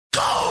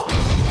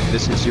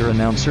This is your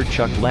announcer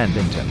Chuck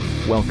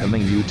Landington,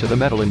 welcoming you to the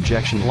Metal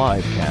Injection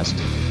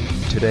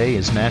Livecast. Today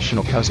is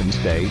National Cousins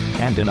Day,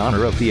 and in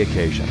honor of the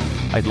occasion,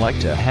 I'd like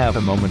to have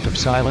a moment of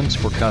silence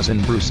for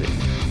Cousin Brucey.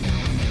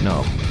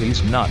 No,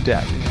 he's not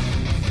dead.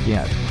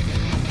 Yet.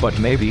 But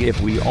maybe if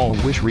we all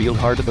wish real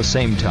hard at the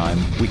same time,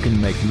 we can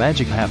make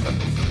magic happen.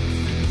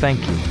 Thank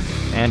you.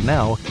 And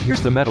now,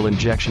 here's the Metal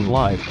Injection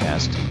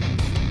Livecast.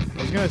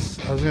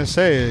 I was gonna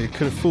say, it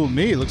could have fooled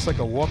me. It looks like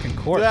a walking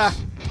corpse. Yeah.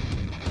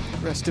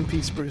 Rest in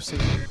peace, Brucey.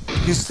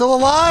 He's still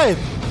alive!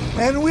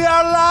 And we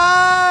are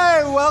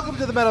live! Welcome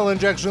to the Metal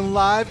Injection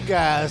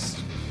Livecast.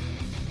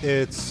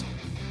 It's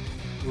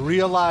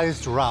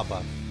realized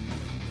Rabba.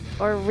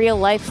 Or real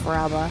life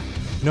Rabba.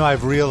 No,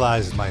 I've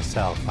realized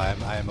myself. I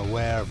am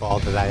aware of all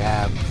that I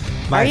am.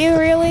 Are you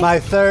really? My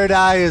third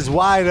eye is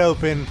wide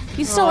open.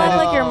 You still act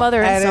like your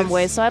mother in and some it's-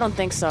 ways, so I don't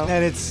think so.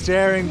 And it's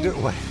staring...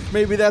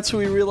 Maybe that's who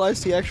he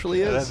realized he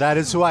actually is. That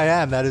is who I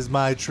am. That is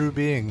my true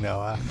being,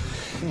 Noah.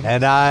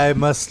 And I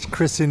must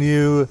christen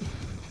you...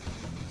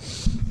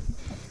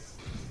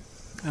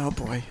 Oh,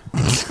 boy.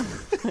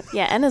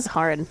 Yeah, N is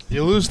hard.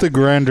 You lose the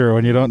grandeur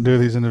when you don't do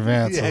these in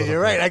advance. Yeah,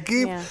 you're right. I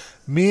keep Yeah.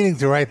 meaning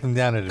to write them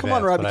down in advance. Come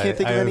on, Rob. You but can't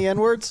think of any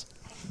N-words?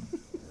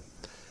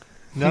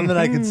 None that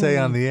I can say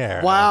on the air.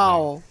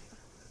 Wow.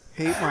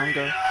 Hate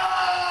monger.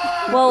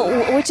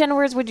 Well, which N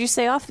words would you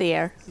say off the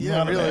air?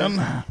 Yeah, really.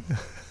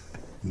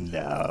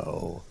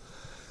 No.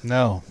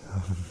 No.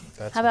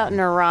 How about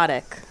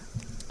neurotic?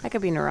 I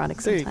could be neurotic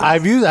There you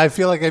sometimes. go. I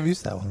feel like I've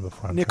used that one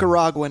before.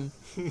 Nicaraguan.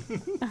 A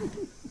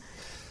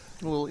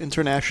little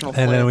international And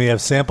then flair. we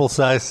have sample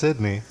size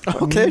Sydney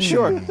Okay,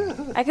 sure.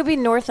 I could be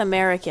North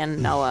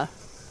American Noah.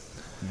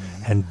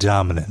 and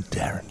dominant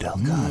Darren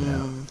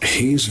Delgado.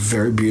 He's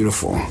very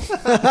beautiful.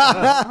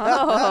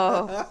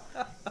 Oh.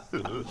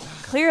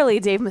 Clearly,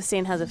 Dave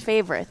Mustaine has a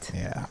favorite.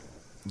 Yeah.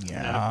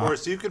 And of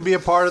course, you could be a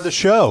part of the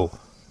show.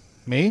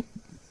 Me?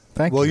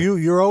 Thank Well, you.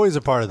 you're always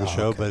a part of the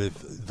show, okay. but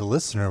if the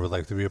listener would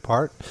like to be a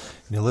part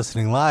and you're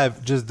listening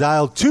live, just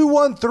dial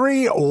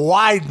 213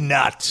 Wide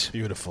Nut.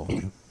 Beautiful.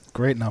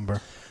 Great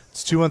number.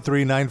 It's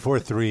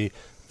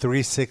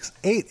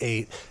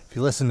 213-943-3688. If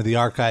you listen to the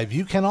archive,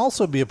 you can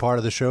also be a part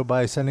of the show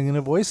by sending in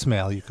a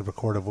voicemail. You could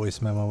record a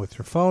voice memo with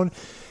your phone,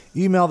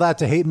 email that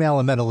to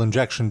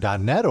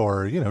hatemail@metalinjection.net,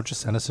 or,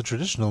 just send us a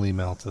traditional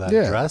email to that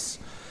Yeah. address.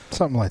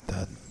 Something like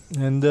that.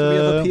 And Do we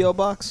have a P.O.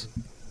 box?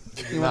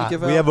 You want to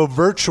give we out? have a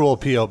virtual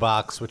P.O.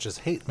 box, which is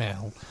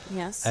hatemail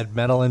Yes. at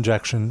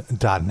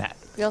metalinjection.net.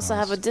 We also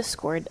have a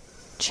Discord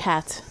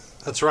chat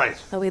That's right.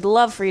 that we'd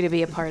love for you to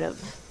be a part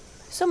of.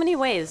 So many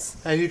ways.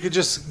 And you could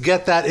just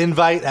get that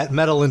invite at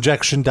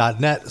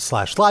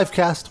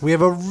metalinjection.net/livecast. We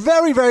have a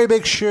very, very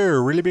big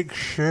show. Really big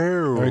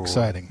show. Very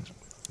exciting.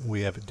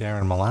 We have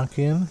Darren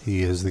Malakian.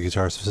 He is the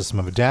guitarist of System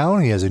of a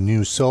Down. He has a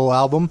new solo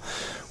album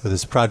with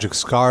his project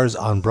Scars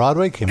on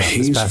Broadway. Came out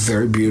He's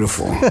very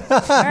beautiful. All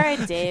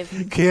right,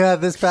 Dave. Came out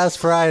this past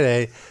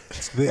Friday.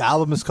 The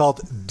album is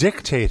called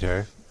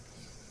Dictator.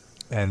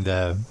 And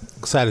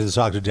excited to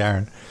talk to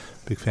Darren.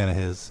 Big fan of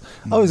his.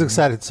 Always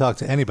excited to talk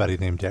to anybody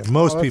named Darren.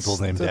 Most people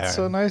named Darren. That's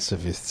so nice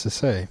of you to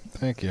say.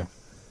 Thank you.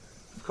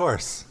 Of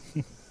course.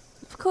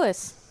 Of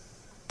course.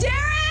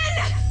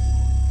 Darren!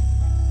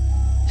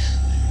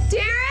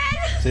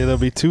 See, there'll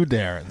be two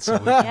Darrens. So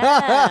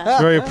Yeah.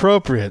 it's very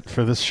appropriate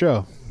for this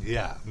show.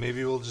 Yeah,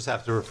 maybe we'll just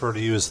have to refer to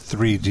you as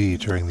 3D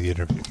during the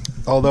interview.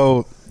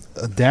 Although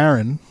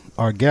Darren,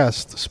 our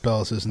guest,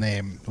 spells his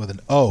name with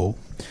an O.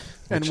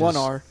 And which one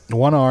is- R.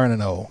 One R and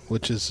an O,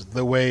 which is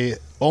the way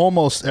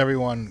almost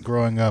everyone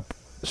growing up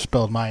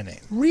spelled my name.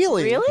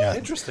 Really? Really? Yeah.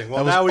 Interesting.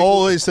 That was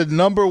always the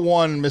number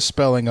one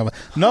misspelling of it.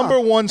 Number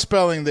one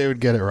spelling, they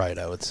would get it right,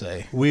 I would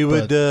say. We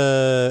would,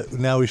 But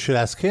now we should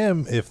ask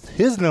him if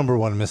his number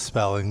one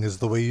misspelling is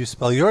the way you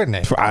spell your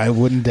name. I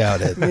wouldn't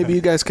doubt it. Maybe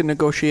you guys can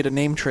negotiate a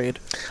name trade.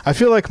 I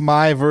feel like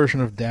my version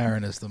of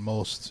Darren is the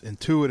most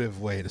intuitive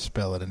way to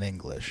spell it in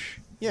English.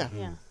 Yeah.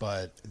 Yeah.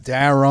 But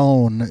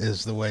Darren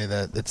is the way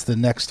that it's the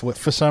next way.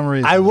 For some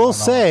reason, I will don't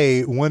know.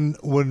 say, when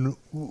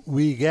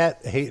we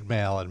get hate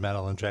mail at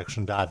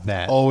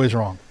metalinjection.net, Always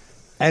wrong.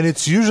 and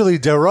it's usually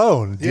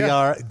Daron,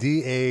 Yeah.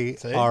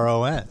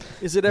 D-A-R-O-N.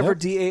 Is it ever Yep.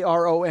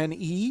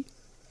 D-A-R-O-N-E?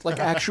 Like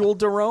actual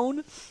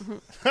Daron?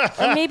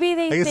 Or maybe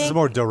they I guess think it's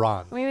more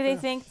Daron. maybe they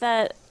think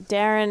that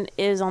Darren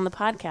is on the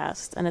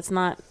podcast and it's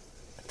not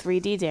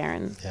 3D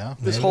Darren. Yeah.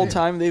 This maybe. whole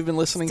time they've been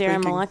listening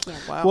Darren thinking,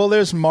 Malakian. wow. Well,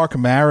 there's Mark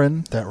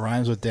Maron that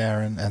rhymes with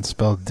Darren and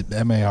spelled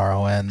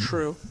M-A-R-O-N.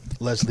 True.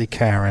 Leslie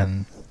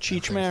Karen. Cheech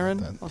things Marin.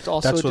 like that.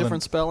 Also That's a with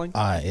different spelling.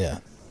 Yeah.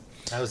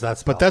 How does that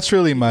spell? But that's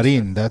really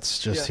Marin. That's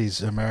just Yeah.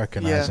 he's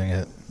Americanizing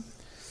it.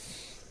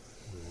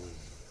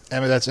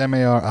 I mean, that's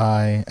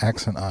M-A-R-I,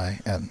 accent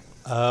I-N.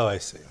 Oh, I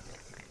see.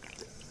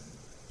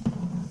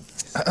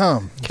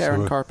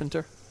 Karen So-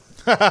 Carpenter.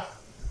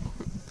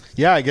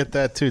 Yeah, I get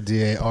that too.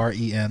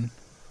 D-A-R-E-N.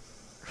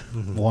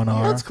 One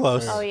R. That's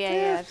close. Oh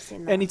yeah, I've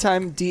seen that.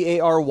 Anytime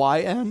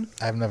D-A-R-Y-N.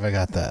 I've never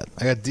got that.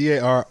 I got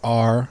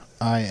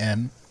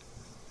D-A-R-R-I-N.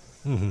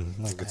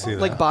 I could see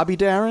that. Like Bobby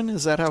Darren?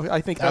 Is that how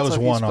I think That that's was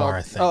how he one spelled? R,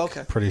 I think. Oh,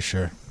 okay. Pretty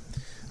sure.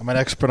 I'm an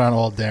expert on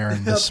all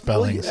Darren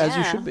misspellings. As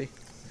you Yeah. should be.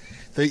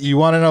 You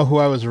want to know who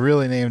I was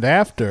really named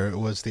after? It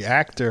was the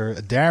actor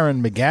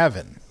Darren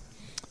McGavin,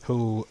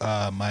 who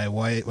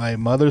my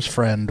mother's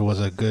friend was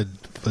a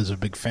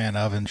big fan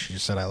of, and she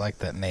said I like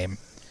that name.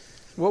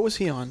 What was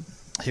he on?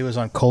 He was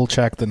on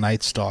Kolchak the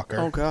Night Stalker.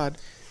 Oh, God.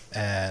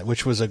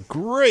 Which was a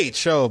great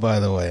show, by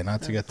the way.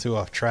 Not to get too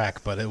off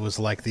track, but it was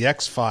like the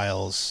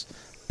X-Files,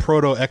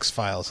 proto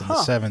X-Files in the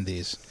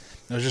 70s.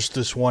 There was just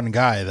this one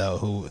guy, though,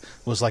 who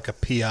was like a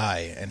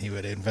PI, and he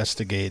would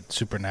investigate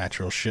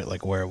supernatural shit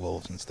like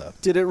werewolves and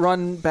stuff. Did it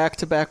run back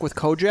to back with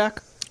Kojak?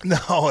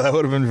 No, that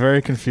would have been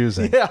very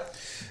confusing. Yeah.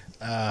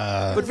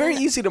 But very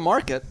easy to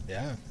market.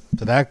 Yeah.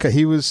 So that guy,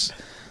 he was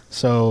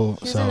so.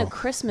 He was in A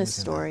Christmas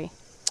Story.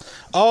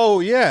 Oh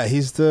yeah,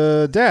 he's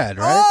the dad,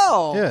 right?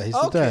 Oh, yeah, he's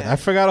the okay. dad. I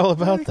forgot all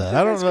about that.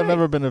 I don't. That's I've great.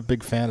 never been a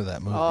big fan of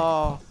that movie.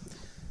 Oh.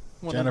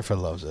 Jennifer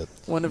loves it.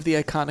 One of the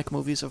iconic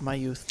movies of my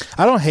youth.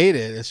 I don't hate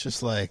it. It's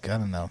just like I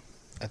don't know.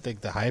 I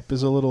think the hype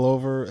is a little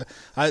over.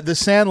 The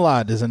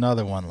Sandlot is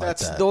another one like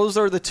that. Those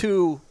are the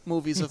two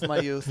movies of my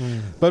youth.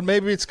 But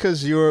maybe it's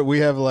because we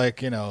have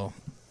like a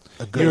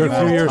good You're a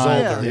amount few of years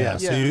time. older, yeah.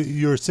 So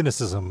your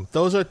cynicism.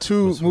 Those are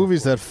two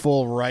movies that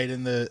fall right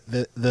in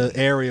the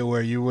area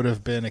where you would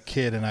have been a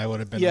kid and I would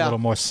have been a little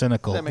more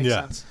cynical. That makes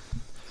sense.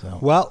 So.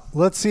 Well,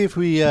 let's see if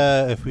we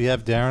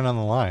have Darren on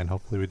the line.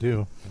 Hopefully we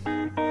do.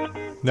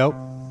 Nope,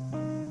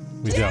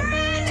 we don't.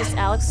 Just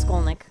Alex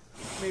Skolnick.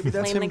 Maybe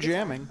that's Playing him the guitar.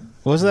 jamming.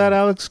 Was that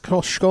Alex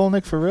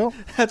Skolnick for real?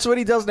 That's what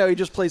he does now. He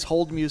just plays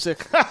hold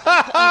music.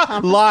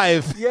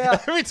 Live. Yeah.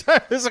 Every time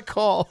there's a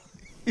call.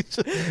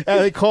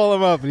 They call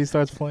him up and he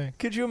starts playing.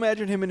 Could you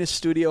imagine him in his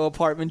studio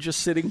apartment just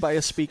sitting by a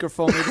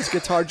speakerphone with his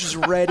guitar just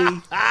ready?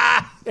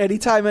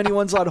 Anytime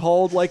anyone's on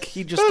hold, like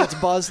he just gets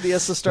buzzed, he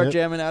has to start Yep.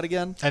 jamming out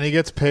again. And he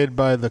gets paid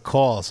by the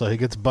call, so he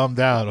gets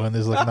bummed out when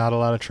there's like not a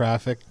lot of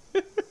traffic.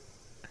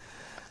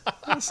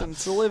 Listen,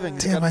 it's a living.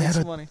 He's Damn, gotta I make had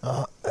some money.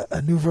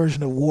 a new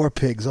version of War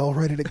Pigs all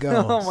ready to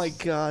go. Oh my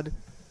God.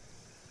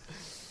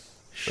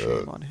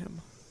 Shame on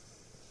him.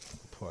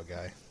 Poor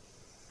guy.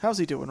 How's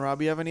he doing,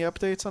 Rob? You have any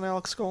updates on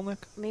Alex Skolnick?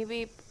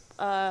 Maybe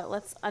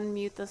let's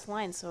unmute this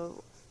line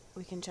so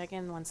we can check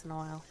in once in a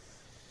while.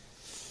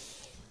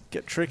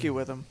 Get tricky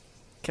with him.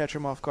 Catch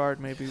him off guard.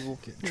 Maybe we'll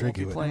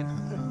tricky be with playing.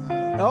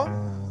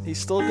 No, he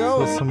still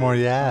goes. With some more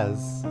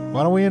Yaz.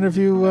 Why don't we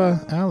interview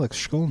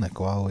Alex Skolnick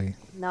while we...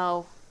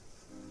 No.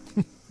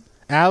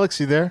 Alex,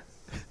 you there?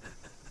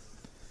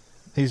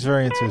 He's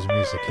very into his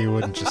music. He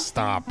wouldn't just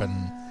stop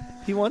and...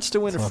 He wants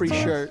to win a free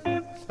Sometimes.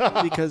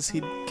 shirt because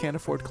he can't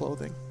afford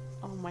clothing.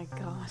 Oh my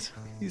God.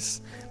 He's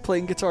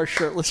playing guitar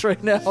shirtless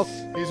right now.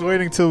 He's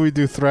waiting till we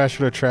do Thrash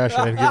It or Trash It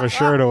and give a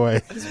shirt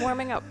away. He's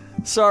warming up.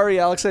 Sorry,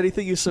 Alex.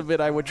 Anything you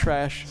submit, I would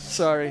trash.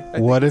 Sorry. I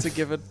What think it's if a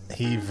given.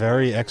 he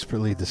very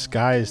expertly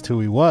disguised who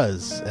he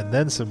was and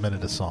then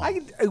submitted a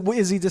song?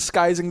 Is he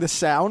disguising the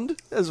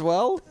sound as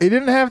well? It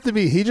didn't have to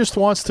be. He just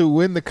wants to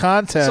win the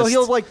contest. So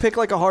he'll pick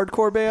like a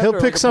hardcore band. He'll or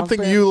pick like a punk something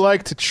band? you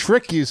like to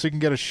trick you so you can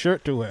get a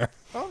shirt to wear.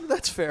 Oh,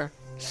 that's fair.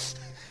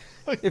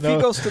 If No.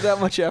 he goes to that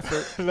much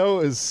effort.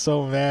 Noah is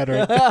so mad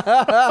right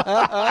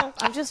now.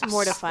 I'm just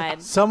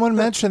mortified. Someone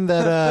mentioned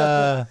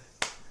that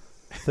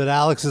that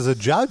Alex is a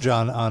judge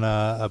on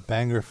a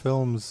Banger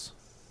Films.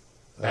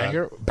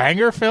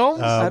 Banger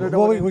Films? I don't know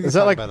well, what we can is that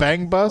talk like about it.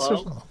 Bang Bus or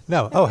something?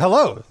 No. Oh,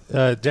 hello,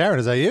 Darren.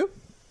 Is that you?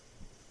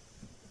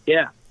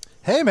 Yeah.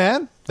 Hey,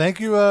 man. Thank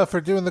you for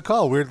doing the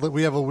call.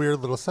 We have a weird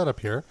little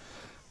setup here,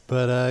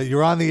 but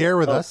you're on the air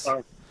with us.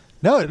 Sorry.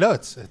 No,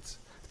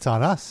 it's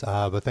on us.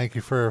 But thank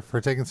you for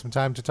taking some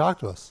time to talk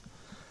to us.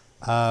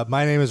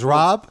 My name is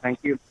Rob, Thank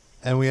you.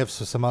 and we have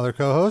some other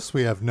co-hosts.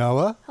 We have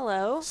Noah,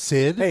 Hello.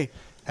 Sid, Hey.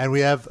 and we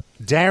have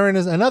Darren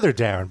is another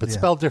Darren, but Yeah.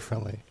 spelled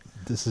differently.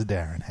 This is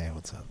Darren. Hey,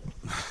 what's up?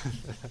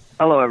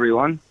 Hello,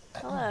 everyone.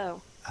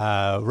 Hello.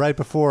 Right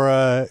before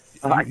I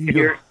could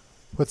hear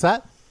what's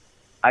that?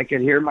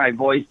 my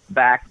voice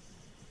back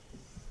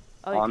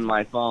Oh, on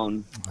my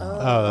phone Oh,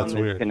 on that's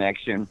this weird.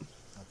 connection.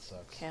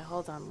 okay,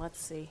 hold on. Let's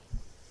see.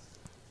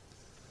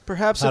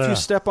 Perhaps I if don't you know.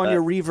 step on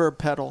your reverb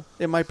pedal,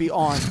 it might be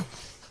on.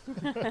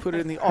 Put it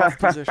in the off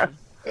position.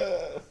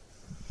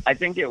 I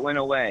think it went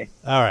away.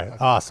 All right,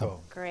 awesome,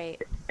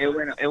 Great. It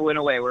went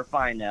away. We're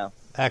fine now.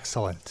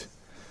 excellent.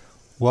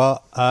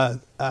 Well,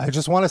 I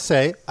just want to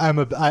say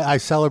I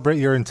celebrate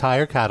your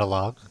entire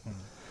catalog,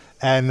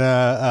 and All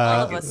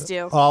of us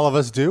do. All of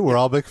us do. We're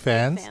all big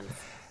fans. Fans.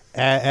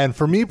 And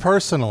for me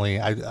personally,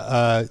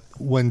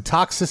 when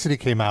Toxicity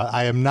came out,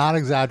 I am not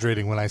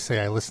exaggerating when I say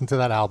I listened to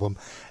that album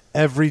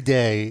every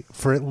day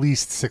for at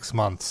least 6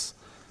 months,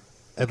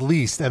 at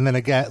least, and then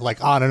again,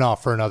 like on and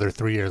off for another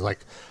 3 years. Like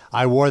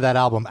I wore that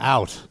album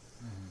out,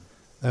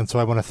 and so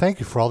I want to thank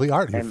you for all the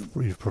art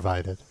you've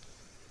provided.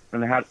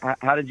 And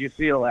how did you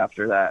feel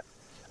after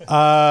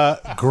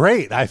that?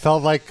 Great. I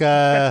felt like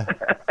I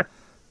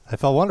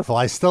felt wonderful.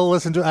 I still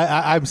listen to.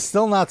 I'm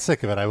still not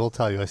sick of it. I will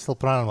tell you. I still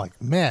put on. I'm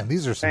like, man,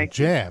 these are some Thank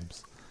you.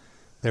 jams.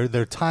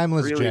 They're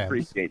timeless Really jams.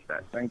 appreciate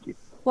that. Thank you.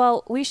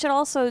 Well, we should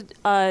also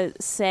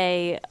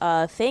say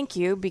thank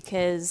you,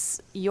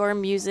 because your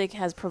music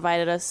has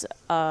provided us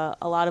a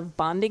lot of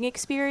bonding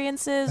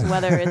experiences,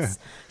 whether it's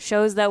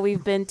shows that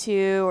we've been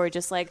to or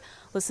just like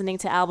listening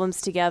to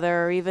albums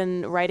together or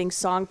even writing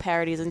song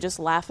parodies and just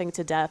laughing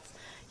to death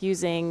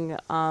using,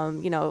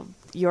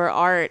 your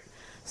art.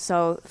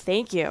 So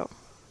thank you.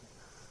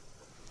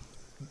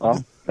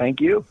 Well,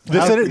 thank you.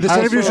 This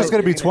interview is just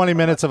going to be 20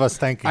 minutes of us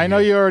thanking I know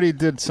you already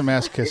did some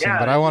ass kissing,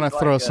 but I want to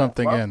throw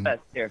something in.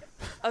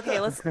 Okay,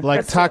 let's...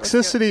 Like,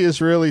 Toxicity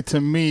is really, to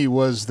me,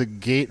 was the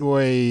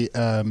gateway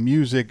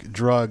music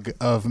drug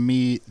of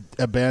me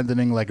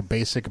abandoning, like,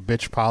 basic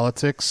bitch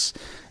politics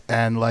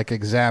and, like,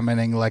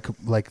 examining, like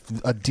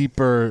a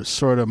deeper,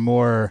 sort of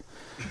more...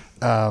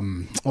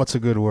 what's a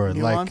good word?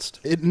 Nuanced?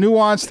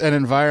 Nuanced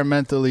and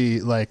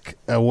environmentally, like,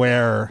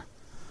 aware...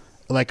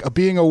 Like,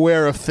 being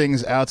aware of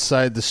things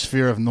outside the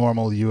sphere of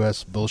normal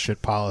U.S.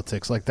 bullshit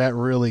politics, like, that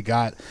really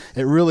kind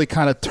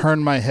of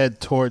turned my head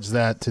towards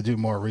that to do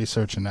more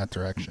research in that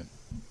direction.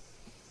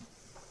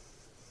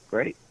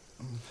 Great.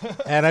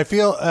 And I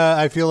feel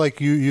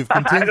like you've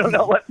continued. I don't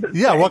know what to say.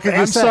 Yeah, what can you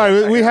I'm say?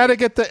 sorry, we had to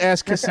get the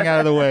ass kissing out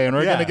of the way, and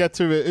we're going to get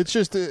to it. It's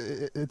just,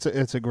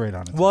 it's a great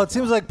honor. Well, it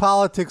seems like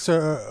politics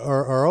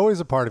are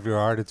always a part of your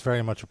art. It's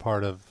very much a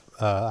part of,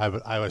 I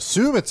would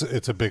assume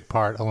it's a big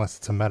part, unless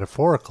it's a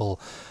metaphorical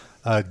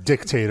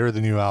Dictator, the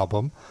new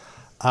album,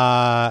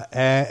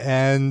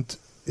 and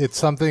it's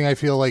something I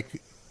feel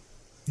like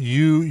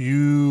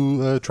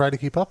you try to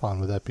keep up on.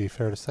 Would that be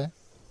fair to say?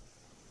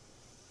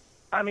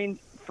 I mean,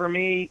 for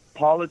me,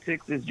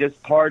 politics is just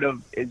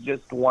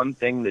one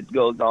thing that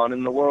goes on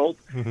in the world,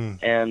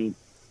 and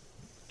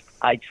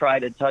I try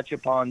to touch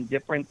upon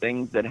different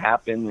things that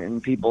happen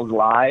in people's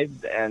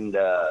lives, and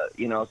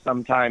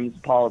sometimes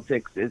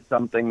politics is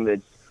something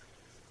that's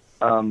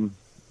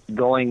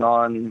going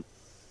on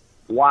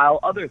while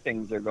other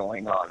things are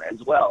going on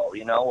as well,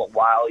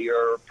 while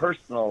your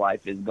personal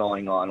life is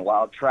going on,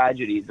 while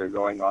tragedies are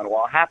going on,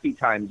 while happy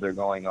times are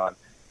going on,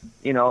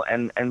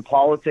 and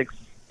politics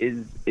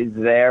is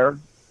there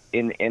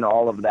in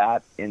all of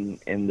that, in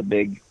the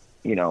big,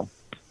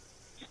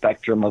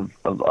 spectrum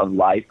of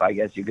life, I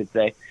guess you could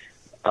say.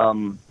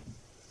 I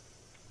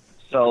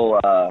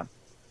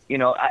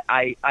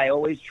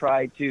always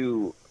try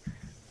to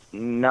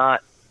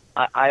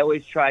I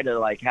always try to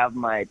like have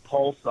my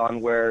pulse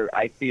on where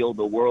I feel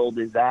the world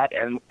is at,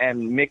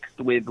 and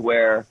mixed with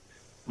where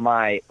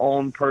my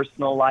own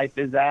personal life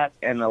is at,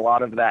 and a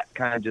lot of that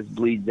kind of just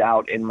bleeds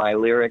out in my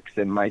lyrics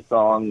and my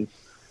songs.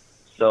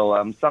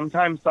 So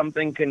sometimes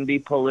something can be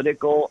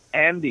political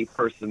and be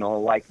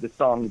personal, like the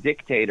song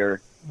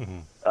 "Dictator."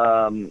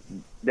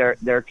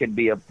 There could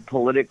be a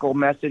political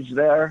message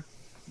there,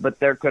 but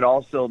there could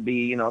also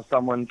be,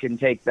 someone can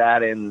take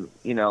that and,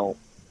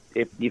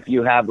 if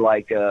you have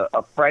like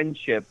a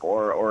friendship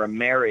or a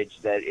marriage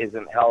that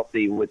isn't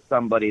healthy with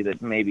somebody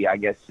that maybe, I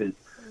guess, is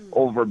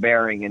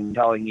overbearing and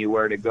telling you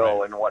where to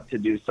go and what to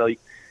do. So,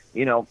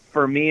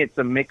 for me, it's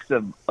a mix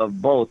of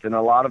both. And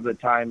a lot of the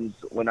times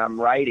when I'm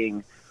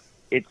writing,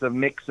 it's a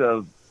mix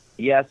of,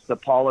 yes, the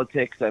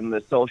politics and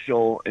the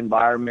social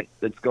environment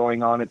that's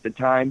going on at the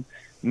time,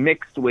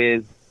 mixed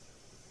with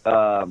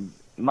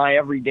my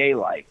everyday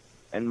life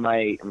and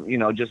my,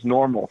 just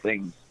normal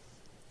things.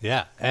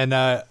 Yeah, and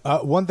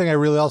one thing I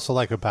really also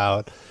like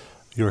about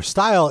your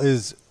style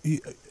is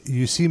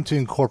you seem to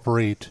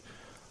incorporate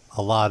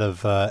a lot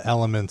of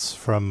elements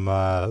from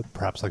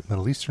perhaps like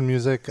Middle Eastern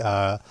music.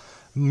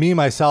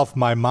 Myself,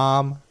 my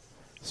mom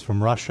is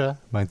from Russia.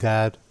 My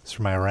dad is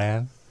from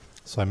Iran,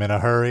 so I'm in a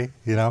hurry,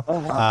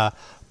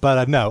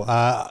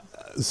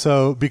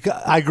 so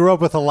because I grew up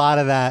with a lot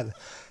of that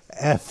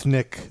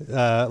ethnic,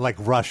 like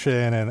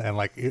Russian and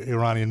like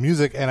Iranian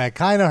music, and I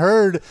kind of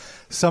heard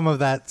some of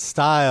that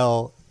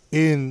style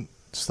in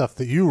stuff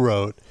that you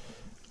wrote.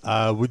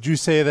 Would you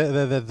say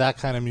that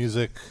kind of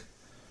music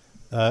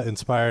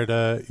inspired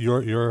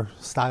your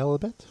style a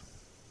bit?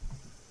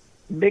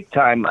 Big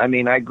time. I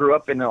mean, I grew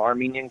up in an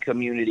Armenian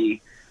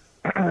community.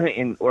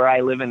 Where I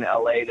live in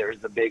LA,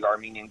 there's a big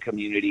Armenian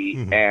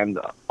community, and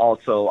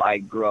also I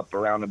grew up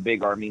around a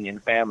big Armenian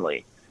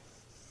family.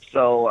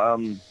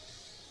 So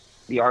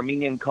the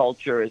Armenian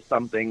culture is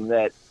something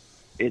that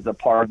is a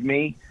part of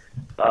me.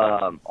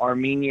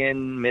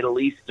 Armenian, Middle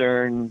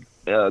Eastern,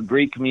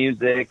 Greek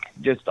music,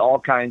 just all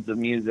kinds of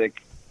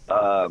music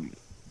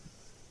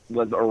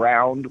was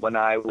around when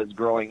I was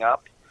growing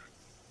up.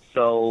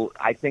 So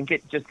I think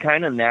it just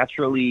kind of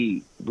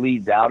naturally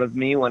bleeds out of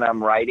me when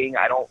I'm writing.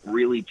 I don't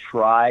really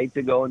try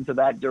to go into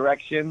that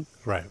direction.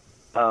 Right.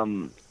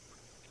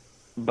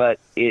 But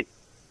it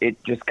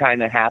just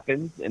kind of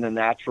happens in a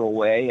natural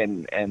way,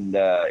 and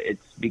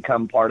it's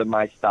become part of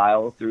my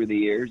style through the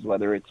years,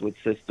 whether it's with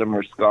System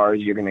or Scars,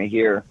 you're going to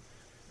hear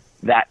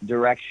that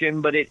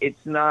direction, but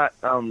it's not,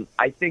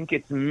 I think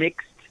it's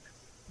mixed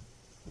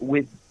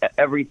with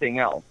everything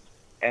else.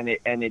 And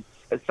it's,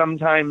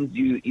 sometimes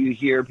you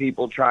hear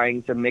people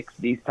trying to mix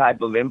these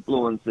type of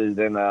influences,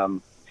 and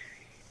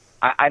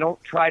I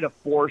don't try to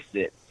force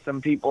it.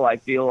 Some people, I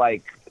feel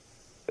like,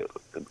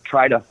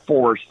 try to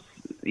force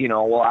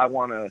well, I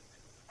want to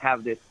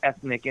have this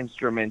ethnic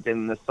instrument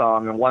in the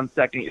song, and 1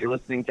 second you're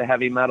listening to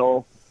heavy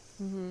metal,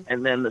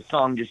 and then the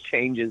song just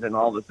changes, and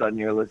all of a sudden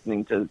you're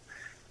listening to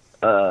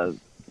a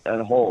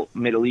whole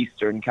Middle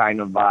Eastern kind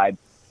of vibe.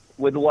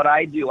 With what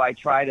I do, I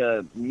try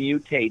to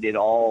mutate it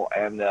all,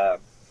 and I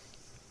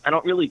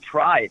don't really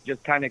try. It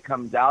just kind of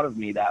comes out of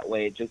me that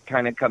way. It just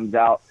kind of comes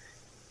out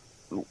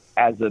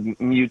as a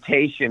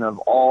mutation of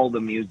all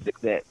the music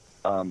that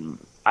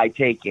I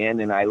take in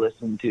and I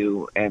listen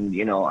to and,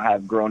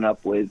 have grown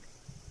up with.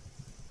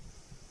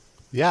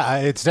 Yeah,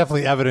 it's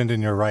definitely evident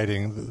in your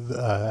writing,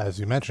 as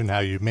you mentioned, how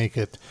you make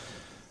it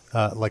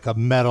like a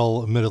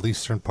metal Middle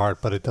Eastern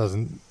part, but it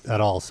doesn't at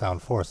all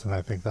sound forced. And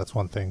I think that's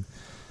one thing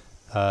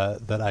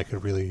that I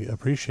could really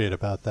appreciate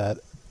about that.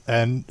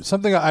 And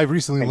something I've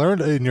recently learned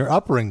in your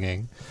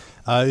upbringing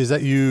is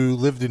that you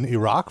lived in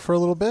Iraq for a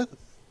little bit.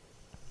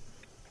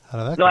 How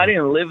did that go? I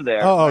didn't live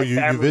there. Oh, My you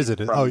family's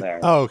visited. from there.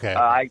 Okay.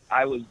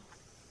 I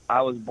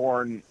was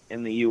born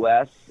in the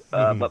U.S.,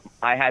 but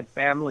I had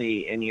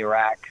family in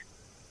Iraq.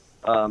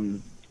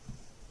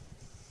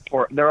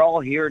 They're all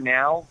here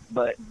now,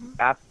 but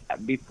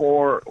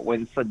before,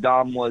 when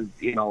Saddam was,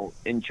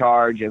 in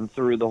charge, and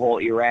through the whole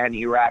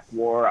Iran-Iraq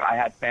war, I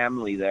had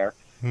family there.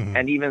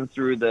 And even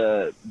through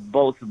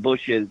both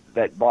Bushes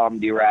that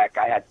bombed Iraq,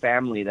 I had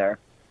family there.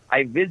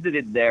 I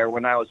visited there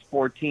when I was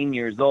 14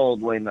 years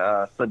old, when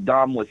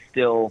Saddam was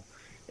still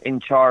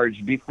in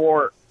charge,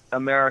 before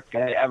America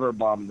had ever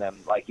bombed them,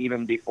 like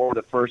even before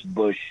the first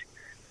Bush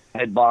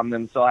had bombed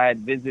them. So I had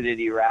visited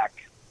Iraq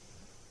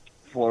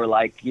for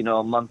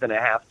a month and a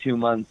half, 2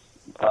 months,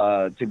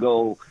 to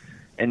go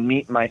and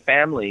meet my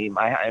family.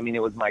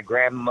 It was my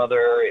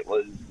grandmother, it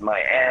was my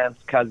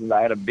aunts, cousins.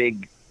 I had a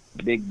big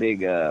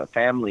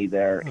family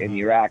there in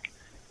Iraq.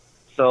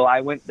 So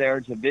I went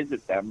there to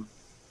visit them,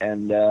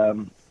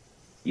 and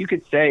you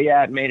could say,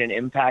 it made an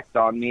impact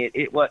on me.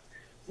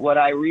 What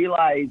I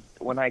realized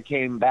when I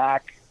came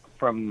back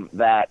from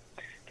that,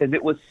 because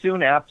it was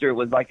soon after, it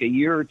was like a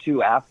year or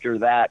two after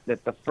that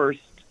the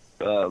first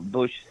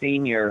Bush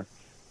Senior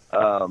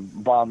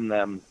bombed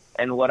them.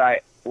 And what I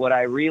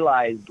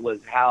realized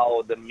was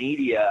how the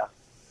media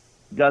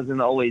doesn't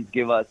always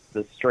give us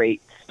the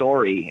straight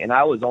story. And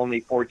I was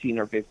only 14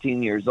 or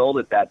 15 years old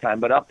at that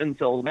time, but up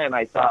until then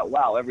I thought,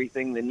 wow,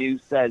 everything the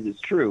news says is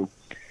true.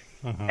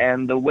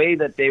 And the way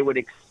that they would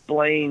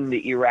explain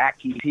the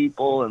Iraqi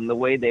people and the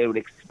way they would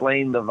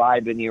explain the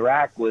vibe in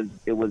Iraq was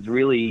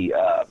really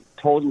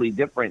totally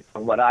different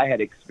from what I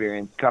had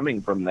experienced coming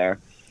from there.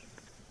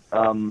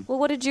 Well,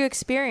 what did you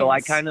experience? So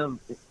I kind of...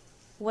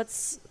 What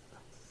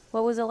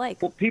was it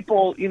like? Well,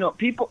 people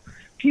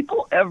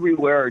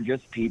everywhere are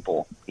just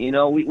people.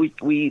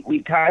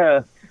 We kind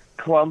of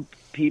clump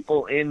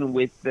people in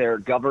with their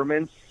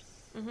governments.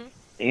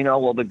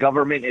 The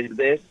government is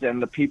this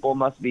and the people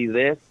must be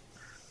this.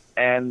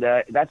 And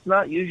that's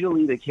not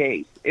usually the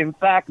case. In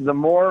fact, the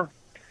more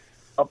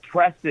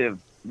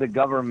oppressive the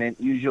government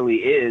usually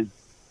is,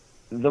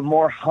 the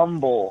more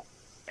humble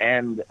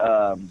and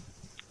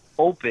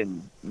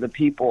open the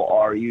people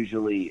are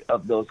usually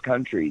of those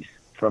countries.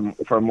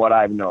 From what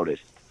I've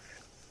noticed,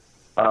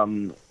 I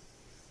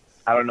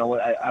don't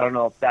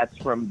know if that's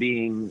from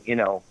being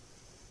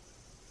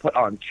put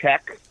on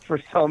check for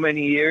so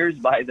many years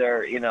by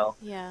their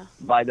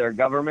by their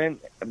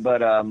government,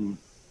 but I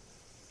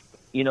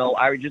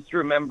just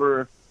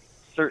remember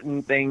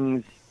certain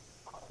things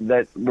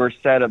that were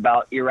said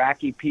about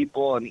Iraqi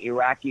people and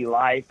Iraqi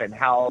life and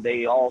how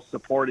they all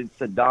supported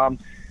Saddam,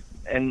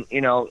 and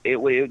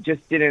it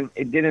just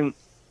didn't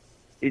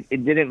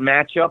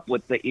match up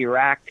with the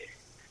Iraq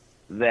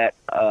that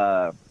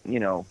I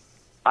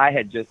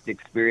had just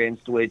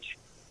experienced, which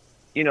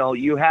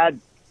you had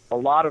a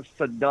lot of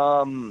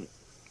Saddam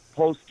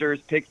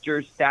posters,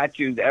 pictures,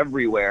 statues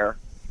everywhere,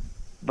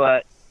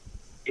 but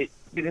it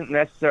didn't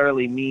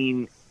necessarily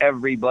mean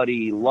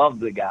everybody loved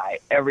the guy.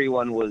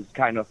 Everyone was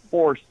kind of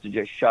forced to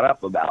just shut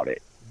up about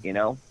it,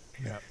 Yeah.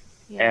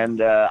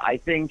 And I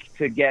think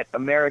to get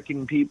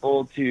American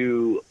people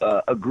to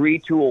agree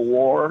to a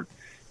war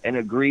and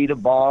agree to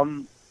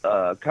bomb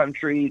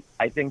country,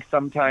 I think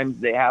sometimes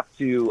they have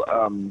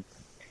to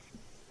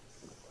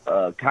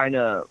kind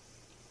of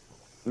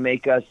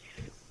make us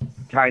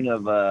kind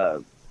of I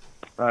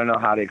don't know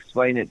how to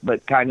explain it,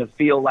 but kind of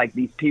feel like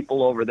these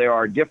people over there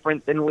are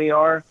different than we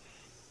are,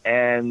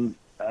 and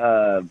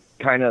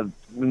kind of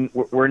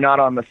we're not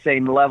on the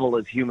same level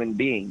as human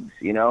beings,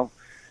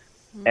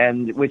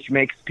 and which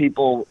makes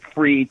people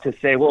free to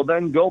say, well,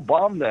 then go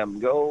bomb them,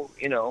 go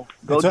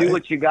do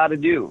what you got to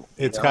do.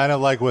 It's kind of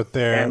like what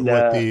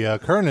the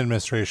current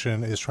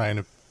administration is trying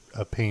to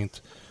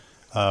paint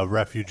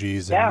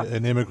refugees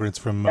and immigrants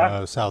from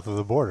south of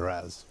the border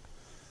as.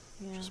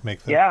 Just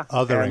make them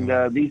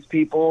othering. And these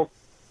people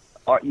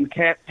you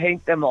can't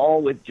paint them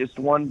all with just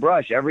one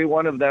brush. Every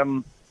one of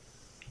them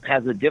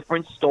has a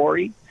different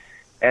story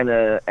and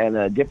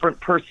a different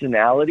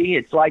personality.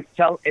 It's like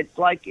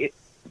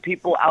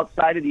people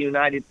outside of the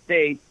United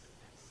States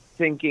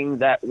thinking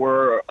that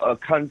we're a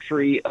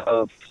country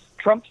of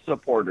Trump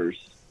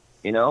supporters,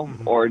 you know,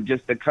 or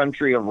just a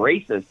country of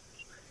racists.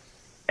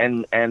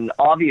 And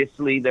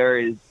obviously there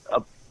is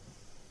a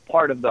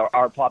part of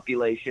our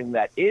population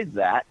that is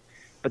that,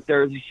 but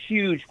there's a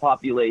huge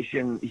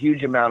population,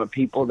 huge amount of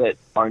people that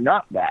are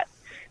not that.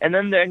 And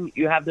then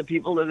you have the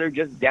people that are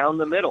just down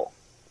the middle,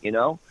 you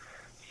know?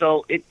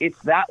 So it's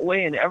that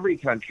way in every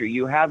country.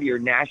 You have your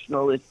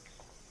nationalist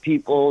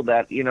people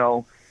that, you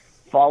know,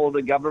 follow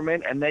the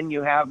government, and then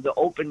you have the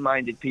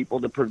open-minded people,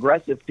 the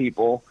progressive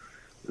people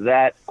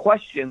that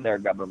question their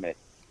government.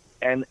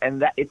 And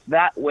that it's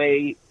that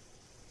way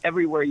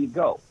everywhere you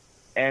go.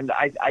 And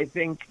I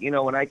think, you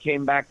know, when I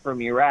came back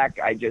from Iraq,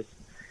 I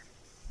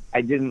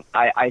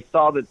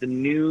saw that the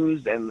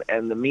news and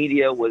the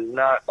media was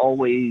not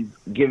always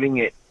giving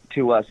it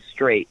to us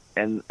straight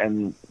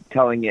and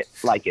telling it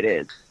like it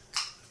is.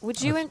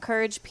 Would you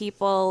encourage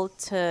people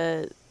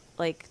to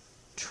like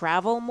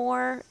travel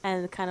more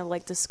and kind of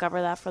like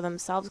discover that for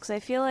themselves? Because I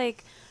feel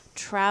like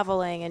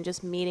traveling and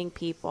just meeting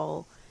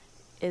people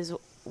is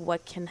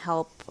what can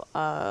help,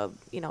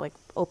 you know, like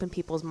open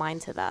people's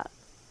mind to that.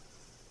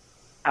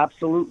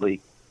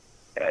 Absolutely.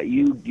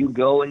 You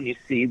go and you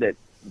see that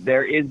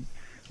there is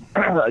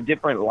a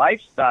different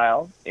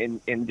lifestyle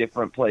in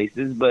different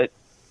places, but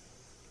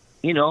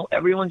you know,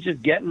 everyone's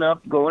just getting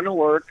up, going to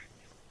work,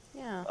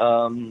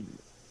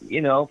 you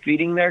know,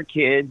 feeding their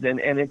kids,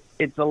 and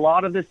it's a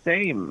lot of the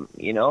same.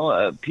 You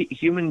know,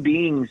 human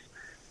beings,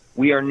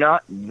 we are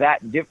not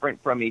that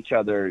different from each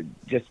other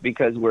just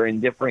because we're in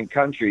different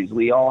countries.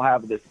 We all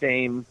have the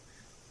same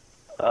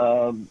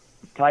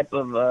type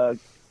of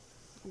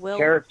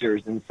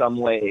characters in some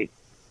way.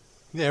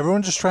 Yeah,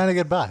 everyone's just trying to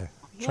get by,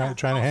 trying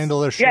to handle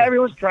their shit. Yeah,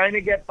 everyone's trying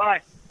to get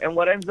by. And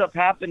what ends up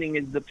happening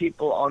is the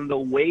people on the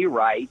way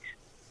right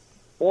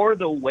or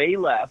the way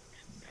left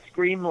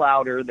scream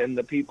louder than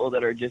the people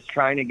that are just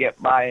trying to get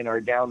by and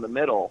are down the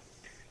middle.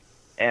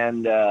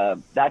 And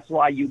that's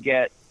why you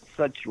get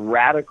such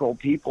radical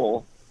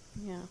people,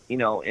 you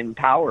know, in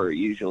power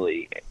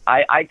usually.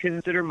 I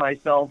consider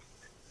myself,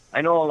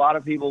 I know a lot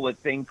of people would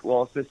think,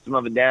 well, System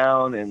of a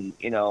Down and,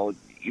 you know,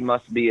 you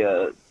must be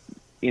a,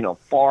 you know,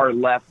 far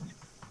left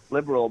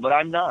liberal, but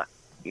I'm not.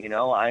 You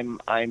know,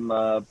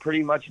 I'm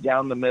pretty much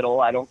down the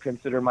middle. I don't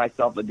consider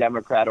myself a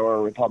Democrat or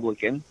a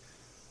Republican.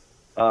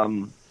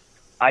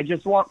 I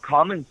just want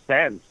common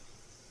sense.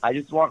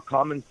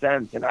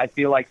 And I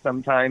feel like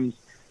sometimes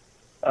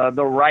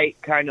the right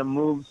kind of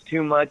moves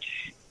too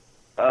much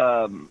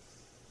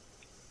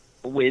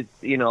with,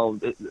 you know,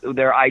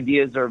 their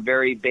ideas are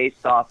very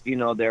based off, you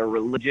know, their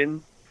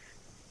religion.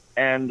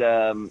 And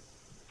the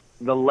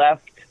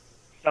left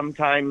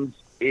sometimes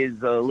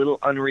is a little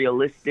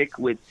unrealistic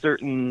with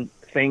certain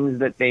things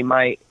that they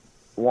might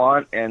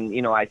want. And,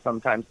 you know, I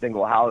sometimes think,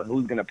 well,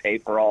 who's going to pay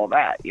for all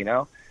that, you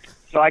know?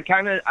 So I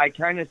kind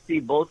of see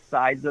both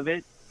sides of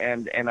it,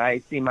 and I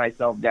see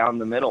myself down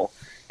the middle.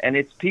 And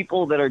it's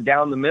people that are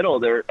down the middle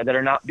that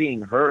are not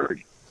being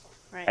heard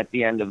at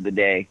the end of the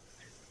day.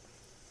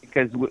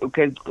 Because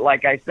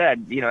like I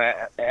said, you know,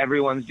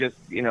 everyone's just,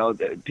 you know,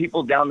 the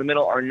people down the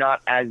middle are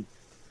not as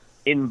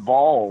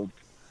involved.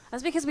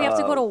 That's because we have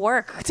to go to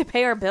work to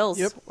pay our bills.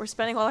 Yep. We're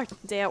spending all our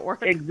day at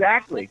work.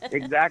 Exactly.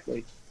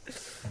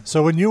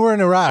 So when you were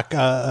in Iraq,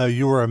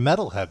 you were a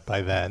metalhead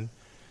by then.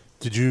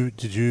 Did you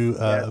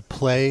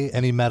play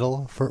any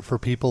metal for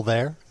people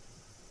there?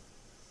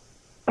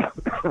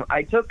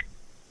 I took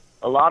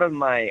a lot of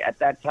at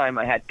that time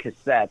I had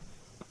cassettes.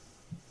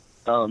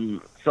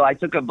 So I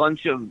took a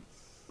bunch of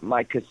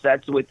my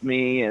cassettes with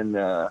me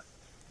and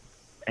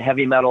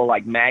heavy metal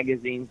like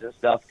magazines and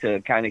stuff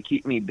to kind of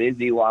keep me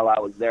busy while I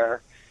was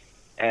there.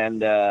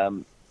 And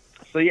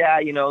so, yeah,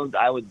 you know,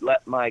 I would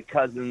let my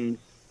cousins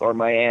or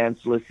my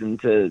aunts listen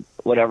to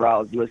whatever I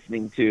was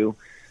listening to.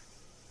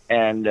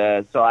 And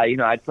so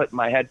I'd put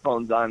my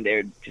headphones on.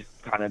 They'd just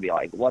kind of be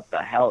like, "What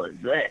the hell is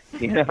this?"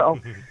 You know.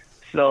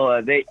 So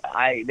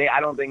I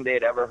don't think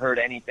they'd ever heard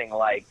anything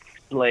like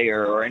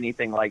Slayer or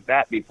anything like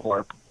that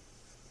before.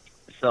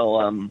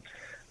 So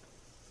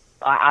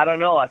I don't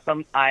know.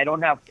 I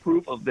don't have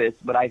proof of this,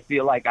 but I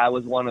feel like I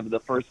was one of the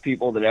first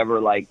people that ever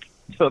like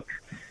took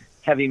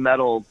heavy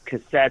metal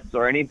cassettes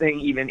or anything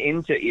even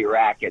into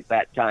Iraq at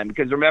that time.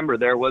 Because remember,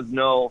 there was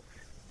no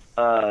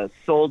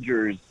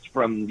soldiers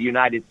from the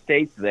United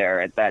States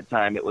there at that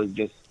time. It was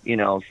just, you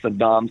know,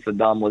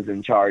 Saddam was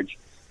in charge.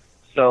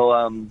 So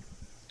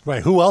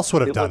right, who else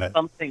would have done it?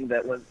 Something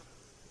that was,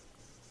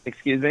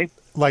 excuse me?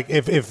 Like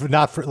if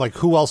not for, like,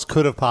 who else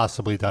could have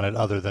possibly done it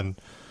other than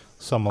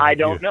someone? I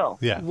don't know.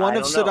 Yeah. One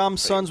of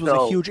Saddam's sons was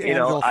a huge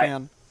Anvil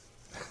fan,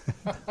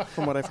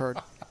 from what I've heard.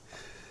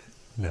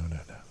 No.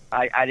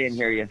 I didn't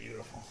hear you.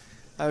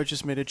 I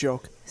just made a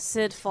joke.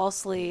 Sid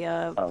falsely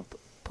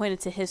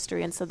pointed to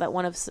history and said that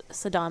one of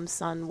Saddam's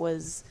son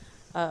was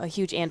a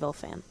huge Anvil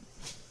fan.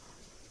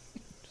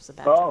 Just a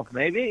bad joke.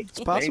 Maybe. It's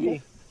possible.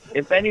 Maybe.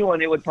 If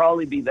anyone, it would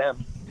probably be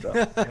them. So.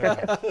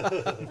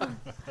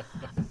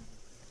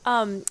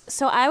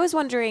 So I was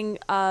wondering,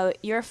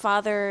 your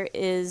father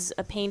is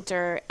a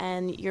painter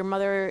and your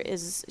mother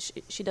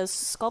she does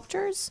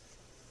sculptures?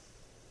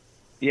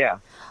 Yeah.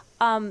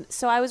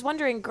 So I was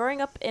wondering,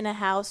 growing up in a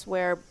house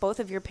where both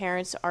of your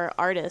parents are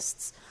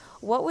artists,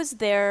 what was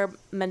their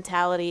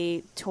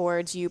mentality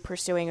towards you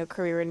pursuing a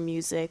career in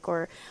music,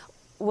 or,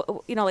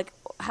 like,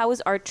 how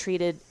was art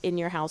treated in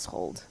your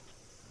household?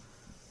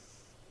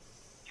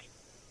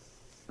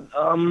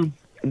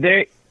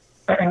 There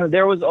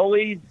there was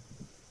always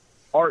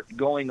art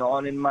going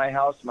on in my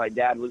house. My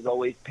dad was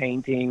always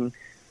painting.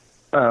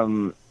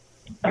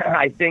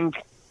 I think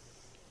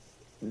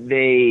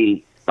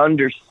they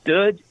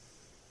understood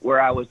where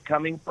I was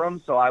coming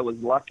from, so I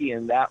was lucky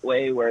in that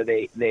way, where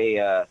they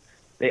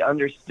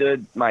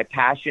understood my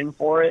passion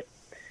for it.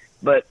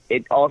 But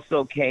it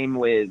also came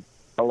with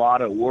a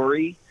lot of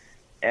worry,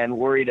 and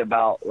worried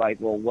about, like,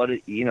 well, what,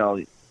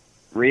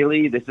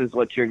 really, this is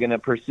what you're going to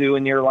pursue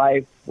in your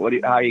life?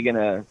 How are you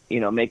going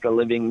to, make a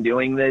living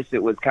doing this?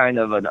 It was kind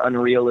of an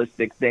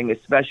unrealistic thing,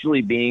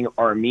 especially being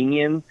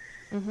Armenian.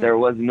 Mm-hmm. There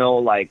was no,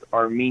 like,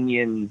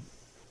 Armenian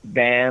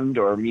band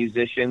or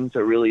musician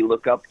to really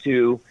look up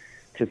to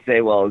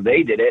say, well,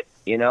 they did it,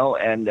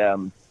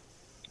 and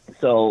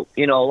so,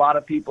 a lot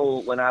of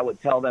people, when I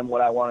would tell them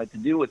what I wanted to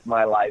do with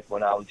my life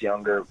when I was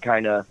younger,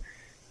 kind of,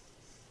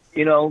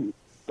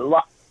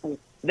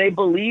 they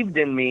believed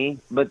in me,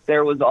 but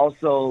there was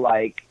also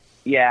like,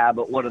 yeah,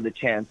 but what are the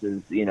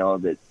chances,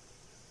 that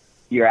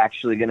you're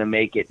actually going to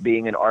make it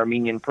being an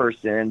Armenian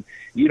person?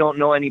 You don't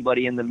know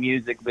anybody in the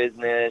music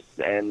business,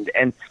 and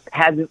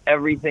hasn't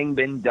everything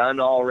been done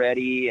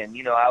already? And,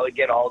 I would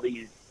get all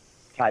these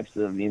types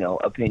of,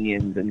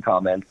 opinions and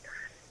comments.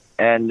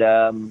 And,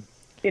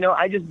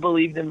 I just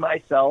believed in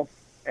myself,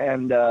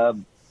 and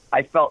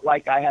I felt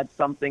like I had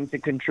something to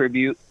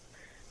contribute.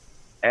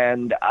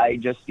 And I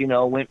just,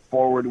 went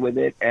forward with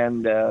it,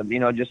 and,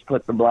 just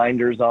put the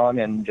blinders on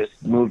and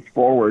just moved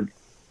forward.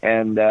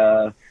 And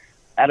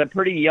at a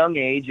pretty young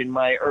age, in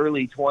my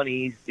early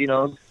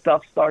 20s,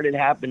 stuff started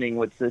happening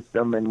with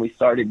System, and we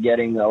started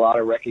getting a lot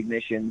of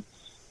recognition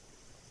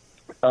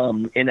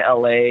in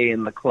LA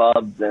in the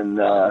clubs.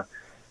 And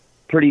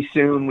pretty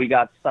soon we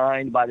got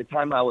signed. By the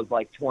time I was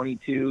like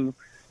 22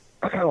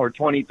 or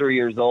 23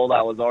 years old,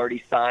 I was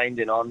already signed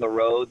and on the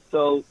road.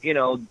 So,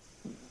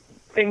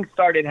 things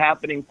started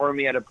happening for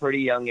me at a pretty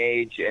young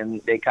age, and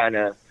they kind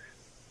of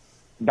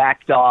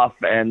backed off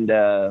and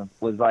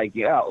was like,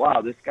 yeah,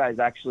 wow, this guy's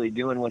actually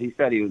doing what he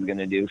said he was going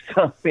to do.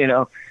 So,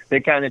 they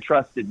kind of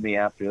trusted me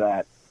after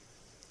that.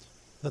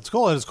 That's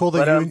cool. And it's cool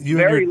that but, you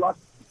very and your... lucky.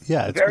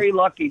 Yeah, it's very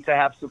lucky to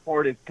have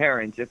supportive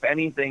parents. If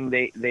anything,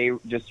 they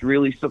just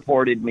really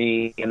supported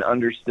me and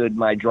understood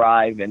my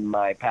drive and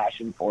my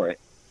passion for it.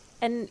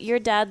 And your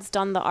dad's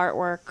done the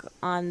artwork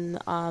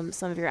on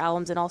some of your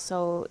albums, and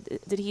also,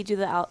 did he do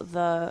the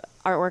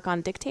artwork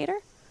on Dictator?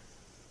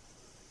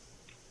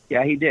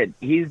 Yeah, he did.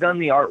 He's done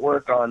the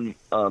artwork on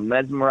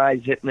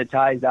Mesmerized,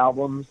 Hypnotized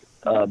albums,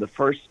 the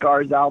first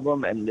Scars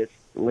album, and this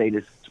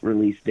latest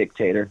release,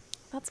 Dictator.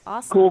 That's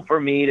awesome. Cool for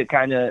me to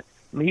kind of...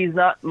 He's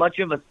not much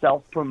of a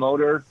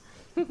self-promoter.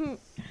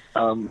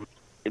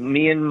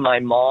 Me and my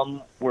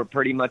mom were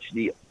pretty much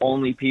the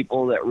only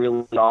people that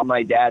really saw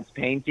my dad's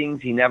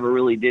paintings. He never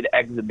really did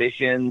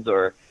exhibitions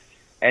or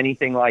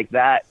anything like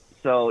that.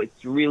 So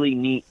it's really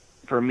neat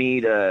for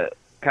me to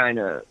kind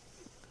of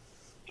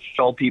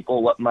show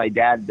people what my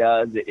dad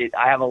does.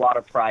 I have a lot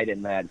of pride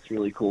in that. It's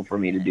really cool for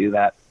me to do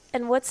that.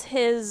 And what's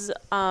his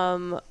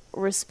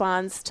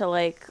response to,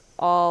 like,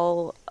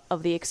 all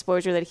of the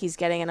exposure that he's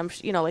getting? And I'm,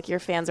 like, your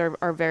fans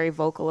are very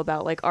vocal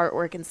about, like,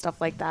 artwork and stuff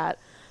like that.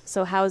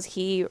 So how is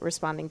he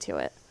responding to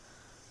it?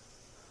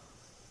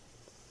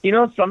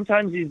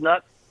 Sometimes he's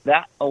not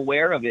that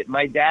aware of it.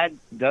 My dad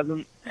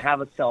doesn't have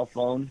a cell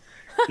phone.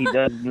 He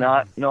does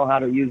not know how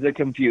to use a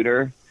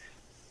computer.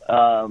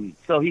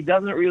 So he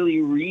doesn't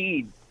really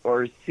read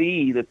or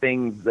see the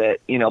things that,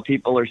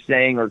 people are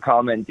saying or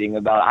commenting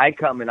about. I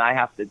come and I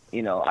have to,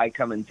 I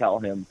come and tell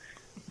him.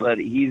 But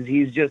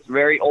he's just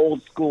very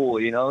old school,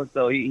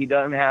 so he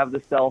doesn't have the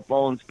cell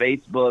phones,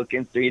 Facebook,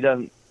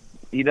 Insta.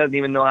 He doesn't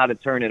even know how to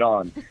turn it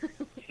on.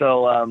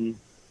 So, I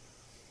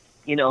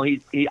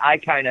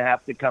kind of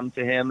have to come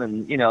to him,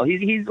 and,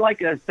 he's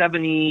like a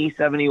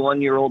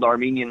 71-year-old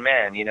Armenian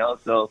man,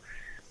 so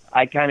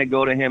I kind of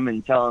go to him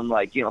and tell him,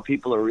 like,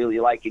 people are really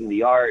liking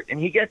the art, and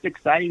he gets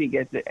excited, he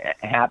gets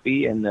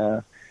happy, and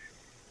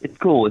it's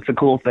cool. It's a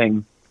cool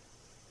thing.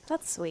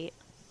 That's sweet.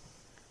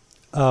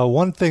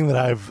 One thing that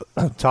I've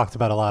talked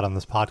about a lot on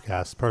this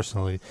podcast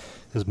personally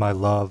is my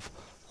love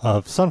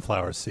of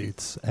sunflower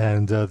seeds.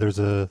 And there's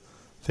a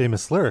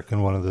famous lyric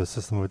in one of the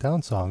System of a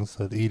Down songs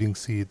that eating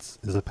seeds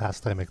is a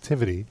pastime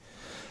activity.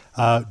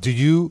 Do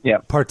you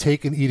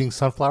partake in eating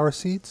sunflower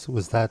seeds?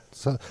 Was that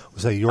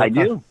your... I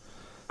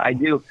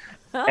do.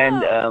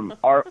 And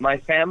my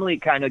family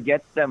kind of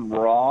gets them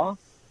raw,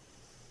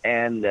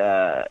 and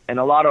a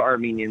lot of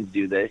Armenians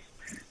do this.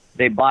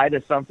 They buy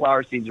the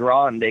sunflower seeds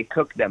raw and they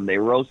cook them. They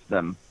roast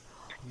them.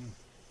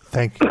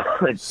 Thank you.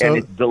 And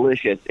it's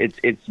delicious.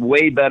 It's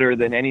way better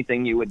than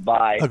anything you would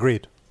buy.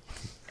 Agreed.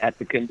 At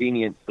the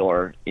convenience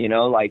store,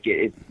 like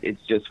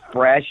it's just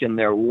fresh and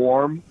they're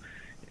warm,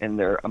 and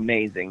they're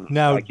amazing.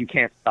 Now- like you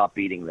can't stop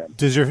eating them.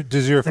 Does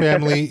your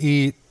family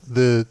eat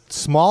the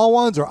small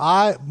ones, or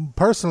I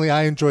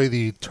enjoy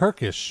the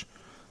Turkish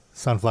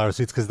sunflower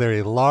seeds because they're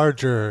a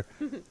larger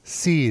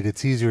seed.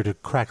 It's easier to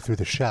crack through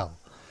the shell.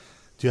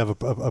 Do you have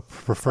a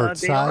preferred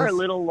They size? are a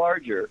little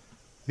larger.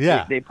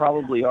 Yeah, They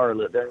probably are.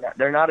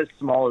 They're not as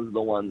small as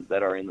the ones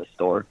that are in the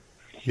store.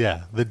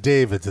 yeah. The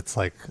Davids, it's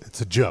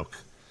a joke.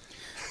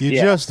 You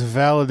Yeah. just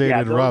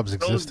validated those, Rob's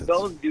those- existence.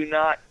 Those do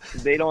not.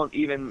 They don't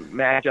even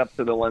match up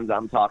to the ones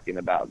I'm talking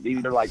about.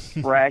 These are like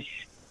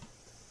fresh,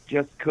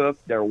 just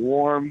cooked. They're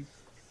warm,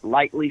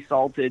 lightly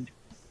salted,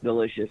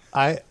 delicious.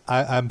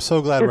 I'm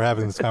so glad we're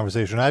having this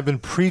conversation. I've been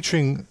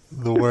preaching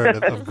the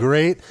word of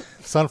great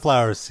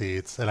sunflower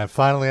seeds, and I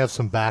finally have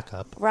some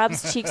backup.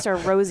 Rob's cheeks are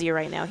rosy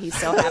right now. He's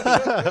so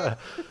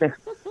happy.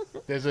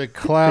 There's a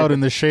cloud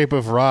in the shape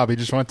of Rob. He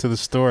just went to the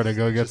store to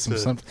go get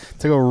to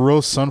go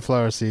roast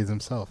sunflower seeds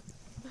himself.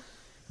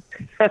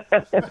 I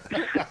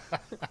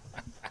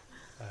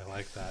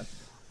like that.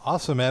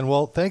 Awesome, man.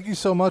 Well, thank you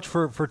so much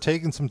for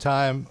taking some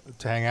time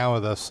to hang out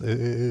with us.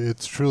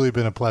 It's truly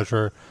been a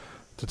pleasure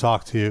to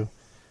talk to you.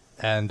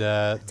 And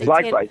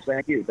Likewise,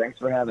 thank you. Thanks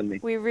for having me.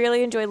 We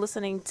really enjoyed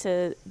listening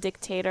to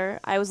Dictator.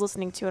 I was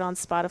listening to it on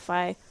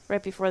Spotify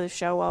right before the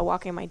show while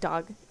walking my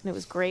dog, and it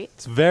was great.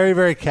 it's very,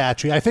 very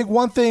catchy. I think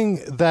one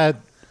thing that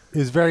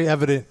is very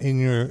evident in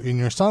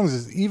your songs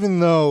is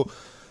even though,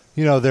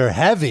 they're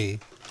heavy,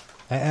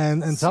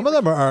 and some of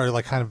them are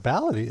like kind of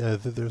ballady.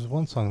 There's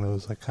one song that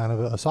was like kind of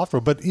a soft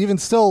road, but even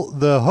still,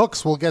 the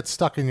hooks will get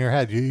stuck in your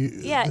head.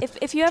 Yeah,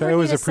 if you which I ever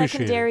always need a appreciated.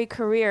 secondary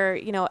career,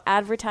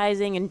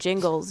 advertising and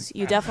jingles,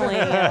 you definitely.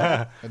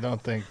 I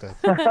don't think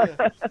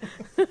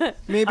that.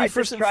 Maybe I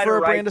for just try for to a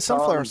write brand of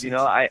sunflower songs, seeds.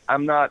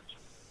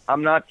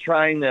 I'm not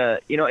trying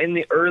to, in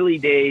the early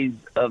days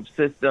of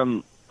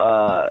System,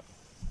 on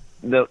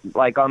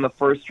the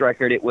first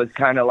record, it was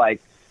kind of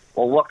like,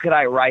 well, what could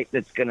I write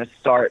that's going to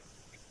start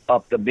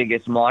up the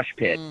biggest mosh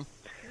pit?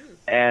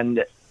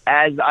 And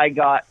as I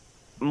got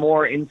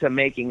more into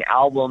making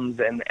albums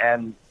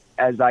and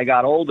as I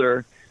got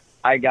older,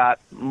 I got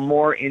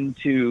more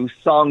into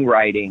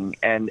songwriting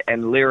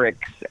and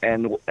lyrics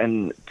and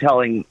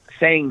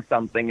saying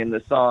something in the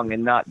song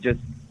and not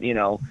just,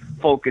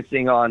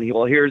 focusing on,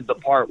 well, here's the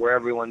part where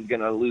everyone's going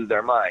to lose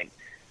their mind.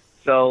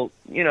 So,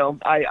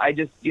 I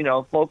just,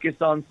 focus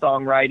on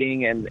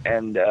songwriting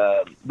and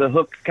the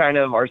hooks kind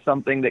of are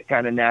something that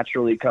kind of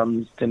naturally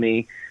comes to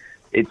me.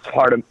 It's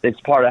part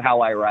of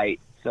how I write.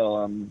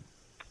 So,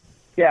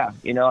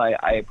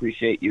 I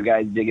appreciate you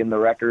guys digging the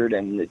record,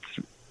 and it's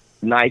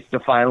nice to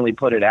finally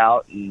put it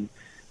out and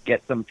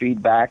get some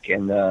feedback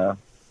and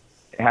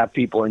have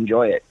people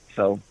enjoy it.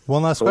 So,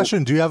 One last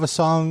question: do you have a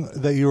song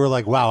that you were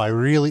like, "Wow, I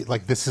really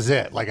like this is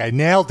it. Like I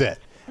nailed it."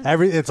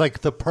 It's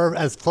like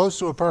as close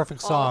to a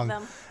perfect All of song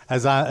them.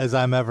 as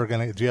I'm ever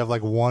gonna. Do you have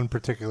like one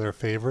particular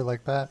favorite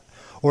like that,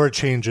 or it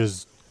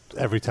changes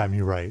every time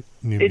you write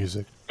new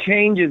music?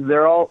 changes.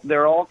 They're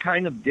all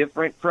kind of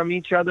different from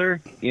each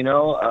other.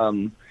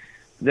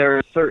 There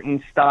are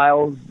certain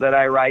styles that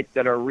I write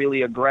that are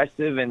really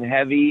aggressive and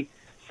heavy.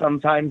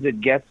 Sometimes it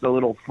gets a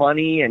little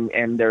funny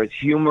and there's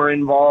humor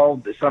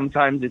involved.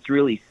 Sometimes it's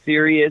really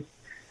serious.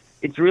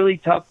 It's really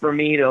tough for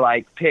me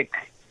to pick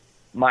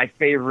my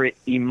favorite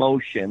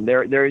emotion.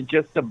 There's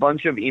just a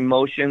bunch of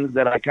emotions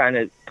that I kind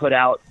of put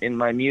out in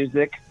my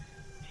music.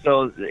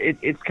 So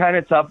it's kind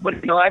of tough,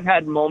 but I've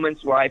had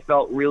moments where I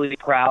felt really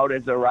proud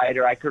as a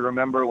writer. I could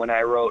remember when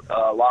I wrote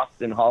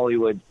Lost in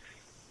Hollywood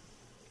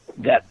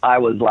that I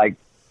was like,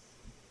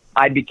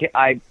 I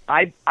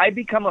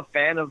become a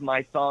fan of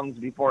my songs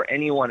before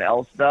anyone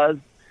else does.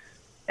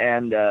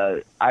 And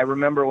I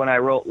remember when I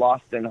wrote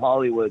Lost in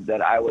Hollywood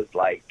that I was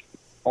like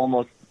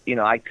almost,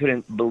 I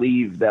couldn't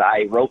believe that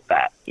I wrote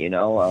that,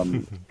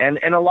 and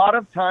a lot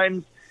of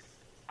times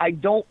I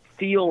don't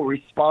feel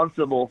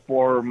responsible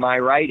for my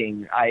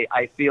writing.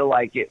 I feel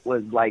like it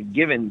was like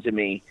given to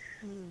me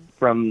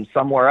from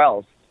somewhere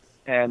else.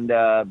 And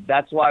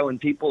that's why when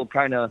people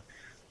kind of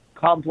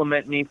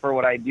compliment me for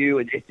what I do,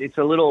 it's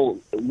a little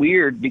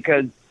weird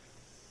because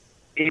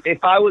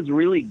if I was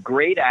really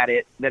great at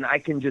it, then I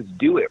can just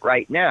do it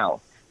right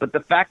now. But the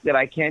fact that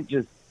I can't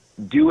just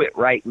do it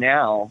right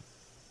now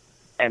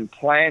and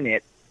plan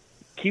it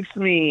keeps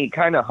me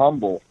kind of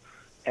humble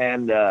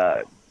and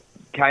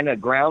kind of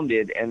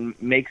grounded and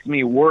makes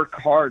me work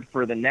hard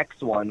for the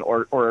next one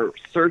or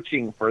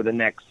searching for the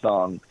next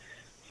song.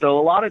 So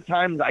a lot of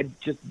times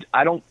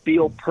I don't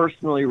feel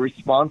personally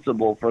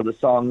responsible for the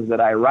songs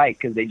that I write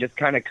because they just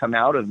kind of come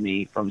out of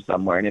me from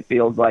somewhere, and it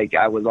feels like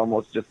I was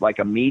almost just like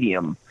a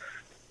medium.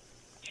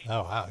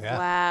 Oh, wow. Yeah.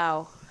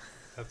 Wow.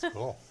 That's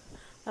cool.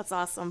 That's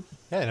awesome.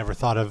 Yeah, I never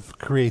thought of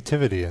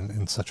creativity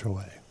in such a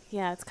way.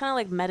 Yeah, it's kind of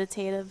like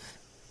meditative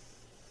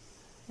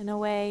in a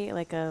way,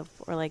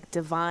 or like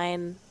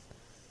divine.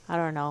 I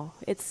don't know.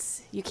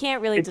 You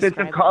can't really It's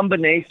describe a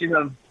combination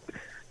of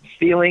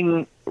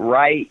feeling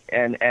right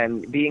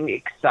and being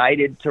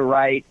excited to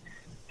write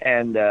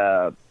and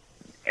a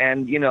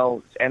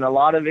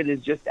lot of it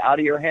is just out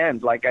of your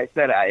hands. Like I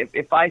said,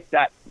 if I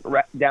sat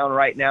down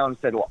right now and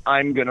said, well,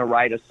 I'm going to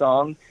write a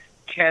song,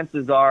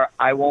 chances are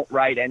I won't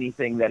write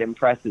anything that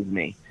impresses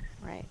me.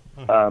 Right.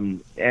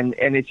 And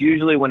it's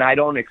usually when I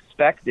don't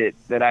expect it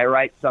that I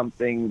write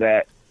something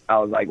that I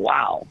was like,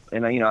 wow.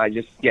 And, I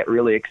just get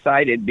really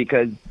excited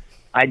because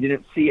I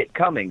didn't see it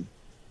coming.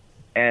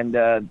 And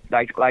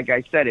like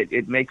I said,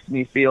 it makes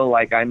me feel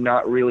like I'm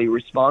not really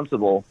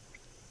responsible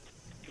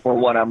for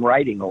what I'm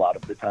writing a lot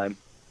of the time.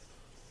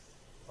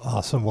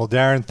 Awesome. Well,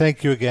 Darren,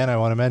 thank you again. I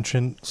want to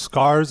mention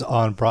Scars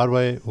on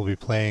Broadway will be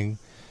playing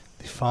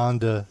the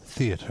Fonda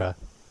Theatre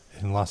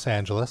in Los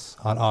Angeles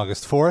on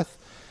August 4th.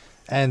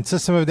 And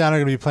System of a Down are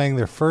going to be playing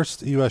their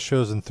first U.S.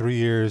 shows in 3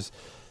 years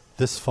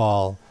this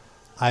fall.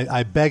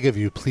 I beg of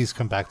you, please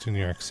come back to New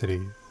York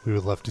City. We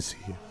would love to see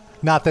you.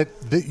 Not that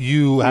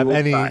you have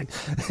any...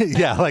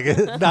 yeah,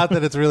 not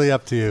that it's really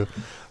up to you.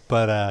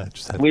 But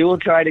we will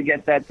try to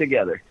get that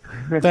together.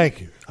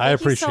 Thank you. I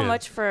appreciate it. Thank you so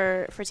much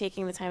for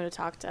taking the time to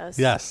talk to us.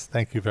 Yes,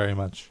 thank you very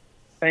much.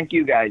 Thank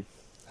you, guys.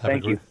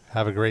 Thank you.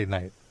 Have a great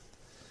night.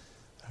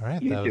 All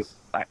right. You too.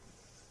 Bye.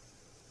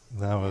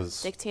 That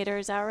was... Dictator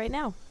is out right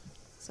now.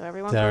 So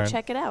everyone Darren, go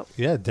check it out.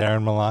 Yeah,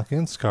 Darren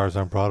Malakian, Scars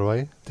on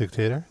Broadway,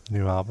 Dictator,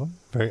 new album.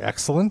 Very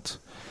excellent.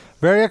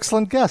 Very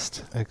excellent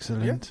guest.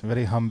 Excellent.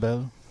 Very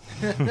humble.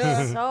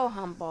 So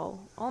humble.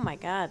 Oh, my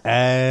God.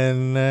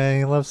 And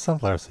he loves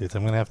sunflower seeds.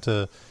 I'm going to have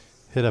to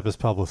hit up his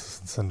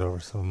publicist and send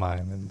over some of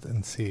mine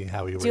and see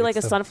how he Do you like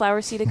a them.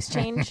 sunflower seed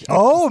exchange?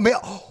 Oh, man.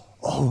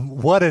 Oh,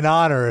 what an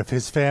honor if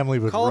his family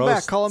would Call him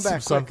roast back, some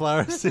quick.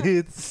 sunflower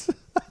seeds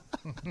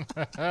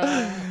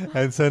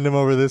and send them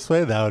over this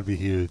way. That would be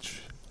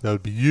huge. That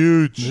would be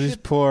huge. These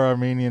poor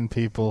Armenian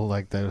people,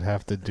 that would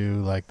have to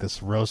do,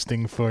 this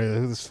roasting for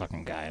this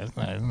fucking guy.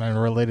 I'm not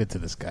related to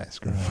this guy.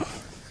 Screw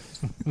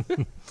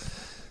him.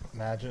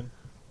 Imagine.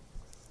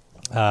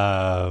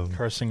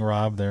 Cursing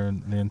Rob there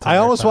the entire I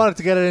almost time. wanted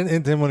to get it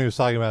into him when he was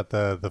talking about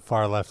the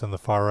far left and the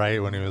far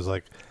right, when he was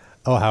like,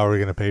 oh, how are we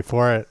going to pay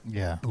for it?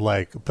 Yeah.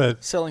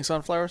 But Selling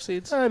sunflower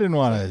seeds? I didn't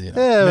want to make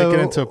it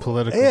into a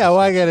political... Yeah,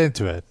 why get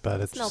into it? But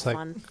it's no just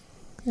fun.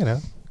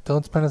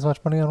 don't spend as much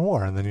money on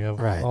war, and then you have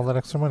all that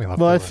extra money left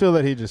Well, over. I feel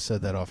that he just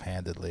said that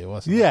offhandedly. It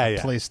wasn't a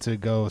place to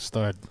go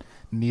start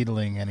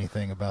needling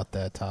anything about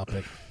that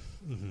topic.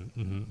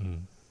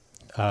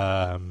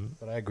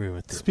 But I agree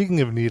with you.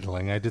 Speaking of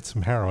needling, I did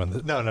some heroin.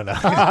 No.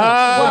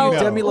 Well,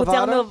 Demi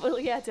Lovato?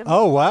 Demi.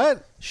 Oh,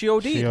 what? She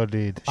OD'd. She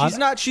OD'd.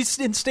 She's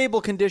in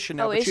stable condition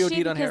now, Oh, but is she she?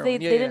 OD'd on Because heroin.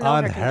 they didn't know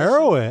On her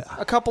heroin?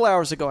 A couple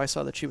hours ago, I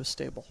saw that she was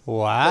stable.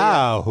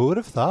 Wow, who would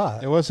have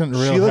thought? It wasn't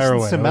She real listens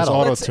heroin. to It was metal.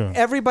 auto-tune.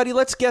 Everybody,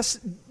 let's guess.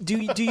 Do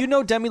you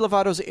know Demi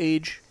Lovato's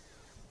age?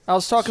 I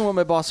was talking with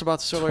my boss about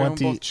this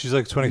earlier. She's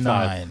like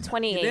 25.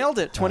 28. You nailed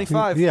it.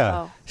 25.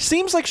 Yeah. Oh.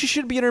 Seems like she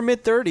should be in her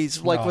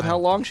mid-30s, with how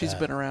long she's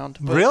been around.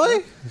 But,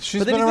 Really?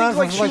 She's but then been you around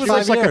think, for she like was 5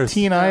 It's like a years.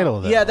 teen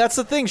idol, though. Yeah, that's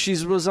the thing.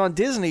 She was on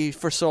Disney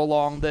for so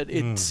long that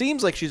it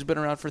seems like she's been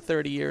around for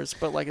 30 years.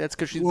 But that's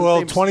because she's been Well,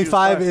 famous since she was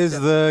 25 five. is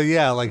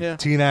Yeah.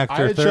 teen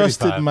actor. I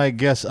adjusted 35. my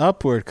guess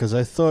upward because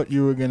I thought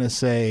you were going to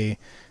say,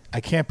 I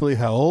can't believe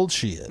how old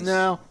she is.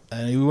 No.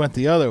 And we went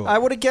the other way. I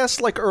would have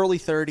guessed early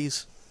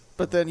 30s.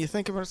 But then you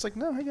think about it, it's like,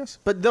 no, I guess.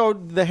 But though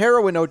the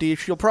heroin OD,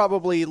 she'll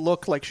probably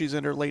look like she's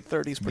in her late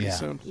 30s pretty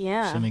soon.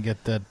 Yeah. So let me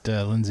get that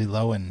Lindsay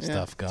Lohan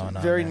stuff It's going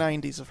on. very there.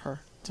 90s of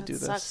her to do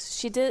this.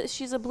 Sucks.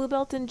 She's a blue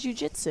belt in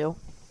jiu-jitsu.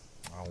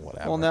 Oh,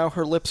 whatever. Well, now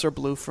her lips are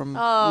blue from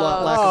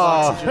Oh. lack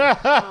of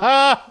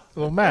oxygen.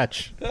 We'll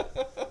match.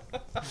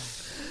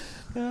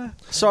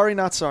 Sorry,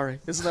 not sorry.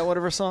 Isn't that one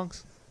of her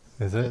songs?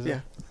 Is it?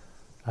 Yeah.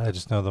 I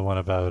just know the one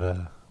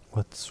about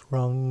what's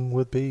wrong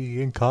with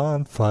being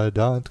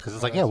confident. Because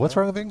it's like, what's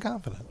wrong with being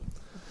confident?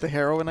 The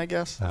heroin, I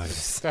guess. Oh, yeah.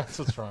 That's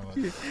what's wrong with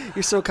it.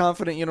 You're so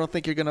confident you don't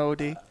think you're going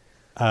to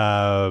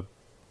OD.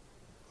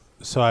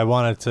 So I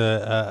wanted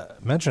to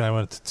mention I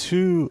went to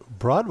 2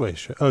 Broadway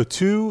shows. Oh,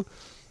 two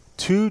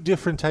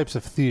different types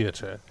of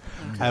theater.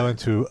 Okay. I went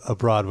to a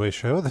Broadway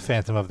show, The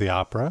Phantom of the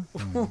Opera.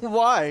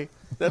 Why?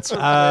 That's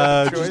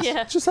a choice.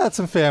 Just had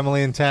some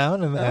family in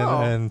town,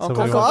 and Uncle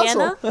somebody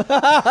Fazil.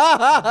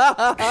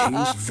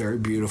 He's very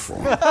beautiful.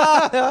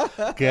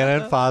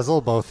 Gana and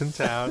Fazil both in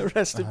town.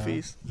 Rest in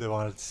peace. They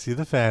wanted to see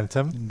The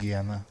Phantom.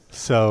 Gana.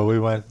 So we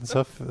went and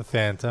saw The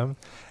Phantom.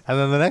 And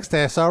then the next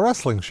day I saw a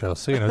wrestling show.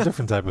 So,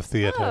 different type of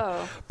theater.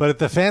 Oh. But at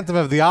the Phantom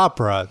of the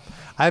Opera,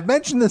 I've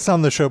mentioned this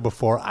on the show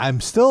before.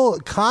 I'm still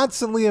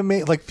constantly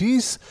amazed.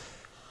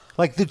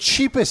 The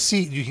cheapest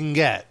seat you can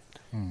get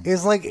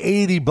is like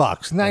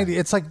 $80, 90.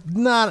 It's like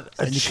not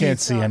a And you cheap. can't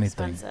see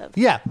anything. Expensive.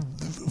 Yeah,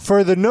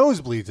 for the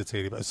nosebleeds, it's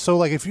 $80.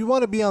 So, if you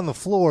want to be on the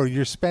floor,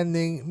 you're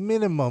spending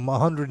minimum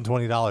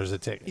 $120 a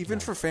ticket. Even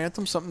for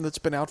Phantom, something that's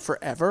been out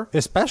forever.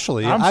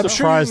 Especially, I'm surprised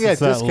sure you it's can get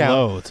that discount.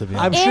 low, to be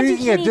I'm honest. sure And you you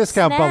can get can eat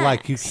discount,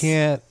 but you snacks.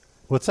 can't.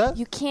 What's that?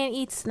 You can't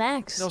eat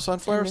snacks. No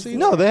sunflower in the seeds?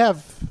 No, theater. they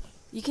have.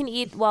 You can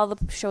eat while the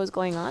show is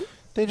going on.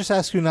 They just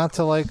ask you not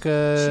to like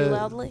Chew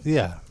loudly?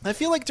 Yeah. I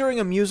feel like during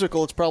a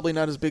musical, it's probably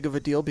not as big of a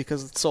deal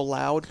because it's so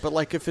loud. But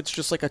like if it's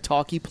just like a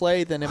talkie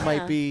play, then it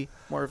might be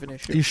more of an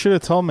issue. You should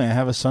have told me I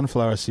have a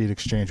sunflower seed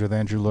exchange with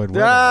Andrew Lloyd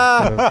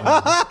Webber.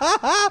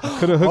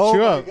 Could have hooked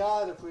you Oh up. my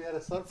God! If we had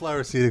a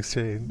sunflower seed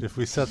exchange, if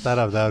we set that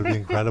up, that would be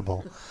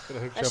incredible.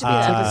 That should be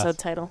an episode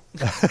title.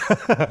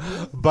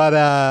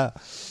 But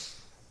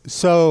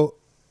so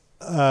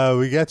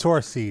we get to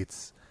our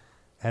seats,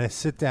 and I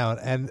sit down,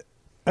 and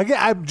again,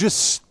 I'm just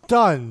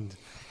stunned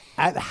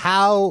at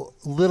how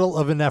little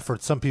of an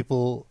effort some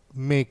people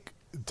make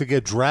to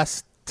get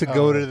dressed to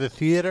go to the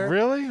theater.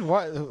 Really?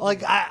 Why?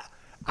 Like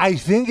I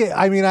think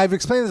I mean I've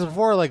explained this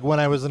before. Like when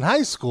I was in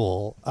high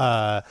school,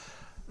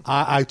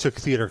 I took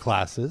theater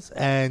classes,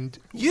 and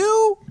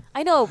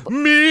I know.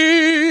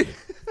 me.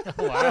 Whoa!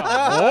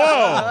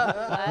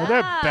 Where'd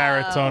that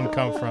baritone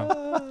come from?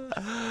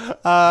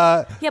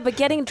 Yeah, but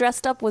getting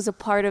dressed up was a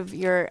part of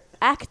your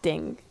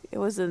acting. It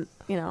wasn't,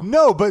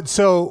 No, but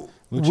so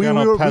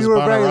Luciano we were very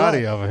Pazbararati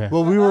lucky. over here.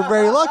 Well, we were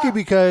very lucky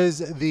because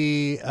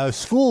the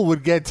school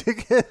would get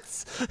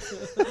tickets.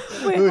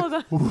 Wait, hold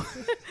on.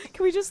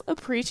 Can we just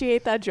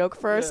appreciate that joke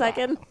for a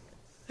second?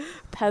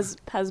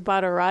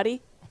 Pazbararati?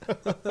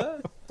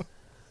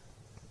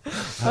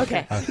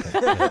 Okay.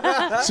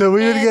 So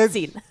we would And get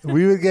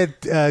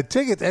scene.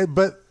 tickets,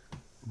 but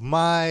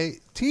my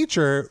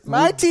teacher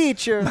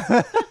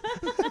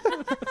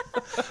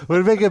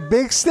would make a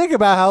big stink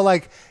about how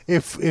like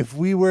if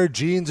we wear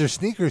jeans or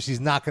sneakers, he's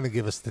not going to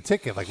give us the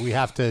ticket. Like we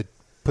have to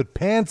put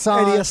pants on.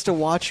 And he has to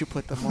watch you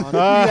put them on.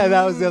 Yeah,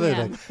 that was the other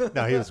Yeah. thing.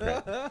 No, he was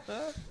great.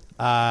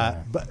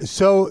 But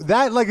so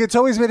that like it's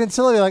always been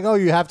instilled like, oh,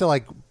 you have to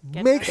like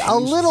make a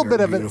little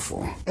bit of it.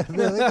 Beautiful. Like,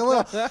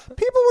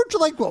 people were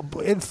like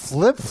in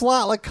flip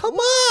flop. Like, come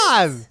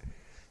on.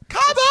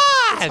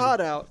 It's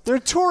hot out. They're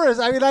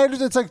tourists. I mean, I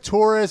understand it's like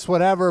tourists,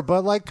 whatever,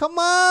 but like, come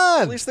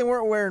on. At least they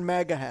weren't wearing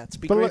MAGA hats.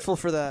 Be But like- grateful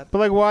for that. But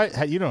like, why?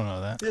 You don't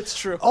know that. It's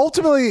true.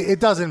 Ultimately, it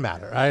doesn't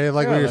matter. I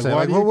like Yeah, what you're like, saying.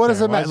 why Like, do you what does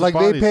care? it Why matter? does it Like,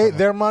 bother they you pay. so much?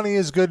 Their money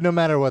is good no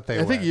matter what they I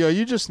wear. think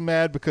you just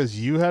mad because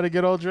you had to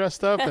get all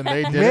dressed up and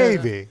they did.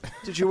 Maybe.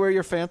 Did you wear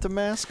your Phantom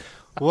mask?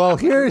 Well,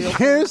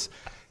 here's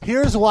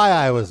why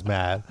I was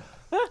mad.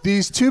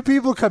 These two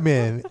people come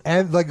in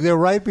and like they're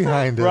right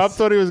behind us. Rob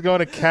thought he was going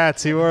to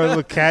Cats. He wore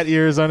little cat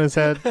ears on his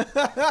head.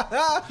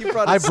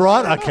 I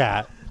brought a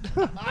cat.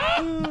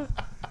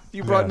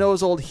 You brought Yeah.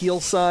 Noah's old heel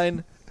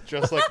sign.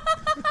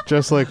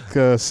 Just like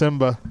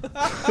Simba.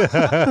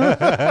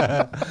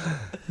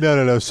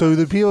 No. So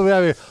the people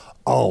behind me,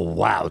 oh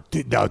wow,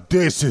 now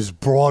this is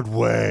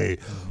Broadway.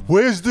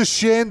 Where's the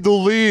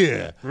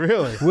chandelier?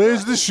 Really?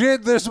 Where's the chandelier?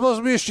 There's supposed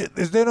to be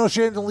a Is there no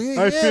chandelier?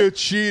 I yet? feel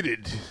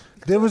cheated.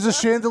 There was a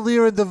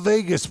chandelier in the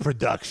Vegas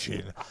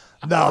production.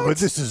 No, but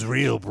this is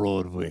real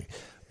Broadway.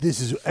 This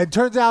is. It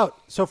turns out.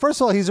 So first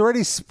of all, he's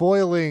already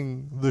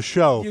spoiling the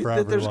show You for think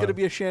everyone. there's going to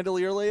be a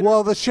chandelier later?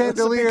 Well, the That's a big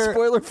chandelier.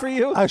 spoiler for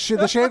you.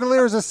 The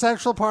chandelier is a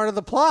central part of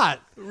the plot.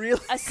 Really?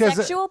 A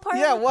sexual part?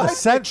 Yeah, of it? what?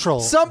 Essential.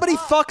 Somebody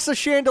fucks a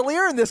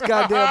chandelier in this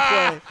goddamn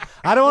play.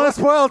 I don't want to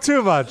spoil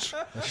too much,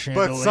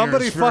 but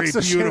somebody fucks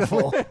a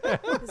beautiful. chandelier,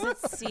 Is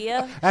it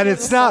Sia? and She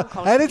it's has a song not.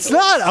 called And it's Sia.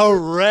 not a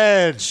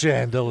red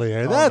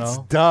chandelier. That's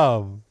no?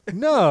 dumb.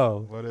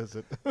 No. What is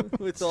it?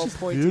 With all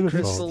pointy beautiful.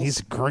 crystals.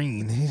 He's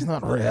green. He's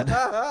not red.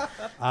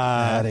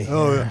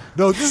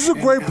 No, this is a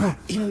great.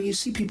 You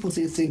see people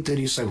think that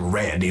he's like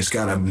red. He's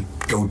got a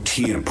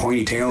goatee and a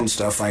ponytail and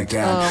stuff like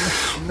that.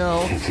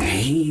 No.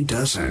 He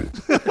doesn't.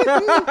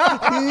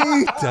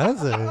 He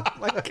doesn't.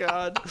 My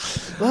God.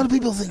 A lot of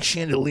people think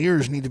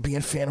chandeliers need to be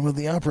in Phantom of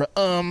the Opera.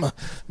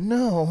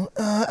 No,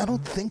 I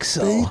don't think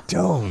so. They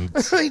don't.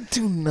 I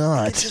do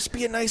not. Just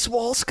be a nice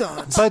wall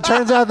sconce. But it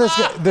turns out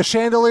the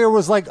chandelier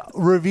was like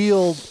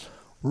revealed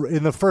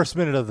in the first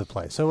minute of the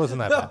play, so it wasn't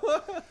that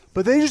bad.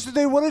 But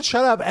they wouldn't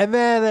shut up, and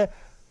then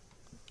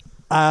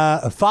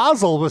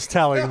Fazil was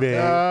telling me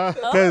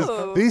because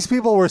Oh. these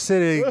people were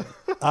sitting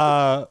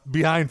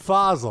behind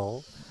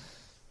Fazil.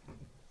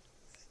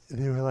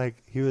 They were like,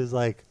 he was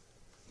like,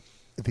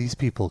 these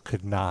people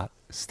could not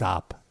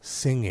stop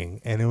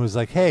singing, and it was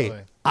like, hey,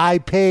 Really? I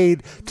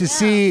paid to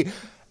see.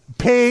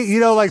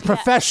 Like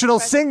professional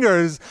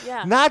singers,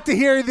 Yeah. not to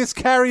hear this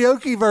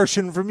karaoke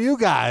version from you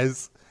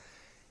guys.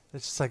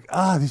 It's just like,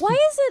 these Why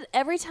is it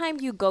every time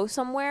you go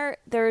somewhere,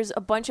 there's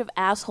a bunch of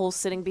assholes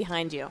sitting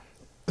behind you?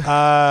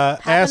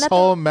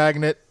 Asshole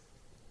magnet.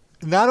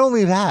 Not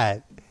only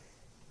that,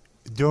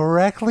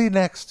 directly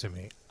next to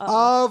me,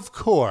 of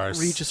course,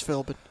 Regis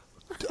Philbin.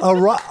 a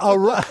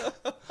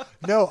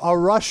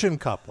Russian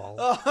couple.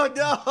 Oh,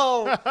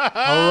 no.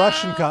 A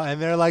Russian couple,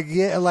 and they're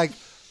like,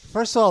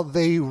 first of all,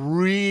 they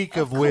reek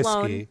of whiskey,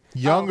 cologne.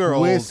 Young or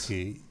old?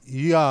 whiskey,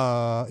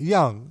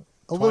 young,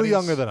 a little 20s?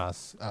 younger than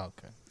us. Oh,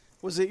 okay.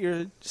 Was it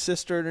your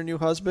sister and her new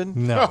husband?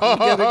 No,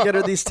 You get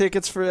her these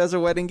tickets as a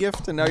wedding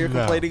gift, and now you're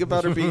No. complaining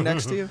about her being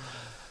next to you?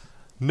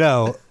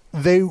 no,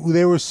 they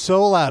were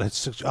so loud.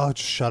 It's just, just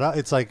shut up.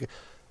 It's like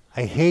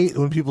I hate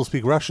when people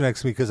speak Russian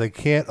next to me because I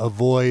can't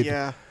avoid.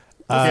 Yeah.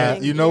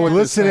 Listening, you know what yeah. they're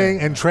listening saying.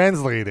 and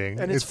translating.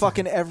 And it's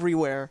fucking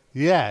everywhere.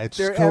 Yeah, it's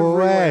They're just go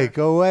away, everywhere.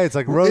 go away. It's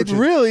like roaches. It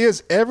really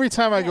is. Every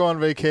time I go on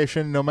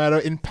vacation, no matter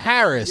in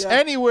Paris, Yeah.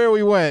 anywhere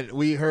we went,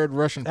 we heard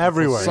Russian people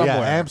Everywhere. somewhere.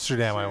 Yeah,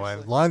 Amsterdam I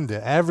went.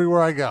 London.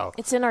 Everywhere I go.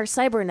 It's in our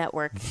cyber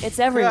network. It's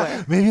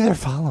everywhere. Maybe they're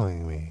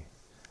following me.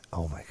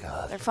 Oh, my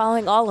God. They're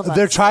following all of us.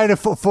 They're trying to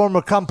form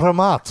a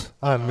compromat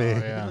on me. Oh,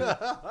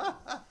 yeah.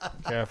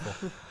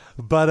 Careful.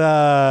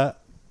 But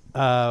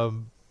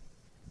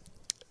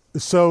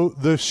so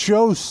the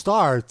show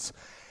starts,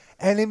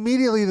 and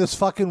immediately this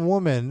fucking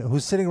woman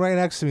who's sitting right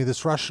next to me,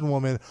 this Russian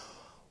woman,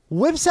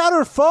 whips out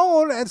her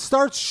phone and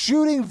starts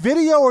shooting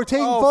video or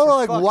taking Oh, photo. for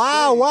Like, fuck's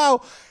wow, sake.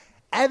 wow.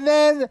 And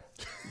then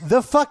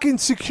the fucking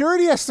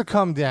security has to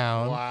come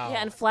down.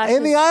 Yeah, and flashes.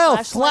 In the aisle,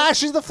 flashlight.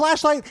 flashes the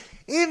flashlight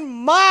in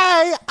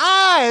my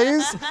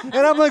eyes, and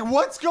I'm like,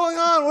 "What's going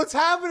on? What's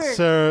happening?"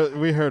 Sir,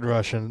 we heard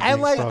Russian.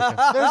 And being like, spoken.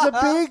 there's a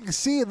big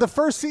scene. The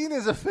first scene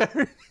is a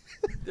very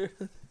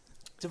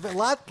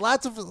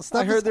lots of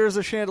stuff. I heard there's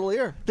a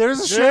chandelier. there's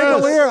a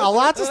chandelier. A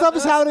lots of stuff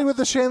is happening with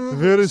the chandelier.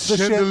 Where is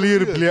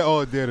chandelier?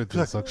 Oh, there it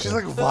is. Okay. She's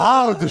like,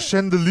 "Wow, the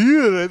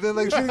chandelier!" And then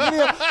like, shooting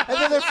video, and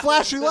then they're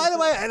flashing light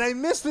away. And I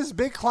missed this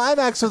big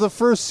climax of the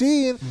first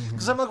scene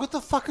because I'm like, "What the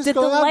fuck is Did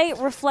the going on?" light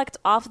reflect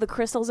off the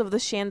crystals of the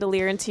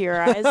chandelier into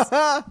your eyes?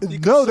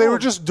 No, they were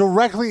just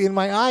directly in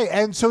my eye.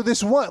 And so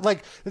this one,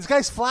 like, this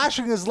guy's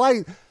flashing his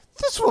light.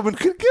 This woman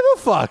could give a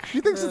fuck.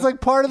 She thinks it's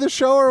like part of the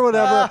show or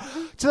whatever.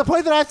 To the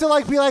point that I have to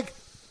like be like,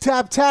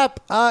 tap, tap,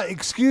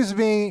 excuse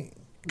me.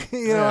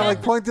 You know,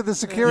 like point to the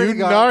security You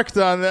guard. narked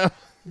on them.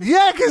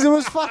 Yeah, because it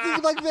was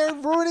fucking like they're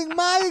ruining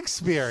my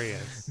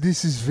experience.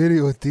 This is very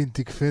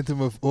authentic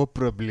Phantom of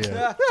Opera,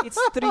 блядь. It's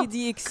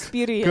 3D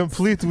experience.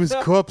 Complete with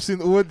cops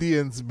in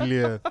audience,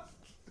 блядь.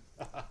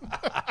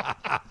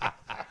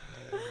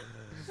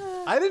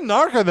 I didn't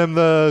narc on them.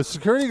 The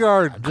security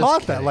guard just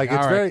caught that. kidding. Like, it's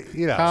All right. very,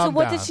 you know. Calm So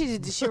what down. did she do?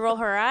 Did she roll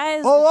her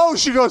eyes? Oh,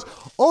 she goes,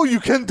 "Oh, you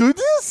can do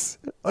this?"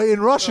 In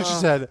Russian, she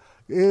said,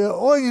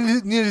 "Oh,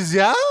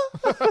 нельзя?"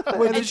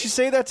 Wait, did she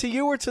say that to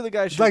you or to the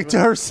guy? She Like was to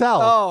with?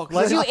 herself. Oh, 'cause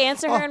like, Did you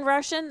answer her in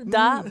Russian?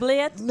 Da,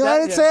 блядь? no, I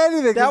didn't say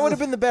anything. That would have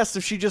been the best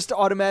if she just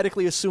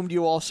automatically assumed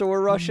you also were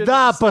Russian.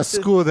 Da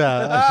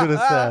paskuda. I should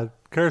have said.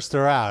 Cursed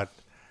her out.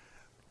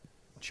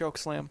 Choke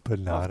slam. But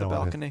no, off I the don't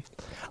wanna- balcony.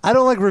 I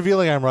don't like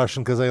revealing I'm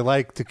Russian because I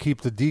like to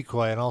keep the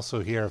decoy and also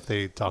hear if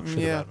they talk shit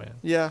Yeah, about me.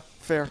 yeah,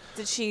 fair.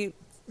 Did she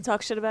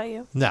talk shit about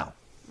you? No,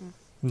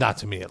 not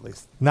to me at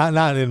least.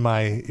 Not in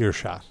my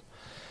earshot.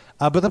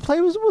 But the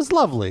play was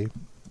lovely.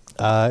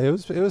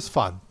 It was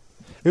fun.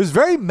 It was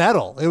very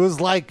metal. It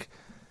was like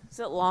Is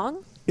it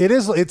long?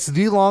 it's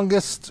the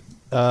longest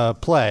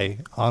play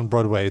on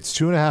Broadway. It's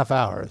 2.5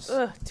 hours.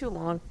 Ugh, too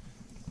long.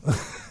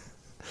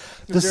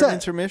 Is there an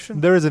intermission?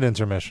 There is an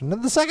intermission.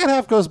 And the second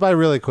half goes by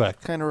really quick.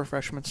 What kind of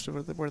refreshments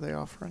were they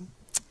offering?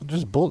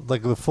 Just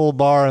like the full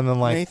bar and then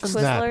like Nathan's?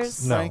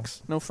 snacks. Twizzlers? No.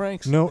 Franks? No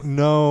Franks?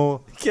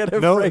 No, Get a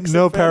no, Frank's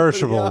no event for the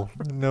perishable,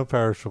 no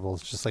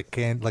perishables. Just like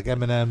like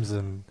M&Ms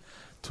and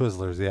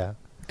Twizzlers. Yeah,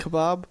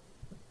 Kebab?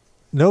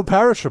 no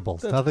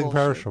perishables. That's Nothing bullshit.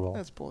 perishable.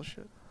 That's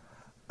bullshit.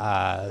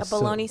 A So-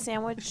 bologna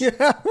sandwich? Yeah.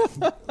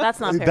 That's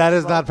not perishable. that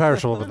is not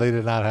perishable, but they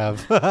did not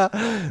have.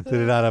 They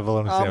did not have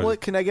bologna Omelet?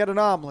 sandwich. Can I get an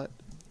omelet?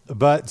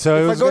 But so it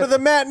If I was go to good. the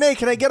matinee,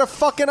 can I get a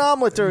fucking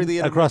omelet during the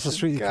Across the intermission?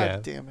 street you God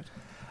can. damn it.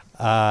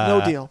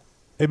 No deal.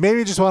 It made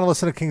me just want to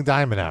listen to King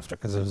Diamond after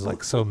because it was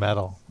like so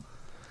metal.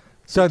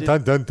 Dun,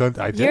 dun, dun, dun.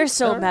 I did. You're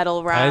so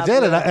metal, Rob. I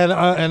did it,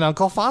 and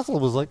Uncle Fossil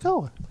was like,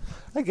 "Oh,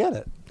 I get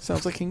it.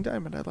 Sounds like King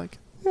Diamond. I like it.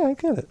 Yeah, I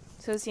get it."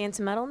 So is he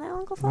into metal now,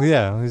 Uncle Fossil?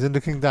 Yeah, he's into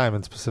King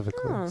Diamond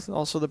specifically. It's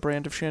also the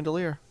brand of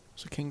chandelier.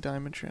 It's a King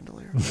Diamond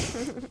chandelier.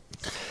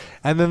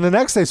 And then the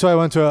next day, so I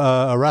went to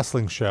a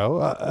wrestling show.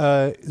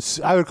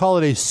 I would call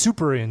it a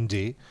super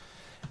indie,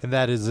 and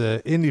that is an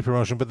indie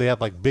promotion, but they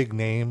have like big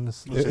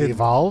names. Was it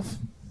Evolve?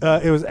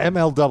 It was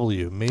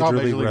MLW, Major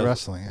League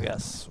Wrestling. Yeah.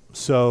 Yes.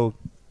 So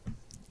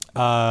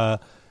it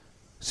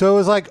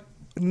was like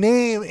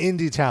name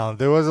indie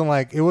talent. It wasn't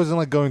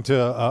like going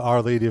to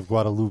Our Lady of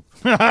Guadalupe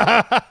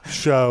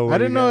show. I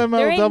didn't know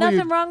There ain't MLW.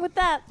 nothing wrong with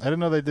that. I didn't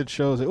know they did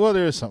shows. Well,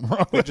 there is something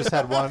wrong. We just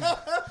had one.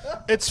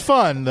 It's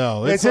fun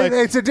though. It's like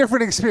a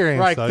different experience.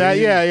 right. though. That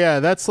You- yeah.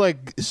 That's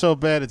like so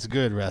bad it's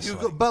good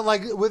wrestling. But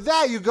like with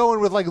that, you go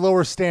in with like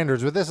lower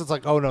standards. With this, it's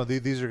like, oh no,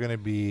 these are going to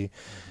be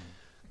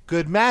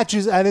good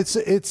matches, and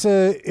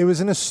it was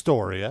in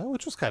Astoria,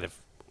 which was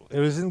it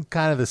was in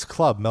kind of this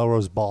club,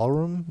 Melrose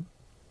Ballroom.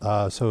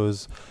 So it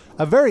was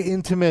a very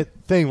intimate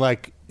thing.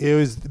 Like it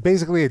was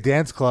basically a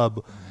dance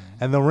club,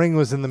 and the ring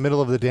was in the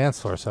middle of the dance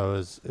floor. So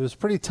it was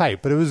pretty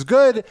tight, but it was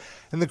good,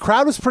 and the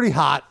crowd was pretty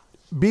hot.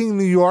 Being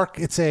New York,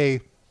 it's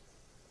a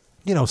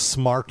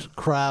smart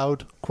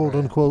crowd, quote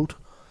unquote.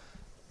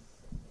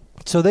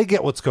 So they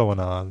get what's going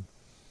on.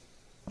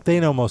 They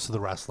know most of the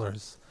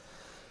wrestlers.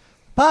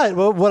 But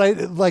what I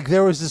like,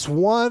 there was this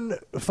one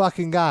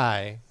fucking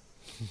guy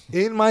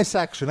in my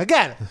section.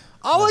 Again,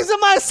 always in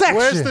my section.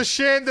 Where's the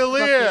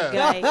chandelier?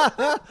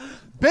 Guy.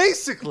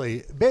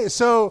 Basically,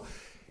 so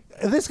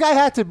this guy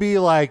had to be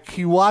like,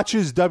 he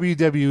watches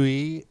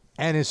WWE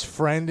and his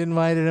friend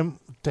invited him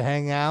to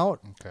hang out.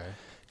 Okay.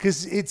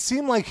 Because it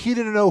seemed like he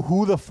didn't know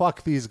who the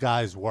fuck these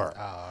guys were.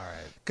 Oh, all right.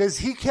 Because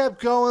he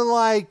kept going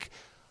like,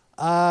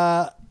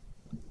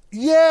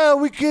 yeah,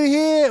 we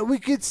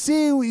could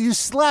see you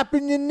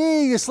slapping your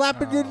knee. You're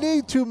slapping your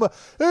knee too much.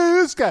 Hey,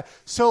 this guy.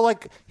 So,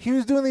 like, he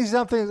was doing these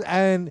dumb things,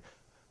 and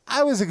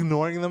I was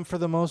ignoring them for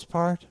the most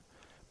part.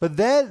 But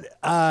then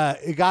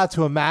it got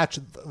to a match,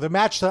 the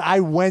match that I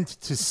went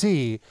to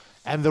see,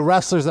 and the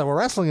wrestlers that were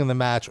wrestling in the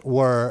match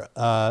were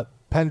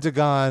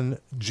Pentagon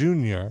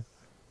Jr.,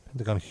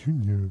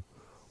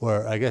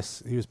 or I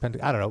guess he was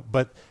Pentagon, I don't know,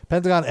 but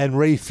Pentagon and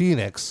Rey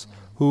Fenix,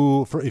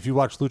 who, if you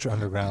watch Lucha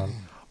Underground,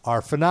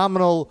 are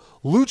phenomenal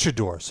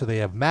luchadors. So they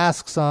have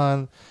masks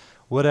on,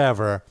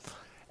 whatever,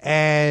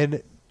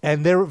 and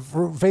they're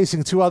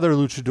facing two other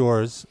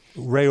luchadors,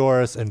 Rey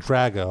Horus and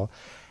Drago,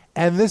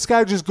 and this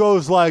guy just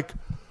goes like,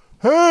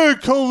 "Hey,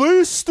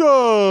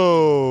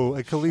 Kalisto!"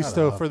 And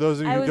Kalisto, for those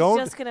of you who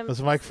don't,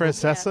 was Mike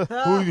Francesa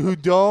who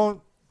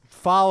don't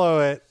follow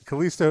it,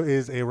 Kalisto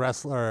is a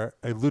wrestler,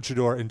 a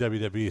luchador in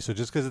WWE. So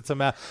just because it's a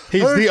match,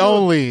 he's the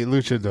only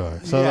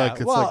luchador. So yeah, like,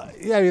 it's well, like,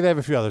 yeah, they have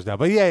a few others now,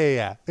 but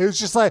yeah. It was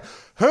just like,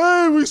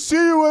 "Hey, we see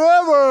you,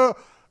 whatever."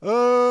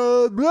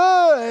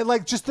 Blah, and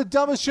like just the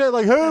dumbest shit.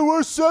 Like, "Hey,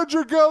 where's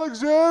Cedric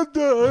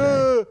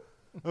Alexander?"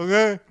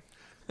 Okay.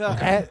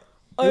 And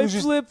I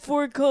flip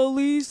for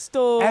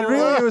Kalisto. And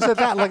really, it was at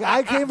that. Like,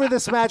 I came for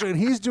this match, and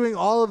he's doing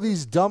all of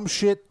these dumb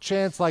shit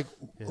chants. Like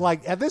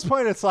at this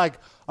point, it's like,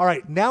 all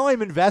right, now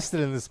I'm invested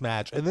in this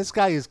match, and this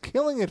guy is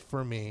killing it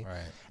for me.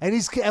 Right.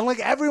 And like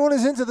everyone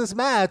is into this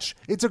match.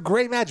 It's a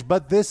great match,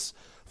 but this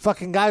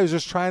fucking guy was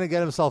just trying to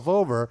get himself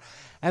over.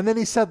 And then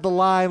he said the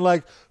line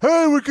like,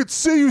 "Hey, we could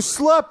see you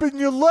slapping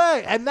your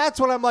leg." And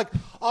that's when I'm like,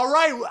 all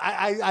right.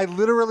 I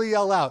literally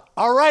yell out,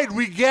 "All right,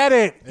 we get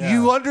it. Yeah.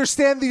 You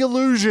understand the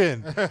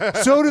illusion.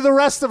 So do the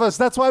rest of us.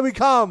 That's why we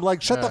come.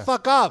 Like, shut the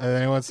fuck up." Did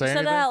anyone say You said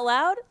anything? that out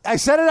loud? I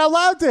said it out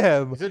loud to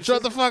him. You said,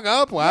 "Shut the fuck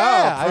up." Wow.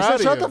 Yeah, I proud said,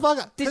 of "Shut you. the fuck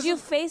up." Did you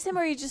face him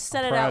or you just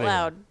said it Proud out of you.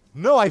 loud?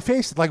 No, I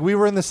faced it. Like, we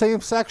were in the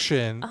same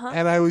section,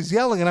 and I was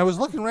yelling, and I was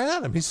looking right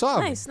at him. He saw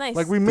me. Nice.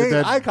 Like, we made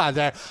that- eye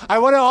contact. I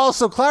want to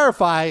also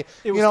clarify,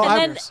 you know,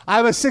 And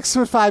I'm a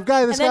 6'5"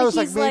 guy. This and then guy was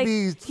like he's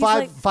maybe like- he's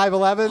like,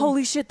 5'11".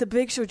 Holy shit, the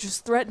Big Show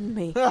just threatened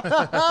me.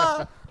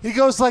 He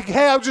goes like,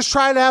 "Hey, I'm just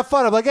trying to have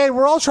fun." I'm like, "Hey,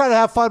 we're all trying to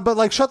have fun, but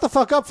like, shut the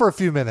fuck up for a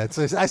few minutes."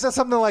 I said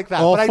something like that.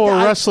 All but four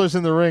wrestlers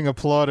in the ring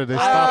applauded. They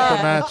stopped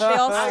the match. They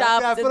all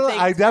stopped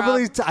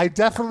I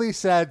definitely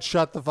said,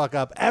 "Shut the fuck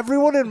up."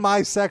 Everyone in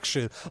my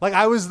section, like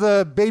I was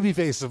the baby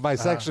face of my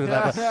section.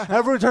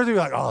 Everyone turned to me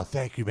like, "Oh,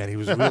 thank you, man. He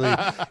was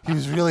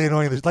really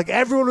annoying." Like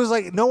everyone was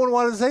like, no one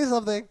wanted to say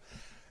something.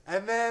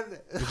 And then,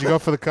 Did you go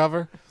for the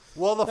cover?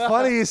 well, the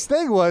funniest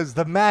thing was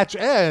the match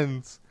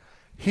ends.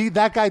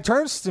 That guy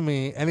turns to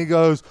me and he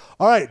goes,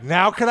 "All right,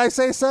 now can I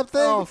say something?"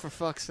 Oh, for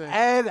fuck's sake.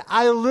 And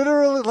I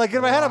literally, like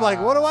in my head, I'm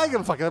like, "What do I give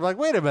a fuck?" I'm like,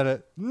 "Wait a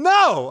minute,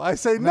 no!" I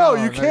say, "No,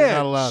 you you're can't.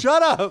 not allowed.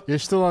 Shut up." You're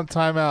still on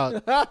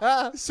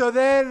timeout. So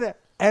then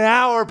an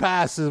hour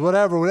passes,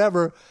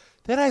 whatever.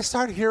 Then I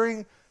start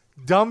hearing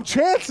dumb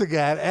chants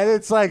again, and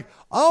it's like,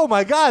 oh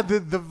my god, the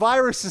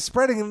virus is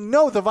spreading.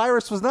 No, the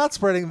virus was not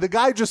spreading. The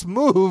guy just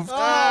moved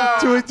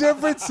to a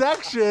different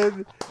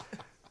section.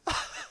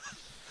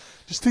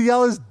 Just to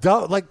yell his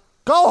dumb, like,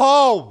 "Go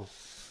home."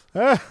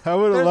 I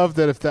would have loved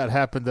it if that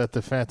happened at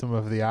the Phantom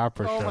of the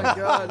Opera show. Oh my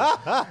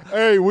god.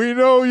 Hey, we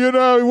know you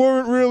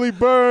weren't really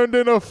burned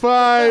in a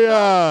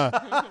fire.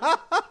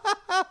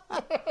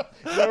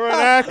 You're an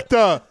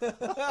actor.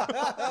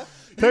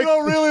 You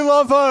don't really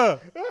love her.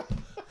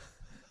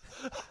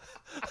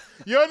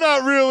 You're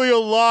not really a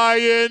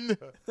lion.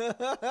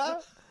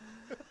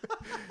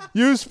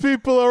 You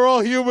people are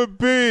all human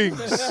beings.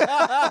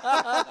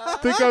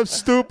 Think I'm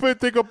stupid?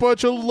 Think a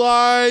bunch of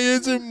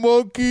lions and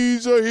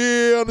monkeys are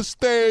here on the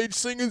stage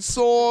singing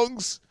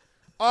songs?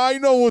 I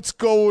know what's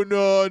going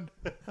on.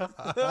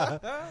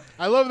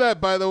 I love that,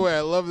 by the way.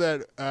 I love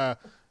that.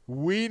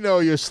 We know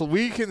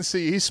we can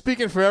see. He's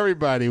speaking for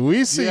everybody.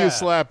 We see you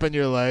slapping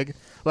your leg.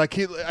 Like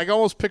I can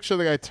almost picture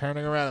the guy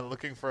turning around and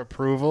looking for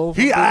approval.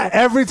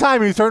 Every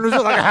time he turned, was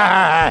like,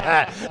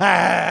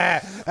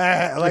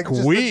 like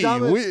just the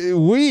dumbest-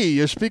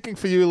 you're speaking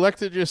for you.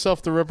 Elected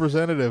yourself the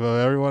representative of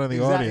everyone in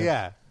the audience.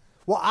 Yeah.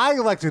 Well, I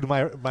elected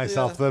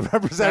myself the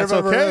representative That's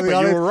of okay, everyone in the but you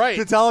audience were right.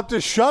 to tell him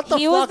to shut the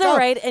He fuck was up. the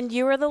right and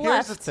you were the Here's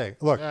left. the thing.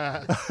 Look,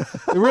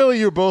 Really,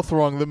 you're both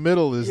wrong. The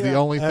middle is the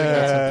only thing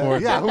that's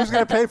important. yeah, who's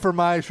going to pay for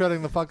my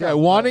shutting the fuck Yeah, up?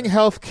 wanting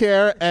health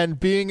care and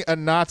being a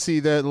Nazi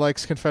that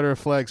likes Confederate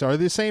flags are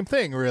the same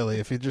thing, really,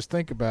 if you just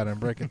think about it and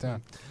break it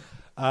down.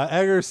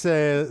 Egger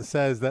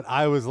says that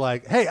I was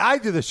like, "Hey, I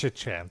do the shit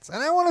chants."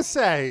 And I want to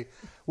say,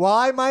 while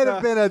I might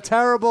have been a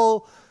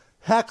terrible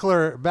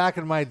heckler back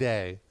in my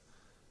day,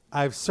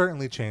 I've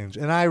certainly changed.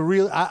 And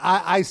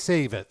I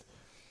save it.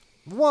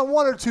 One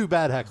or two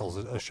bad heckles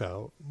a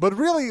show. But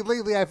really,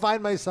 lately, I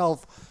find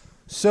myself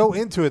so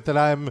into it that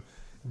I'm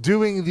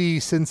doing the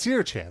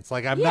sincere chants.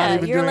 Like I'm Yeah, not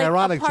even you're doing like a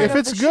ironic part chants. If of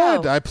it's the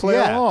good, show. I play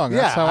along.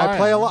 That's how I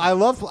play am. along.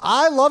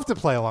 I love to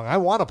play along. I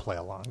want to play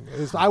along.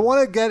 I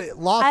want to get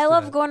lost. I in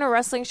love it. going to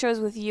wrestling shows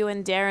with you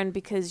and Darren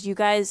because you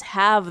guys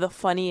have the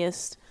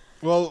funniest.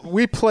 Well,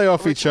 we play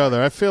off each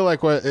other. I feel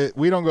like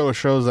we don't go to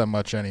shows that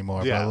much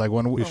anymore. Yeah, but like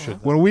when we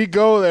should. when we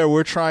go there,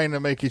 we're trying to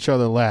make each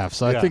other laugh.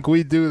 So Yeah. I think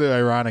we do the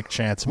ironic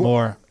chants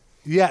more.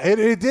 Yeah,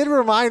 it did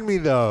remind me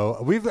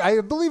though. I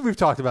believe we've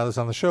talked about this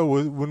on the show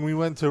when we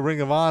went to Ring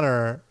of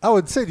Honor. Oh,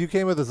 and Sid, you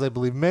came with us, I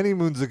believe, many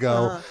moons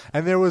ago,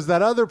 and there was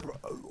that other,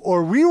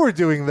 or we were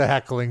doing the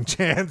heckling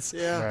chants,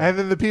 and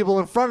then the people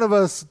in front of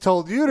us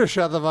told you to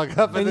shut the fuck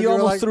up, And then you were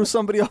almost like, threw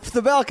somebody off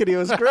the balcony. It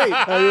was great.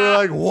 and you were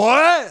like,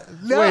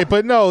 what? No. Wait,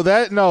 but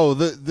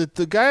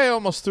the guy I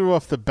almost threw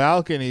off the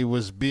balcony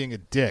was being a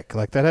dick.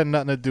 Like that had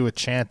nothing to do with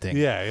chanting.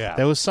 Yeah.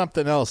 There was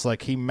something else.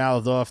 Like he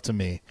mouthed off to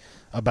me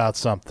about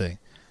something.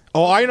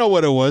 Oh, I know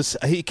what it was.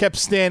 He kept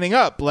standing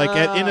up, like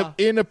at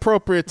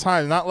inappropriate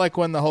times. Not like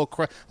when the whole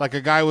like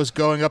a guy was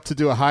going up to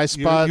do a high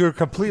spot. You're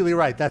completely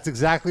right. That's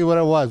exactly what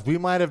it was. We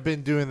might have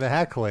been doing the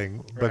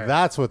heckling, but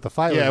that's what the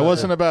fight was. Yeah, it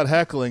wasn't about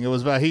heckling. It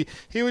was about he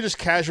was just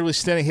casually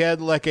standing. He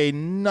had like a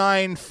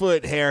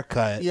 9-foot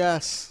haircut.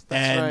 Yes, that's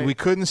and right. we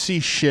couldn't see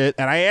shit.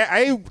 And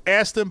I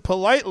asked him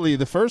politely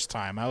the first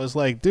time. I was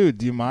like, dude,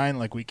 do you mind?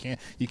 Like we can't.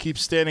 You keep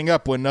standing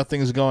up when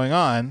nothing's going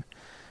on.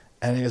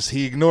 And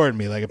he ignored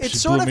me. Like it It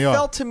just sort blew of me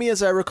felt off. to me,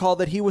 as I recall,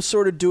 that he was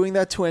sort of doing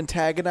that to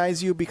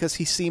antagonize you because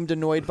he seemed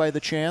annoyed by the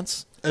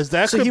chants. As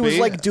that So could he was be.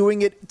 like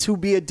doing it to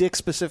be a dick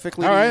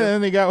specifically. All to right, you. and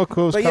then he got what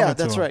was But coming yeah,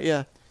 to that's him. right.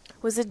 Yeah.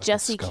 Was it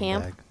Jesse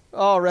Camp? Scumbag.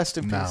 Oh, rest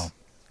in peace.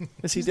 No.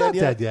 Is he He's dead not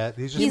yet? dead yet.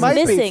 He's just He He's might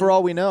be, missing. for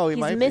all we know. He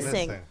He's might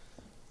missing. be.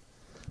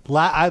 The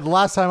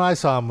last time I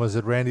saw him was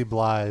at Randy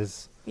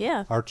Bly's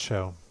Yeah. art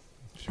show.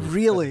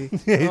 Really?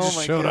 Yeah, he oh just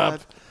my showed God.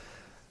 up.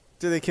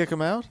 Did they kick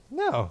him out?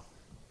 No.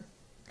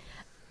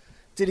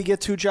 Did he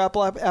get 2 job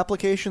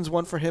applications,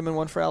 one for him and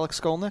one for Alex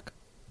Skolnick?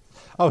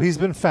 Oh, he's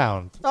been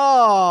found.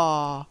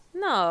 Oh.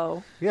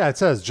 No. Yeah, it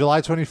says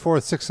July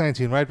 24th,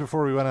 6:19, right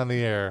before we went on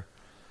the air.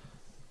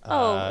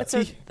 Oh, it's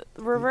a he-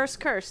 reverse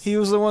curse. He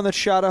was the one that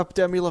shot up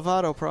Demi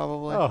Lovato,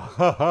 probably.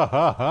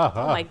 Oh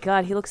my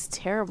God, he looks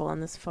terrible in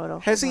this photo.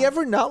 Has he Hold on.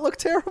 ever not looked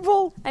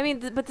terrible? I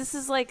mean, but this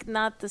is like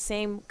not the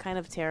same kind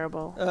of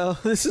terrible.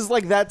 This is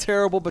like that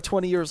terrible, but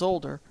 20 years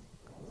older.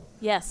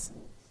 Yes,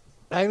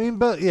 I mean,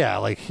 but yeah,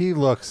 like he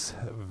looks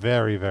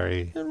very,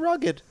 very And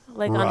rugged.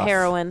 like Rough. on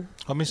heroin.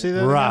 Let me see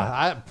that.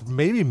 rough.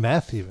 Maybe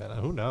meth even.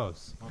 Who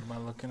knows? What am I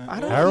looking at? I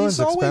don't know. Heroin's He's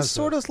always expensive.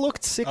 sort of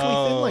looked sickly thin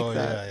Oh, like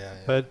that. yeah.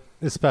 But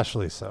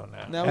especially so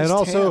now. Now and he's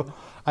also, tan.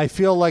 I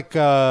feel like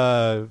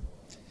That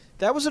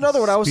was another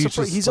one. I was Speech is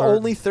surprised. He's starting.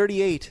 only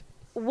 38.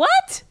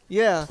 What?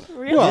 Yeah.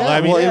 Really? Well,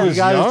 I mean, well, he he was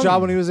got young. his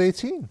job when he was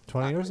 18,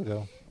 20 years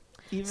ago.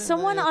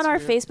 Someone on our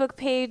Facebook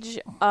page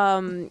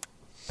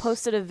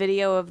posted a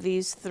video of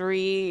these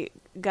 3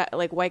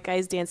 white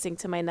guys dancing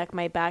to My Neck,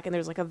 My Back, and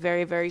there's like a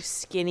very, very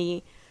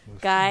skinny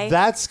guy.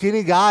 That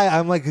skinny guy,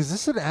 I'm like, is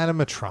this an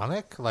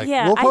animatronic? Like,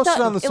 Yeah, we'll I post thought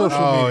it on the it looked-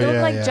 social Oh, media. It looked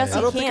yeah, like yeah, Jesse yeah.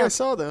 I don't think I Camp.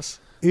 saw this.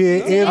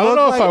 It I don't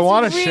know looked if I like-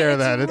 want to It's share really-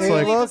 that. It's it's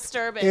like really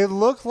disturbing. It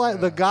looked like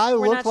the guy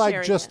We're looked not like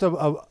sharing just it.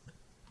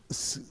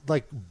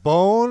 like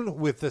bone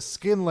with the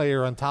skin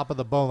layer on top of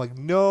the bone. Like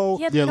no,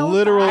 He had yeah, no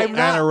literal thighs.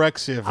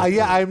 anorexia. of a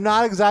yeah, thing. I'm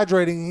not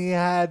exaggerating. He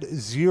had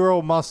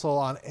zero muscle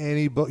on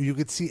any bone. You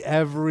could see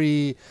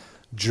every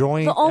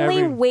joint. The only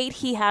every- weight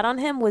he had on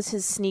him was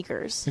his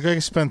sneakers. You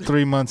guys spent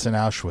 3 months in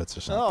Auschwitz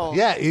or something. Oh.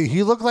 Yeah,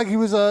 he looked like he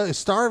was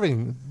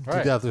starving to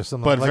Right. death or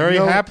something. But Like, very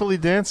no- happily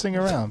dancing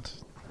around.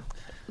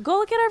 Go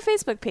look at our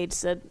Facebook page,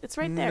 Sid. It's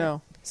right there.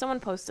 No. Someone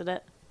posted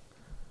it.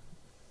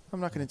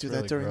 I'm not going to do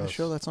Really that during gross. the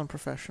show. That's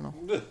unprofessional.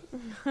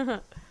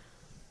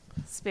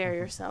 Spare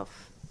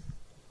yourself.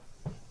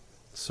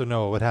 So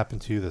Noah, what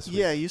happened to you this week?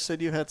 Yeah, you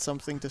said you had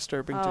something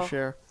disturbing to Oh.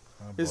 share.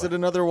 Oh, Is boy. it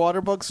another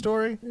water bug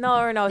story? No,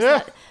 it's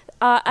Yeah.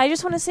 not. I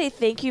just want to say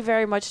thank you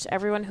very much to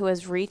everyone who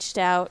has reached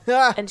out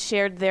Ah. and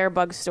shared their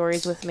bug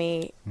stories with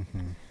me.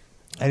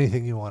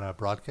 Anything you want to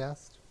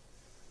broadcast?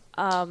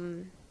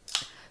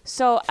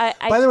 So By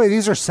I the way,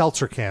 these are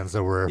seltzer cans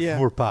that Yeah.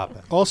 we're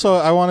popping. Also,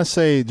 I want to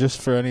say, just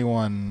for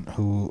anyone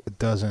who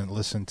doesn't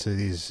listen to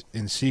these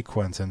in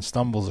sequence and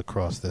stumbles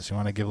across this, you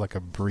want to give like a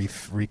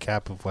brief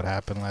recap of what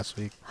happened last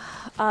week?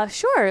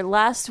 sure.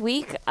 Last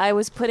week I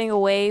was putting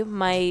away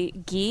my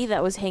gi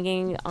that was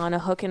hanging on a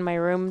hook in my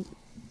room,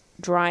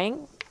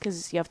 drying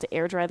because you have to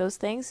air dry those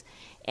things.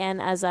 And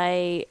as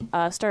I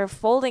started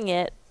folding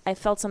it, I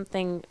felt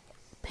something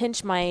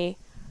pinch my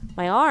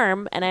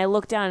arm, and I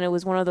looked down, and it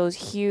was one of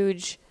those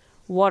huge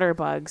water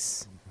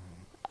bugs,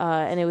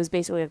 and it was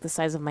basically like the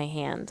size of my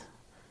hand,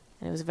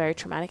 and it was a very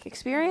traumatic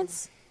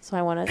experience. So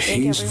I want to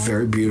thank He's everyone.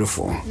 very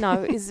beautiful.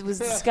 No, it was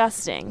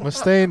disgusting.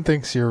 Mustaine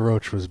thinks your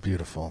roach was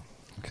beautiful.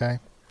 Okay?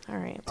 All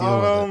right. Deal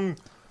with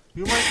it.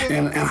 You might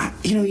think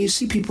And, you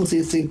see people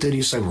think that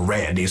he's like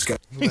red. He's got.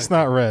 He's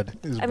not red.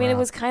 He's I mean, it brown.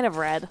 was kind of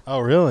red. Oh,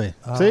 really?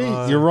 See?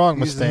 You're wrong,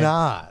 he's Mustaine.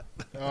 not.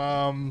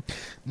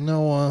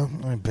 No,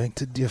 I beg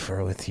to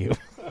differ with you.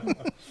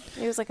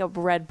 It was like a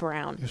red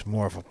brown. There's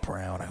more of a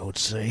brown, I would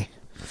say.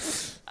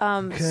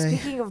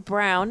 Speaking of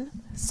brown,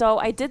 so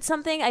I did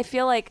something I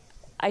feel like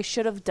I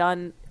should have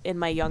done in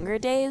my younger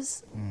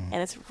days, and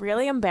it's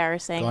really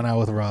embarrassing. Going out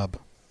with Rob.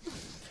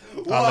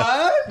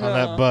 What? On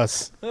that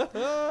bus.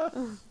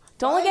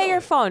 Don't look at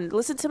your phone.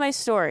 Listen to my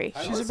story.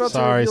 She's about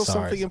to reveal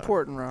something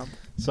important, Rob.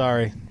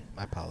 Sorry.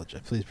 I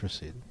apologize. Please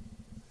proceed.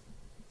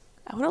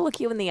 I want to look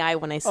you in the eye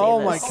when I say Oh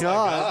this. my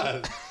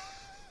god.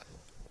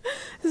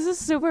 This is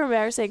super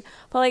embarrassing.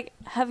 But like,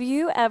 have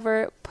you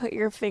ever put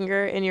your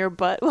finger in your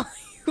butt while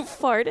you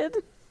farted?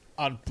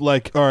 All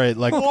right,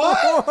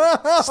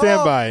 what?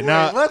 Stand by.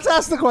 Now, Wait, let's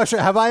ask the question.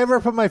 Have I ever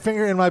put my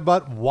finger in my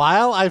butt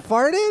while I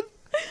farted?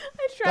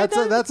 I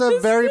tried That's a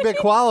very big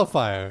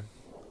qualifier.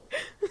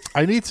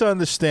 I need to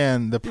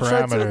understand the You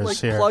tried to parameters like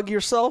here. plug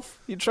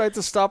yourself. You tried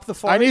to stop the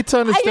fart. I need to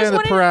understand the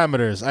wanted-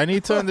 parameters. I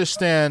need to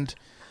understand.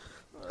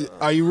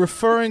 Are you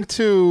referring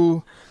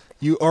to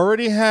you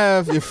already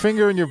have your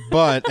finger in your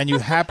butt and you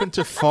happen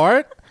to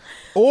fart,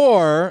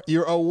 or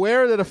you're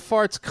aware that a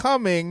fart's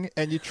coming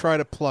and you try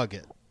to plug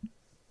it?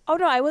 Oh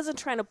no, I wasn't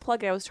trying to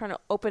plug it. I was trying to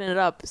open it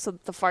up so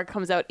that the fart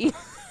comes out.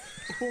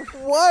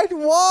 What?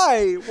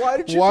 Why? Why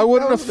did you? Why think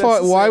wouldn't that a was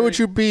fart? Why necessary? would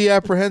you be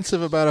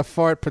apprehensive about a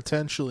fart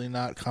potentially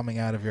not coming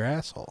out of your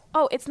asshole?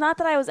 Oh, it's not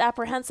that I was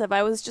apprehensive.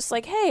 I was just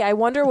like, hey, I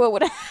wonder what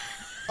would.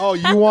 Oh,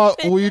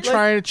 were you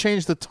trying to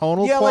change the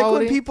tonal Yeah, quality? like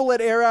when people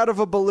let air out of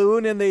a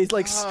balloon and they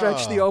like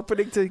stretch the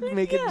opening to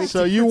make it. Make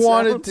So you different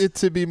wanted sounds? it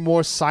to be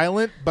more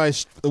silent by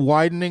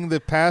widening the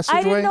passageway?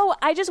 I didn't know.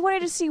 I just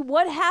wanted to see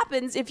what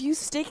happens if you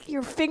stick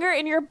your finger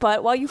in your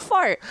butt while you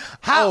fart.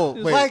 How? Oh,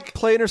 wait. Like,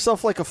 playing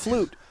herself like a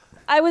flute.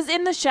 I was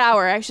in the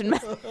shower. I should.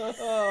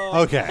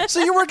 okay. So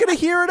you weren't going to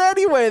hear it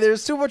anyway.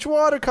 There's too much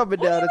water coming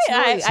down. It's mean?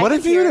 I- noisy. I- What could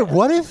if you hear did? it.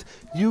 What if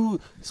you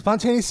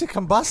spontaneously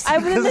combusted? I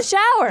was in the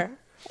shower.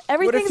 What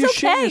Everything's if you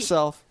shit okay.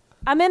 yourself?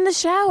 I'm in the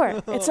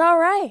shower. It's all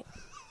right.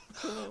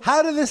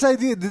 How did this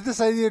idea? Did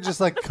this idea just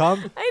like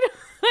come? I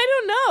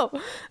don't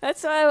know.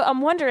 That's why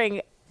I'm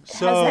wondering.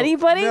 So- has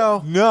anybody?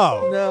 No.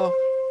 No. No.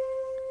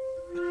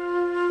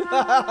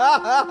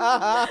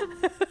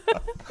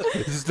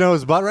 Is this know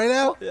his butt right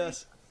now?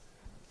 Yes.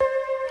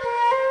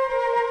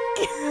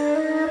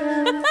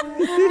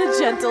 The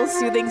gentle,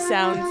 soothing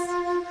sounds.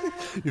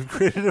 You've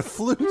created a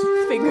flute.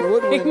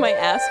 Fingering my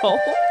asshole.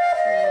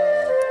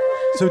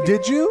 So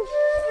did you?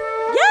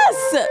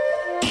 Yes.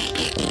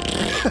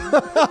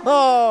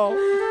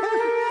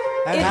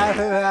 And how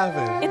did it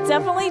happen? It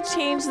definitely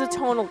changed the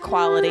tonal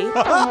quality.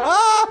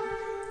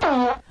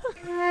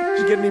 Did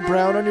you get any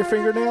brown on your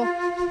fingernail?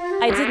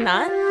 I did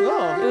not.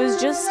 No. It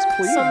was just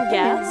Clean. some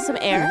gas, some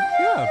air.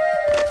 Yeah.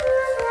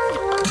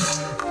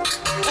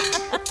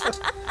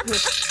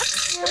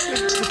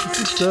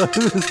 So,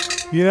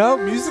 you know,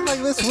 music like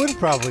this would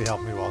probably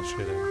help me while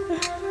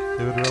shitting.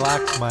 It would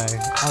relax my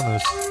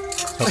anus.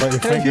 How about your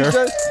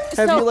Have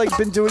finger? you like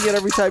been doing it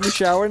every time you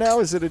shower now?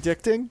 Is it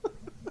addicting?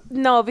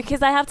 No,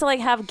 because I have to like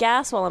have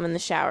gas while I'm in the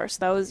shower. So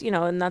that was,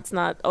 and that's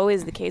not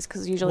always the case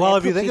because usually. Well, I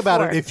if you poop think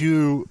about it, before. if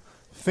you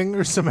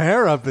finger some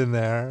hair up in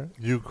there,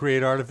 you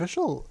create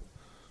artificial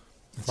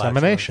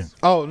Insemination.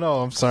 flatulence. Oh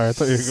no, I'm sorry. I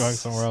thought you were going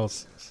somewhere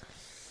else.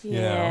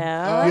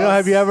 Yeah. You know,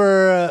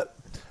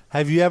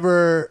 have you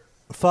ever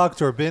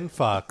fucked or been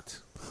fucked?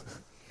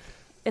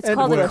 It's And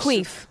called a what?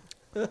 queef,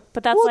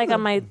 but that's like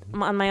on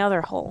my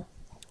other hole.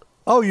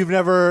 Oh, you've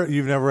never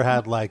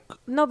had like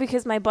No,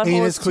 because my butthole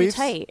Anus is too queefs?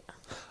 tight.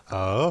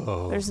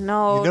 oh. There's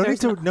no. no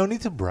there's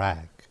need to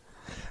brag.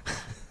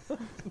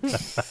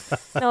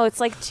 no, it's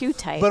like too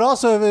tight. But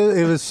also, if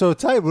it was so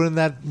tight, wouldn't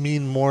that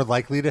mean more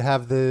likely to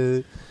have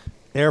the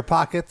air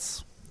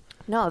pockets?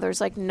 no,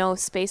 there's like no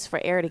space for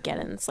air to get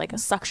in. It's like a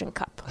suction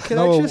cup. Can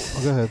No, I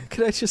just go ahead.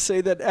 Can I just say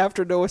that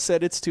after Noah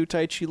said it's too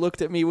tight, she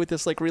looked at me with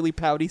this like really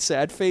pouty,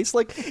 sad face.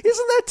 Like, isn't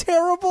that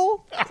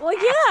terrible? Well,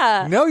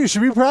 yeah. No, you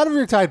should be proud of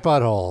your tight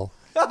butthole.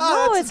 No,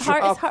 That's it's a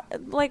hard. drop. It's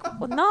hard. Like,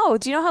 no.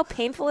 Do you know how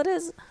painful it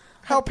is?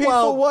 How painful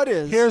Well, what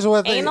is? Here's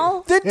what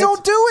Anal? Then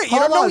don't do it. You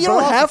Hold don't know. on, You but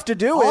don't also- have to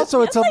do it.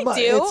 Also, it's Yes, a I mu-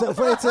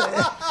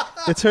 do.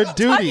 It's her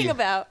duty. Talking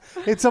about.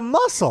 it's a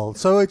muscle,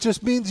 so it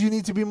just means you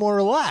need to be more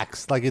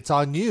relaxed. Like it's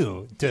on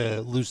you to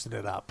loosen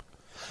it up.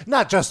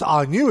 Not just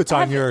on you; it's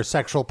on your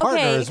sexual partner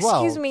Okay, as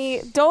well. excuse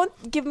me.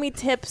 Don't give me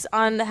tips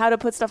on how to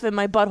put stuff in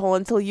my butthole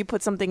until you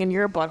put something in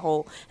your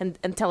butthole and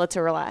tell it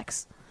to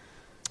relax.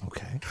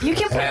 Okay. You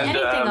can put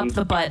anything up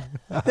the butt,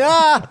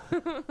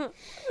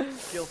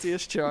 Guilty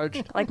as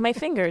charged. like my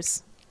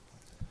fingers.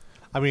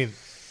 I mean,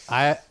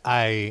 I.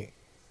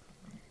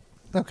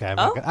 Okay, I'm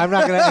not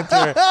Oh? gonna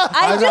enter.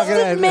 I just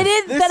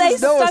admitted This that I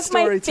is Noah's stuck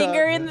my story time.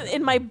 finger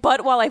in my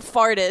butt while I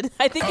farted.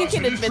 I think you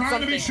can admit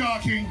something.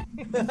 shocking.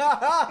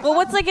 Well,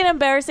 what's like an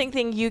embarrassing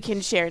thing you can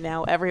share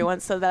now,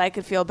 everyone, so that I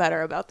could feel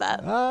better about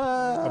that?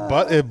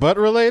 Butt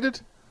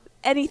related?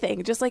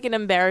 Anything, just like an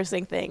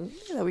embarrassing thing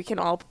that we can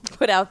all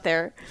put out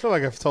there. I feel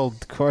like I've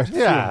told quite a few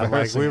Yeah, like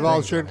embarrassing we've all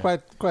things shared on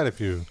it. quite a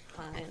few.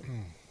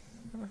 Fine.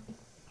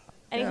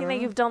 Anything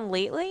that you've done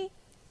lately?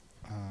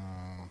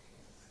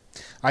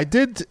 I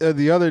did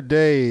the other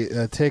day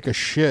take a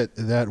shit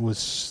that was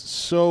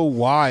so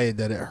wide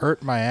that it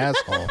hurt my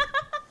asshole.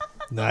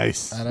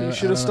 Nice. You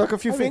should have stuck a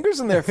few fingers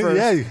in there first.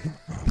 Yeah,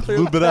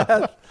 lube it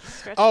up.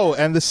 Oh,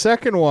 and the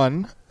second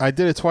one, I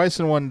did it twice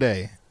in one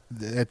day.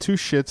 At 2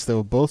 shits, they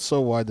were both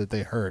so wide that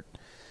they hurt.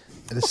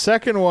 The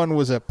second one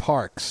was at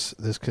Parks,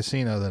 this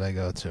casino that I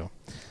go to.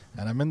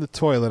 And I'm in the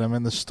toilet, I'm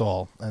in the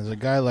stall. And there's a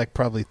guy like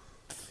probably,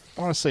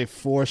 I want to say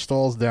 4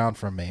 stalls down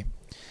from me.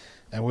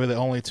 And we're the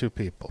only 2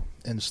 people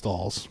in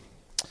stalls.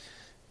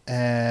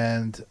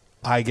 And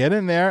I get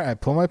in there, I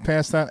pull my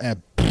pants down,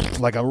 and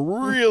like a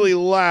really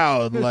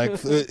loud,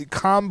 like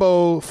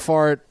combo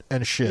fart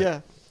and shit.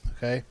 Yeah.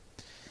 Okay?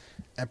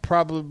 And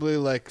probably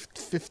like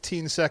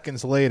 15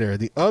 seconds later,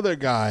 the other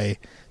guy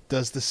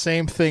does the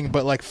same thing,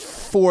 but like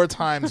 4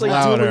 times It's like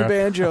louder. dueling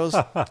banjos.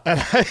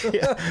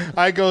 And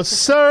I go,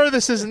 sir,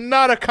 this is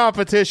not a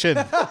competition.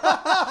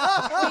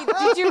 Wait,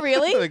 did you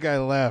really? The guy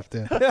laughed.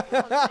 Yeah.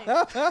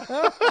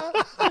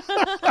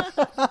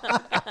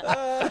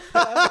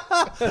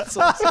 That's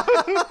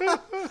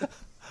awesome.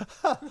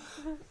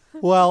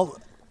 Well,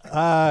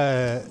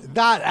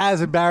 not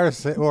as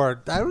embarrassing,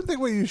 or I don't think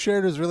what you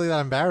shared is really that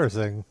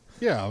embarrassing.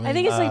 Yeah, I mean, I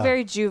think it's like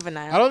very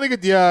juvenile. I don't think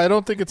it. Yeah, I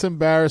don't think it's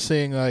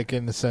embarrassing, like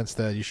in the sense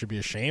that you should be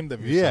ashamed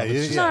of yourself. Yeah,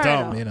 it's just No,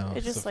 dumb, no. you know.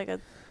 It's just like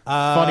a.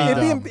 funny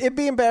dumb. It'd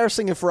be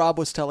embarrassing if Rob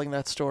was telling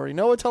that story.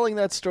 Noah telling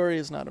that story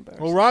is not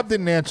embarrassing. Well, Rob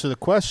didn't answer the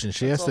question.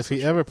 She asked if also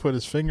he ever put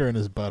his finger in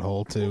his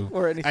butthole too,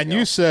 Or anything and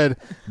you else. said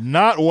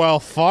not while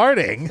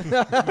farting.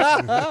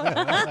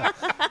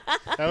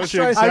 That was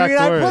your exact I mean,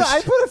 words.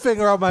 I put a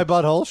finger on my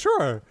butthole,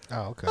 sure.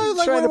 Oh, okay. I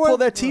like trying to when- pull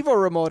that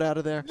TiVo remote out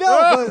of there.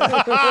 No,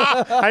 but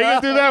How you gonna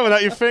do that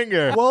without your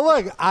finger? well,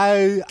 look,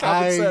 Common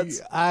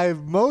sense.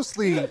 I've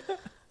mostly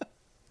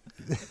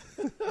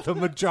the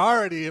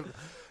majority of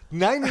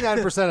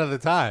 99% of the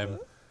time,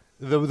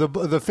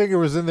 the finger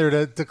was in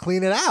there to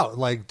clean it out,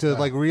 like to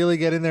like really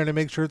get in there to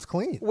make sure it's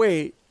clean.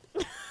 Wait.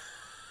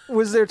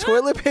 Was there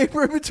toilet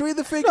paper in between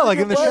the finger? No, like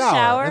in the butt? shower.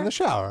 Shower? In the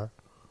shower.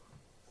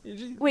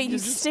 Wait, you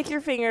stick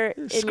your finger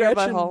in your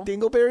Scratching butthole.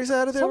 dingleberries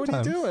out of there? What are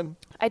you Sometimes. doing?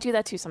 I do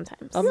that too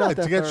sometimes. I'm Yeah, not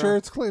that to get thorough. sure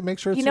it's clean. Make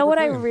sure it's You know what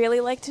I super clean. really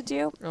like to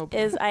do Oh.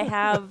 is I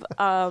have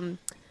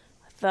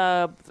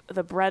the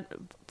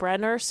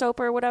Brenner soap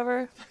or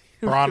whatever.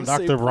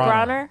 Dr.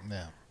 Bronner?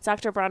 Yeah.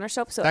 Dr. Bronner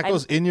soap. So That I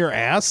goes in your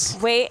ass?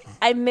 wait,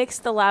 I mix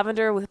the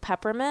lavender with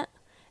peppermint,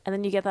 and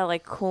then you get that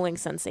like cooling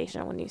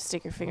sensation when you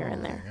stick your finger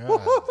in there.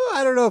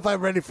 I don't know if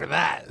I'm ready for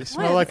that. You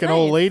smell What? like an Nice.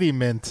 old lady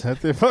mint.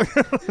 Think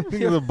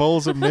of the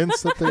bowls of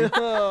mints that they,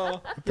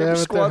 Oh, they you have ever at their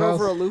squat house.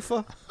 over a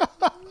loofah?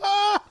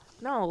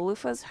 No,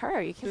 loofah's her.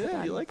 You can put Yeah, that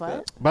on you your like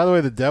butt. By the way,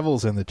 the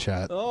devil's in the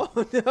chat. Oh,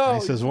 And no.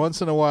 he says,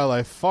 once in a while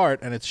I fart,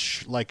 and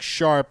it's like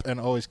sharp and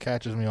always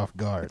catches me off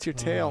guard. It's your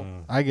tail.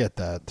 I get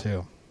that,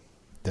 too.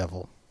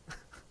 Devil.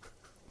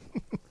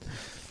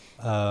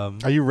 Um,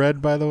 Are you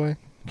red, by the way?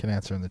 You can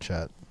answer in the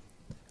chat.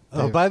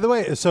 oh, by the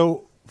way,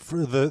 so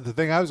for the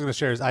thing I was going to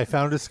share is I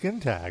found a skin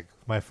tag,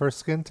 my first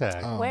skin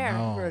tag Oh, Where?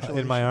 no.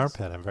 in my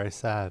armpit. I'm very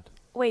sad.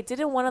 Wait,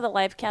 didn't one of the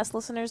livecast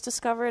listeners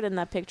discover it in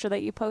that picture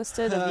that you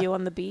posted of you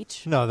on the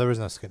beach? No, there was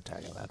no skin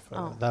tag in that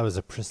photo. Oh. That was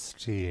a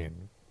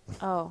pristine.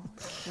 Oh,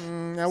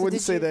 I wouldn't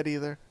did say you- that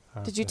either.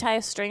 did you tie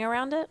a string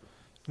around it?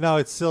 No,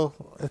 it's still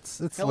it's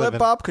He'll let living.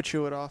 Bob could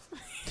chew it off.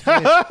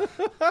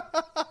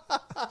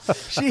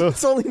 She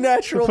eats only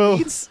natural Phil-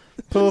 meats.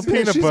 Put a little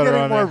peanut She's butter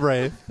getting on more it.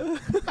 brave.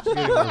 She's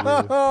getting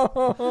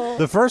more brave.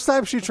 The first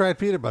time she tried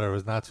peanut butter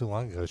was not too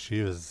long ago.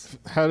 She was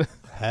How did,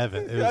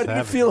 heaven. It was How do you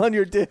heaven. feel on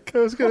your dick? I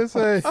was going to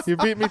say, you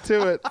beat me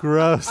to it.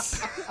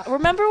 Gross.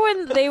 Remember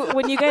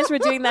when you guys were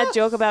doing that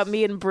joke about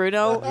me and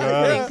Bruno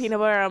putting peanut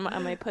butter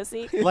on my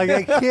pussy? Like I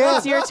It's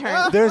can't. your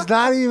turn. There's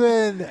not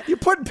even. You're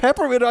putting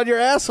peppermint on your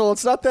asshole.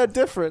 It's not that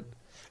different.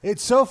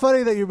 It's so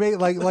funny that you make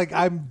like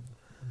I'm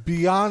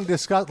beyond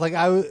disgust. Like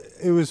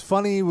it was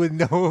funny with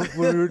Noah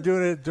when we were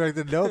doing it during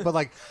the note, but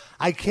like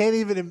I can't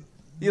even.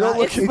 You don't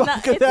look It's at not,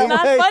 Vodka it's that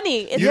not way.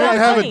 funny. It's You not don't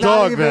have funny. a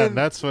dog Not then. even-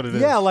 That's what it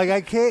is. Yeah, like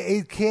I can't.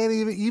 It can't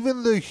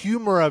even the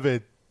humor of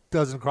it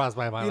doesn't cross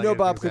my mind. You like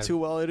know it makes Bobka sense. too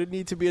well. It'd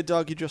need to be a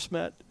dog you just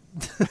met.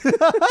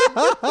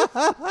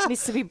 It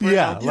needs to be Bruno.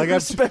 Yeah, You like I'm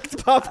respect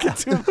Bobka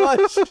too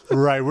much.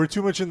 right. We're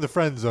too much in the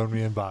friend zone,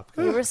 me and Bob.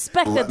 We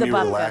respected Let the me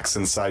Bobka. relax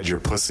inside your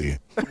pussy.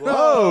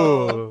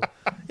 Whoa.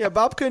 Yeah,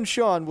 Bobka and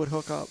Sean would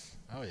hook up,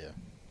 Oh, yeah.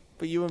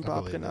 but you and I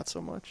believe Bobka it. not so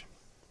much.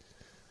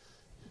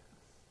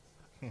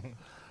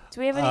 Do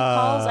we have any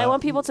calls? I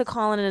want people to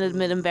call in and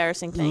admit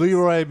embarrassing things.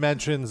 Leroy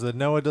mentions that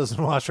Noah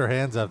doesn't wash her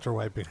hands after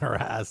wiping her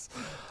ass.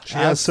 She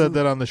has said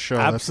that on the show.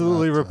 That's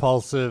Absolutely not,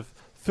 repulsive.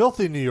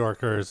 Filthy New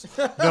Yorkers.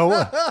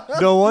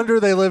 No wonder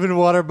they live in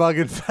waterbug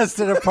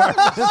infested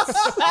apartments.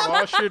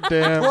 Wash your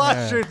damn Wash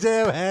hands. your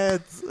damn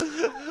hands.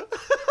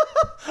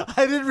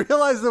 I didn't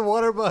realize that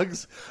water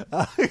bugs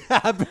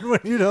happen when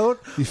you don't.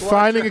 You're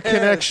finding a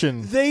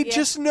connection. They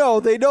just know.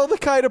 They know the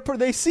kind of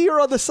they see her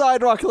on the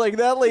sidewalk like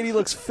that lady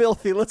looks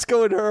filthy. Let's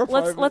go into her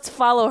apartment. Let's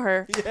follow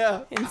her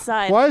Yeah.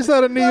 inside. Why is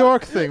that a New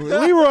York thing?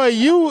 Leroy,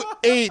 you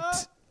ate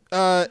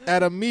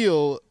at a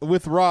meal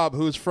with Rob,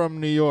 who's from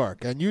New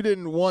York, and you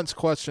didn't once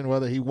question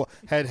whether he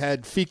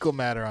had fecal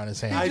matter on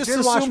his hands. I just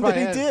did wash assumed my that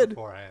he hands did.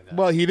 beforehand.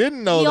 Well, he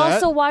didn't know He that.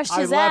 also washed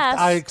his ass.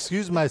 I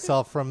excused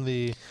myself from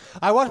the.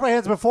 I washed my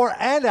hands before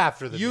and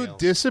after the You meal.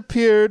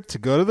 disappeared to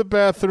go to the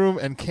bathroom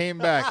and came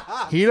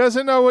back. He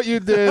doesn't know what you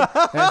did,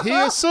 and he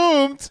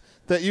assumed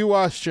that you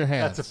washed your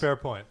hands. That's a fair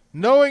point.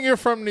 Knowing you're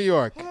from New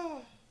York.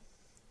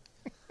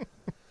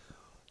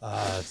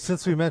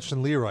 Since we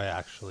mentioned Leroy,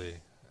 actually,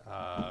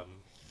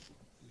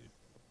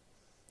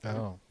 We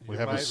you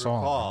have a might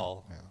song.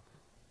 recall, Yeah.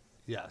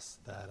 yes,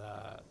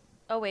 that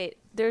Oh wait,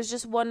 there's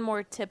just one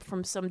more tip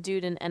from some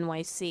dude in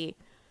NYC.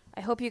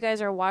 I hope you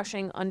guys are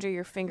washing under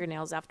your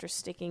fingernails after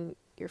sticking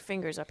your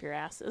fingers up your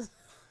asses.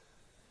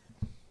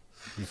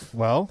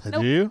 Well,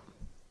 Nope. did you?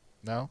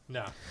 No.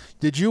 no.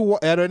 Did you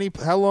at any?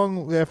 How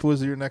long after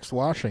was your next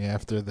washing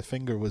after the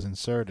finger was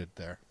inserted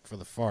there for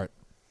the fart?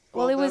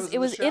 Well, Well, it was that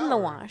was in the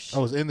shower. wash. Oh,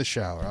 it was in the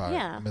shower. All right.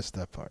 Yeah. I missed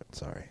that part.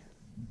 Sorry.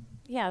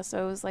 Yeah,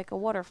 so it was like a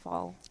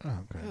waterfall. Oh,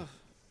 great.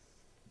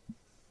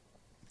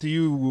 Do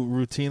you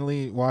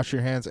routinely wash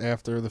your hands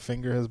after the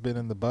finger has been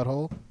in the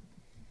butthole?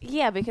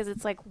 Yeah, because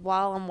it's like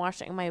while I'm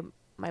washing my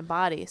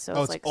body, so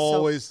Oh, it's like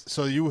always.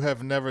 So you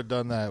have never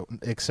done that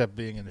except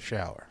being in the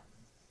shower.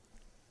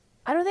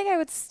 I don't think I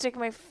would stick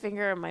my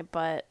finger in my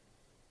butt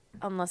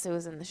unless it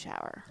was in the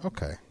shower.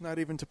 Okay. Not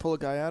even to pull a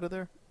guy out of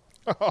there.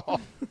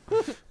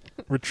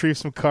 Retrieve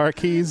some car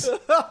keys.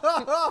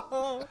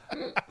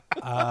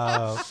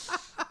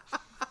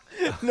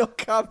 No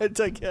comment,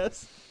 I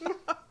guess.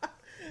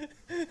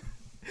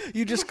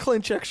 You just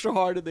clinch extra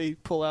hard and they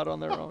pull out on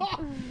their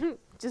own.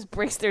 Just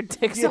breaks their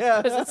dicks Yeah.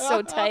 off because it's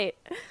so tight.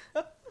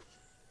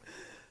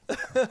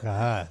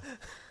 God,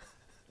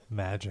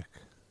 magic.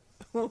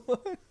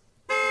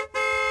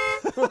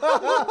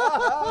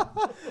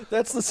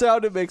 That's the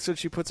sound it makes when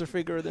she puts her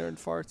finger in there and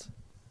farts.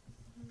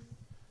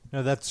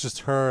 No, that's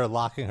just her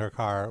locking her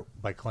car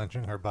by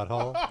clenching her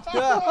butthole. She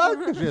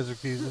has her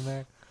keys in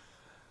there.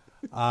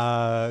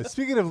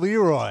 Speaking of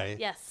Leroy,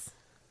 Yes.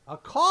 a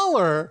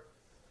caller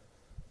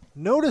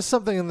noticed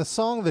something in the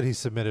song that he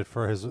submitted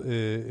for his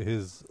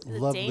it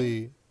lovely.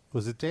 Dane?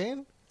 Was it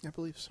Dane? I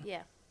believe so.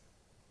 Yeah.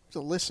 He's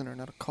a listener,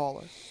 not a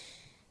caller.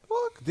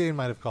 Look, Dane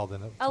might have called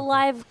in. A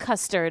live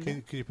custard.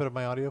 Can you put up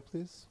my audio,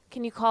 please?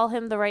 Can you call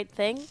him the right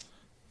thing?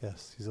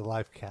 Yes, he's a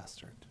live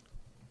caster.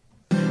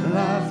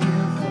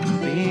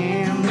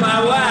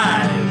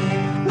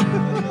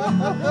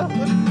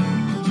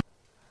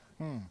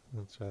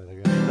 Let's try that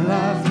again.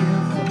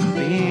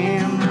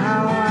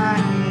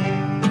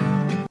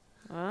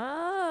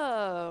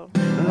 Oh.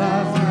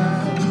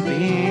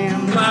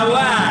 My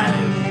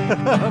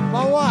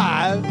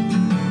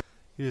wife.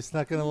 You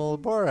snuck in a little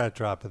Borat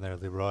drop in there,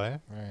 Leroy.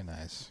 Very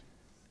nice.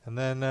 And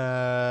then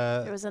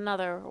There was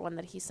another one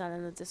that he sent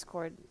in the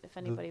Discord if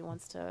anybody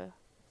wants to.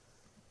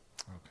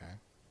 Okay.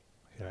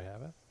 here I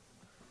have it.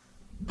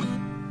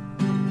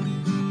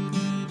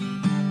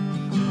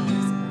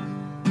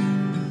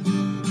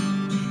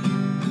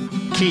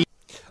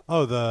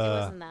 Oh,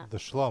 wasn't that. the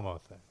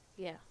Shlomo thing.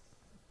 Yeah.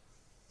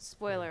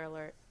 Spoiler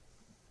alert.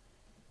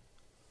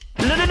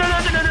 No.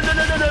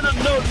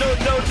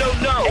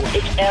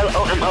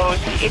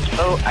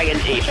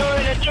 H-L-O-M-O-C-H-O-I-N-E.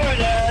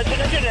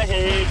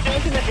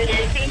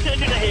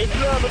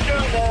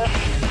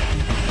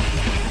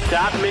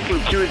 Stop making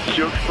Jewish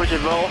jokes, first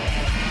of all.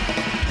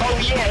 Oh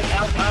yes,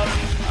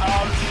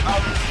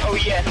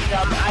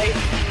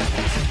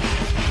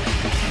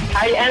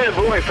 I am a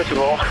boy, first of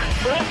all.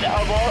 First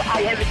of all,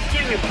 I have a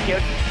serious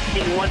joke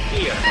in one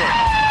ear.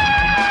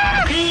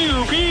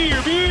 Pew, pew,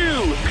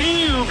 pew,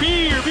 pew,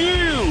 pew,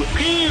 pew,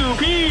 pew,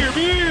 pew,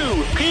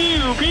 pew,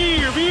 pew,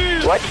 pew,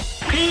 pew. What?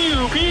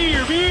 Pew,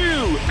 pew,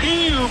 pew,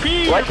 pew,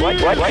 pew, what?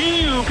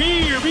 Pew,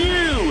 pew,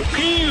 pew,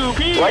 pew,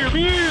 pew,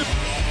 pew.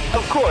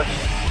 Of course.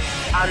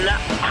 I'm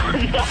not.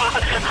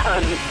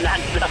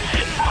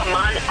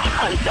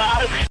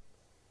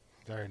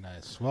 Very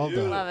nice. Well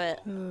done. Love it.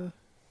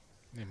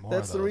 Need more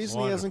That's of the those. reason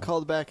he hasn't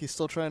called back. He's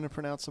still trying to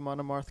pronounce the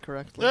monomarth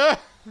correctly.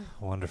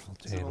 Wonderful,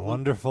 Dane.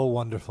 Wonderful,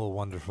 wonderful,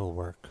 wonderful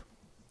work.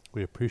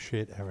 We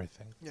appreciate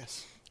everything.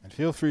 Yes. And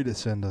feel free to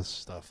send us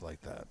stuff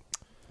like that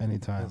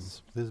anytime.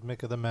 This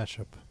make of the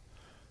mashup.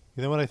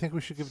 You know what? I think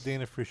we should give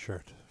Dane a free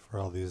shirt for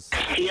all these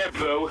Yeah,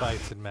 bro.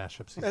 bites and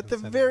mashups. he's At the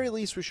been sending. very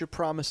least, we should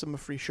promise him a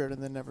free shirt and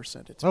then never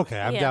send it to him.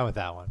 Okay, I'm Yeah. down with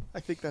that one. I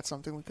think that's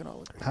something we can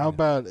all agree. How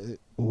about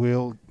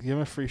we'll give him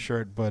a free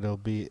shirt, but it'll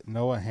be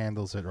Noah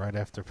handles it right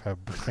after her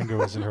finger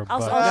was in her I'll,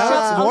 butt. I'll, That's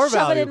shove, I'll more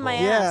shove it in my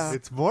valuable. ass.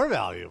 It's more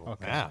valuable.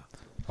 Okay. Yeah.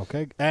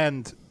 Okay,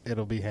 and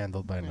it'll be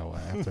handled by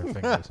Noah after her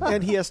finger was in her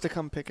And he has to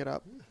come pick it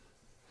up.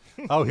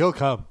 Oh, he'll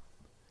come.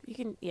 You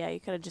can, yeah, you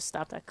could have just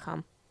stopped at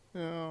cum.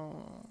 Oh.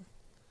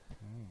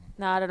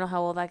 No, I don't know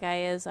how old that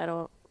guy is. I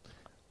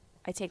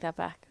take that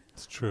back.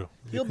 It's true.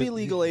 He'll be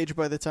legal age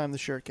by the time the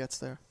shirt gets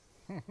there.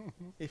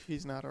 If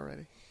he's not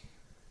already.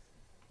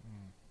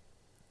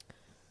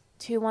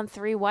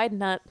 213 wide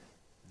nut.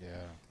 Yeah.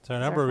 It's our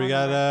number. We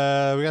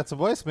got some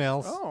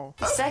voicemails. Oh.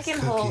 Second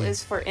hole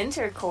is for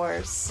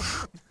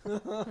intercourse.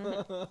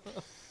 Our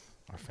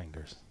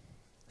fingers.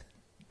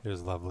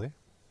 Here's Lovely.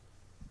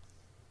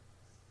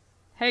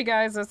 Hey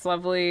guys, it's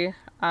Lovely.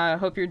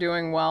 Hope you're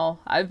doing well.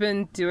 I've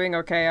been doing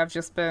okay. I've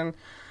just been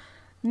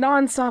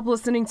non-stop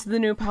listening to the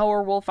new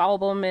Powerwolf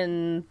album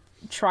and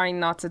trying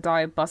not to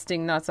die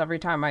busting nuts every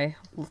time I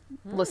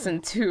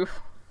listen to a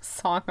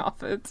song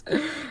off it.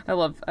 I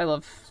love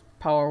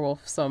Powerwolf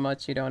so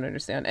much you don't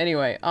understand.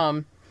 Anyway,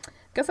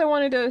 guess I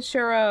wanted to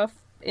share a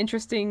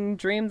interesting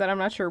dream that I'm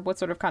not sure what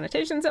sort of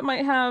connotations it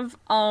might have.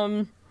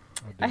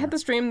 I had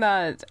this dream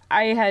that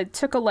I had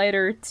took a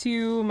lighter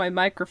to my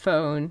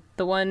microphone,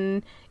 the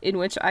one in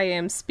which I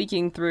am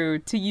speaking through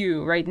to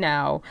you right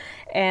now,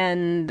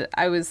 and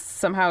I was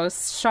somehow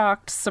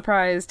shocked,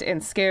 surprised,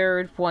 and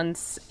scared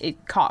once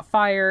it caught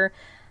fire.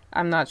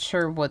 I'm not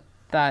sure what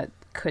that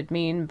could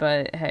mean,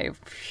 but hey,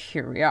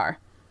 here we are.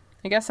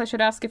 I guess I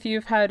should ask if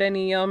you've had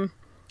any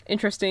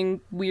interesting,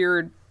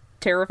 weird,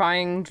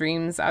 terrifying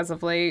dreams as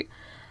of late.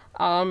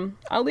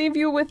 I'll leave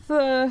you with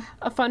a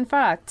fun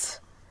fact.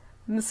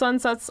 The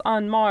sunsets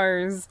on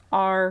Mars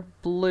are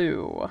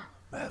blue.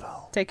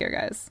 Metal. Take care,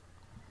 guys.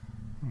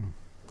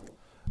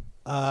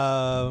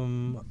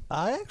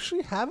 I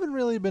actually haven't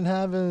really been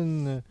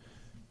having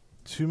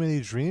too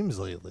many dreams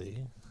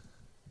lately.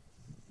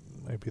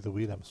 Might be the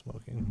weed I'm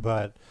smoking,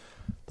 but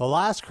the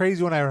last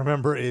crazy one I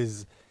remember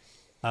is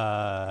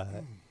I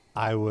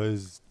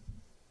was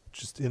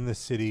just in the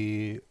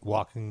city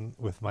walking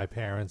with my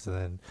parents, and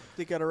then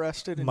They got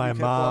arrested and my you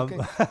kept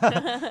mom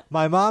walking?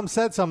 my mom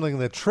said something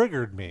that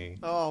triggered me.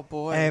 Oh,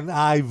 boy. And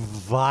I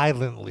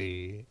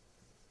violently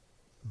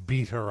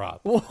beat her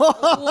up.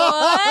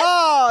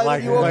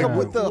 What? You woke up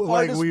with the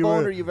hardest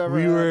boner you've ever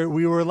had.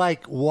 We were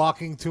like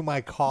walking to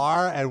my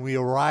car, and we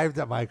arrived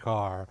at my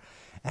car,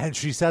 and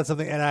she said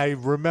something, and I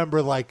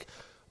remember like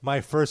my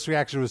first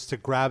reaction was to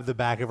grab the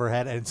back of her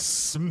head and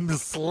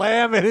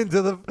slam it into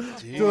the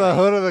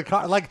hood of the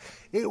car. Like,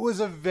 it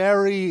was a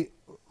very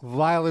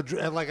violent,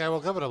 and like I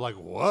woke up and I'm like,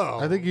 whoa.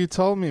 I think you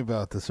told me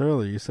about this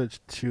earlier. You said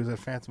she was at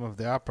Phantom of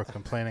the Opera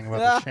complaining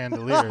about the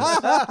chandeliers.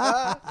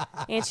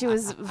 And she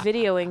was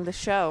videoing the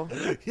show.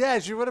 Yeah,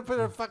 she would have put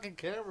her fucking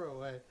camera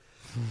away.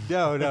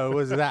 No, it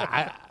wasn't that.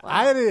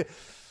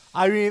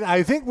 I mean,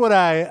 I think what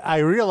I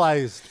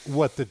realized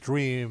what the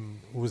dream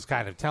was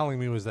kind of telling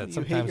me was that You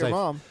sometimes hate your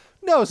mom.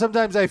 No,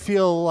 sometimes I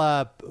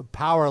feel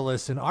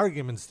powerless in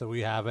arguments that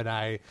we have, and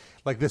I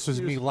like this was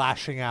me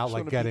lashing out, Just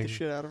like wanna beat the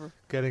shit out of her.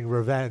 getting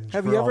revenge.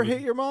 Have for you all ever the-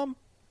 hit your mom?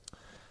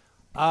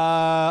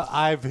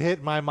 I've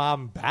hit my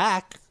mom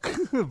back,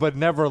 but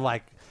never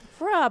like.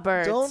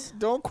 Robert.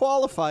 Don't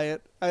qualify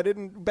it. I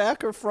didn't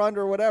back or front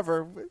or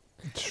whatever.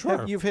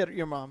 Sure. You've hit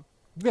your mom.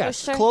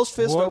 Yes. Closed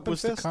fist, What open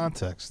was fist. the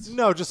context?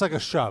 No, just like a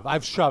shove.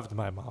 I've shoved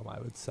my mom, I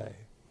would say.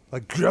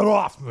 Like, get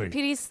off me.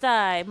 Petey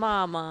Sty,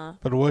 mama.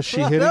 But was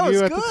she Well, hitting that was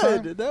you at good.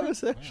 the time? That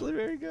was actually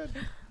very good.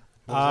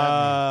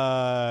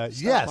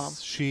 Yes, Mom.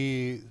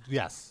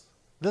 yes.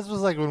 This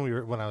was like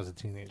when I was a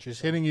teenager. She's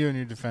hitting you and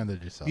you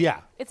defended yourself.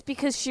 Yeah, It's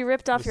because she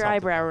ripped off your something.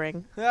 eyebrow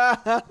ring. she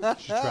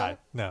tried.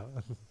 No.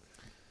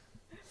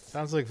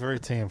 Sounds like very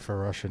tame for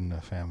Russian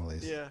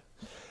families. Yeah.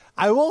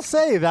 I will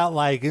say that,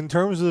 like, in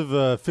terms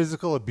of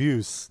physical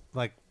abuse,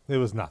 like, it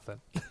was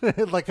nothing.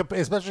 Like,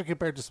 especially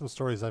compared to some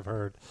stories I've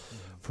heard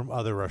from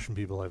other Russian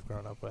people I've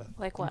grown up with.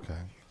 Like what? Okay.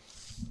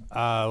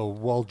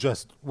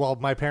 Well,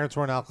 my parents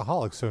weren't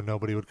alcoholics, so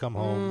nobody would come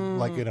home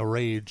like in a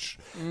rage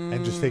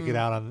and just take it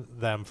out on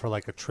them for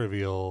like a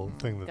trivial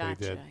thing that Gotcha.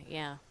 they did.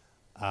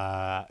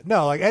 Yeah.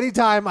 No, like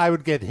anytime I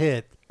would get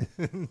hit,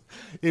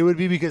 it would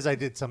be because I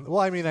did something.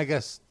 Well, I mean, I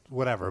guess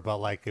whatever, but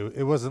like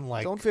it wasn't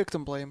like Don't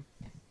victim blame.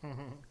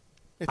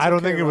 It's I don't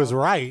okay, think it was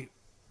Rob. right.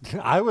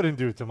 I wouldn't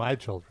do it to my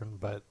children,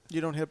 but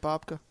You don't hit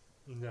Babka?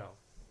 no.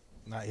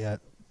 Not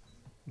yet.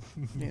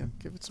 Yeah,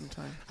 give it some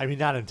time. I mean,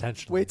 not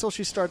intentionally. Wait till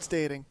she starts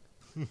dating.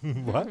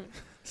 What?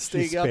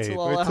 Stay She's out spayed. till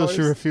all Wait till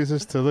she hours.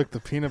 refuses to lick the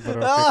peanut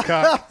butter off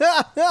your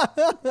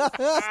cock.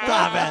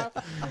 Stop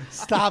it.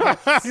 Stop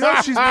it. You know,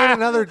 she's made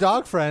another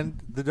dog friend.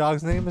 The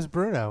dog's name is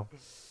Bruno.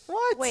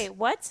 What? Wait,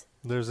 what?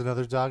 There's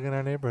another dog in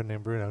our neighborhood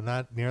named Bruno.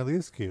 Not nearly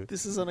as cute,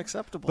 This is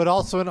unacceptable. but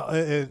also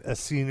a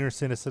senior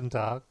citizen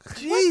dog.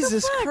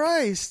 Jesus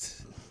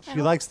Christ.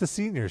 She likes the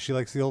seniors. She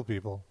likes the old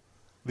people,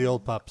 the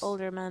old pups.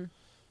 Older men.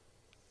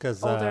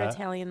 Because Older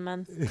Italian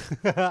men.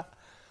 well,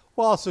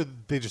 also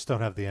they just don't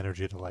have the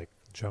energy to like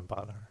jump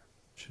on her.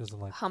 She doesn't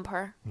like. Hump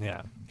her.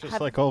 Yeah. Just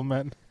like old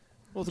men.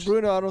 Well, with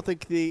Bruno, I don't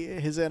think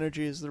his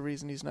energy is the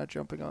reason he's not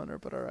jumping on her,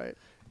 but all right.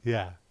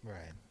 Yeah.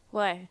 Right.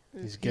 Why?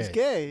 He's He's gay.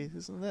 gay.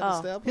 Isn't that Oh.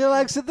 established? He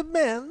likes it, the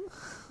men.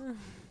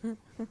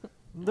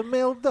 The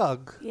male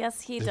dog.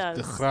 Yes, he The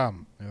does.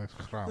 gram. He likes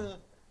gram.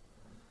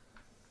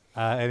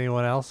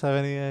 Anyone else have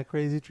any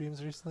crazy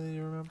dreams recently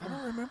you remember? I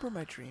don't remember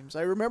my dreams.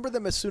 I remember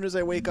them as soon as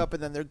I wake up,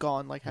 and then they're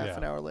gone like half Yeah.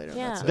 an hour later.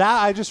 Yeah. That's it.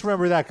 That I just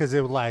remember that because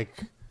it was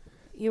like,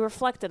 You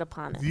reflected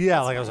upon it. yeah,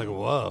 That's like I was fine. like,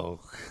 whoa.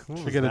 What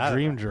Should was get a that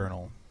dream about?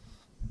 journal.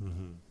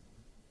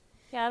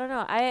 Yeah, I don't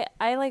know.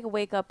 I like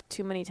wake up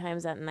too many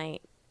times at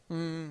night,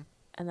 and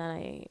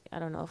then I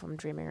don't know if I'm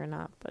dreaming or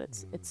not,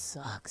 but it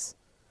sucks.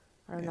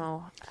 I don't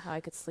know how I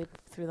could sleep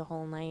through the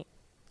whole night.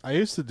 I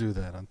used to do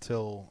that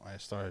until I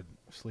started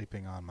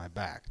sleeping on my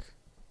back,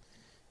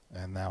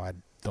 and now I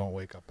don't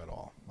wake up at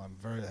all.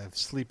 I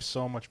sleep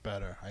so much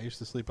better. I used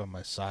to sleep on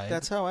my side.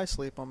 That's how I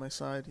sleep on my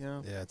side.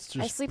 Yeah. Yeah, it's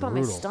just I sleep brutal.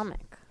 on my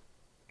stomach.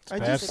 I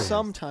bad do for you.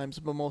 sometimes,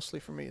 but mostly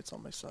for me, it's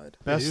on my side.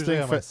 Best usually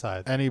thing on for my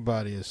side.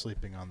 anybody is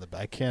sleeping on the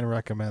back. I can't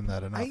recommend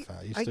that enough.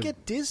 I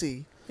get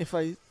dizzy if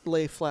I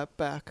lay flat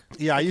back.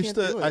 Yeah, I used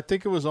can't do to. I it.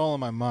 think it was all in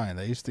my mind.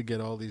 I used to get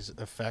all these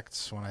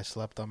effects when I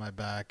slept on my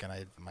back,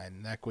 and my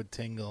neck would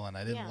tingle, and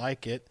I didn't Yeah.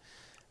 like it.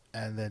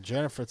 And then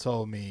Jennifer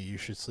told me you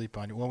should sleep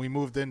on your. When we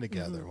moved in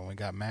together, when we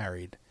got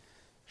married,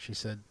 she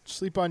said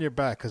sleep on your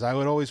back because I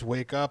would always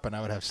wake up and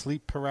I would have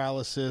sleep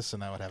paralysis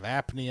and I would have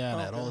apnea and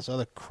I had all this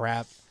other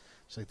crap.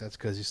 She's like, that's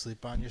because you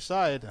sleep on your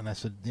side. And I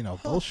said,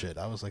 bullshit.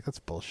 I was like, that's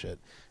bullshit.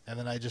 And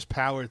then I just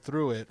powered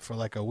through it for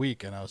like a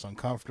week, and I was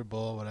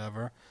uncomfortable,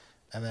 whatever.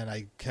 And then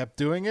I kept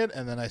doing it,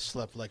 and then I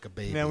slept like a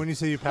baby. Now, when you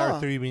say you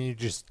powered through, you mean you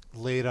just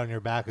laid on your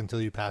back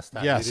until you passed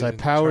out? Yes, You I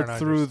didn't powered turn on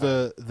through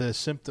your the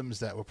symptoms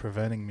that were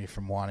preventing me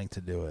from wanting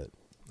to do it.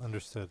 side.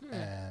 Understood.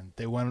 And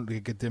they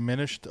get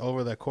diminished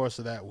over the course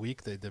of that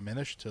week. They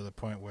diminished to the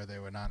point where they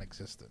were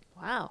non-existent.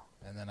 Wow.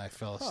 And then I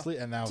fell asleep.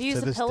 And now Do you to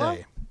use a this pillow?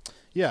 day,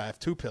 yeah, I have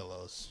 2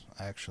 pillows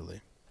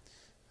actually.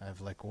 I have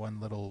like one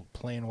little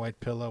plain white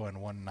pillow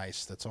and one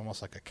nice that's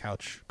almost like a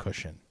couch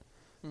cushion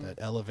that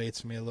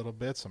elevates me a little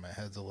bit, so my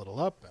head's a little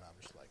up, and I'm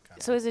just like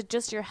kind So is it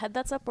just your head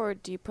that's up, or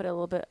do you put it a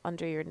little bit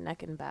under your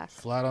neck and back?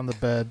 flat on the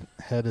bed,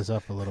 head is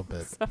up a little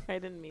bit. Sorry, I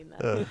didn't mean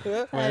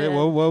that. Wait,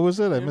 what was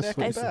it? I Your missed neck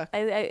what you and said.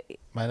 back. I,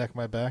 My neck,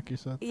 my back. You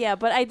said. yeah,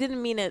 but I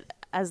didn't mean it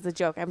as the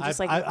joke. I'm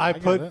just I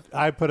get put it.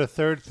 I put a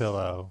third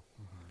pillow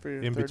For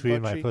your in third between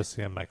butt my cheek.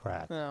 pussy and my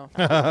crack. No.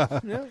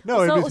 No,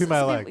 So- in between my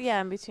so- legs. Yeah,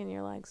 in between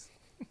your legs.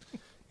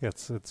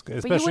 It's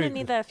especially. But you wouldn't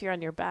need that if you're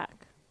on your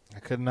back. I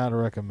could not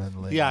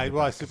recommend laying. Yeah, on your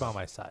well, I back. sleep on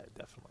my side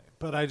definitely,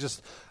 but I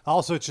just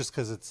also it's just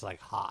because it's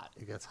like hot.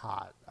 It gets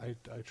hot. I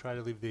try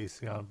to leave the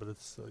AC on, but it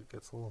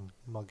gets a little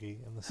muggy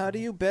in the. How do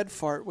you bed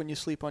fart when you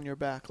sleep on your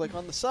back? Like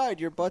on the side,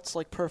 your butt's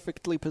like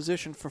perfectly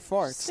positioned for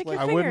farts. Stick Like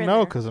your I finger wouldn't in know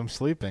there. because I'm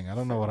sleeping. I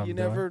don't know what I'm you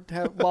doing. never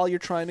have while you're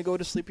trying to go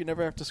to sleep. You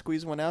never have to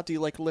squeeze one out. Do you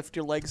like lift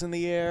your legs in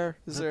the air?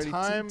 Is The there any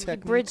time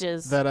technique?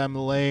 Bridges. that I'm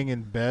laying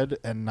in bed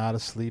and not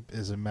asleep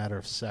is a matter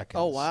of seconds.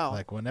 Oh, wow.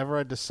 Like whenever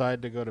I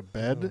decide to go to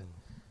bed,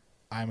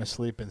 I'm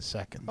asleep in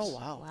seconds. Oh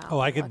wow. Wow. Oh,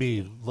 I could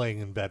be lucky. laying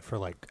in bed for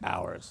like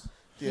hours.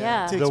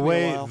 Yeah. it takes The me a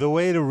way while. the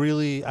way to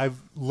really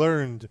I've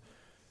learned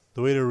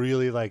the way to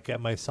really like get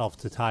myself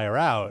to tire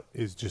out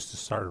is just to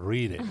start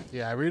reading.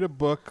 Yeah, I read a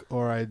book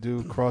or I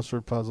do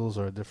crossword puzzles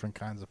or different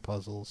kinds of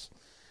puzzles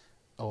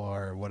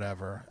or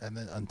whatever, and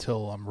then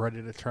until I'm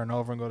ready to turn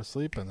over and go to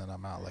sleep, and then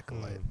I'm out like a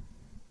light.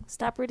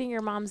 Stop reading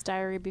your mom's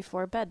diary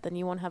before bed. Then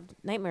you won't have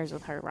nightmares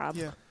with her, Rob.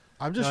 Yeah.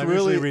 I'm No, just I'm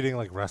really usually reading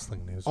like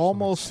wrestling news. or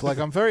almost like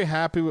I'm very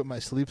happy with my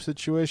sleep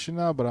situation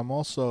now, but I'm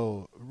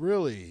also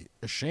really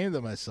ashamed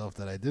of myself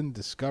that I didn't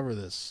discover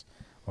this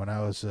when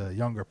I was a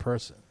younger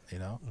person. You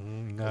know,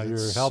 something. Now It's you're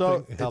so-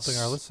 helping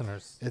our it's-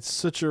 listeners. it's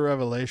such a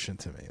revelation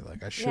to me.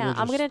 Like I should. Yeah,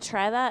 I'm just, gonna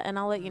try that, and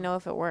I'll let you know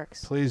if it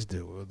works. Please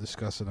do. We'll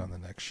discuss it on the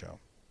next show.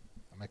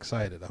 I'm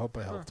excited. I hope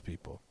I helped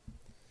people.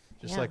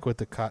 Just Yeah. like with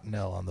the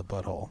cottonelle on the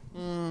butthole.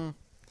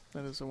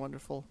 That is a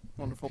wonderful,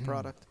 wonderful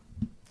product.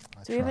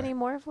 I Do we have try. any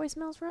more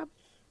voicemails, Rob?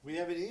 We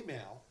have an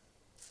email.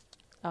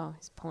 Oh,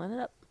 he's pulling it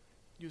up.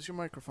 Use your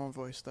microphone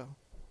voice though.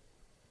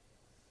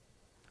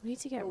 We need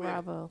to get Oh, wait.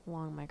 Rob a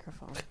long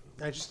microphone.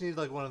 I just need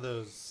like one of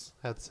those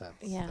headsets.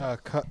 Yeah.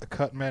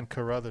 Cutman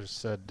Carruthers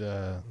said,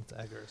 It's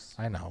Eggers.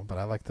 I know, but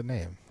I like the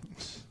name.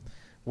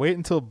 Wait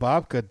until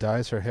Babka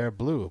dyes her hair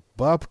blue.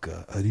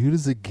 Babka, are you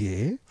the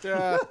gay?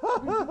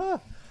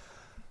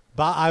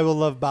 I will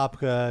love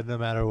Babka no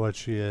matter what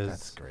she is.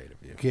 That's great of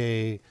you.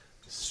 Gay,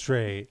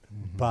 straight,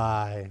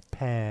 bi,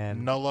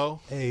 pan,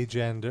 Nolo?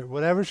 agender,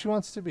 whatever she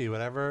wants to be,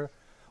 whatever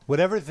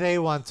they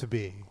want to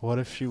be. What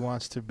if she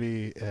wants to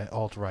be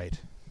alt-right?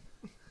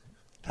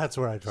 That's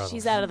where I draw.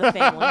 She's the line. out of the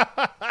family.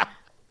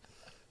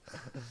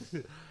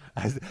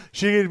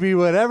 She can be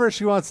whatever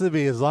she wants to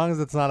be as long as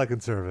it's not a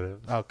conservative.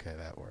 Okay,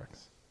 that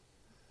works.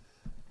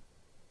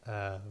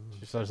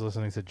 She starts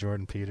listening to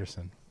Jordan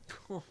Peterson.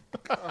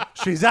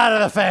 She's out of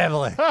the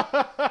family.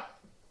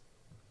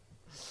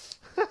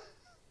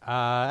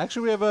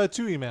 Actually, we have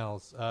 2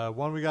 emails.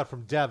 One we got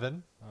from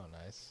Devin. Oh,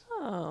 nice.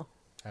 Oh,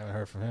 I haven't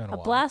heard from him in a a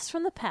while. blast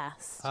from the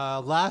past.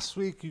 Last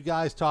week, you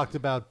guys talked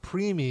about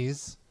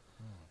preemies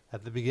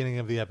at the beginning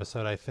of the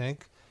episode, I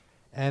think.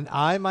 And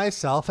I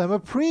myself am a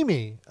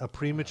preemie, a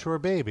premature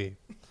baby.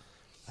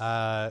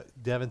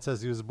 Devin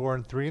says he was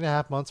born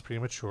 3.5 months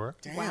premature.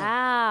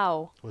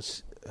 Wow.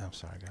 I'm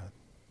sorry, go ahead.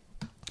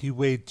 He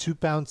weighed 2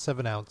 pounds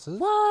 7 ounces.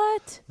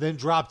 What? Then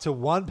dropped to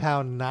 1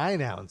 pound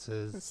 9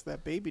 ounces. It's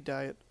that baby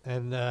diet.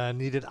 And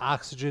needed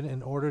oxygen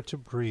in order to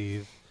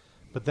breathe,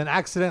 but then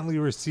accidentally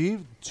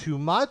received too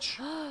much,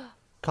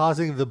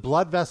 causing the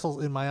blood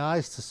vessels in my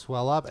eyes to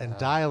swell up and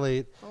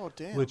dilate, Oh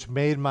damn. which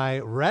made my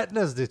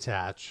retinas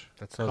detach,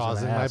 That's what I was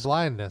gonna causing my ask.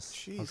 blindness.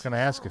 Jeez. I was going to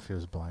ask if he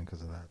was blind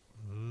because of that.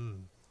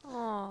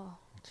 Oh,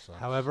 So,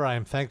 However, I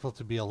am thankful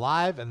to be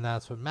alive, and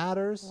that's what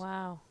matters.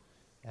 wow.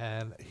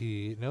 And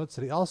he notes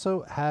that he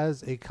also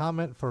has a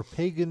comment for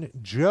Pagan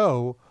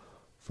Joe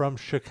from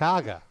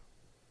Chicago.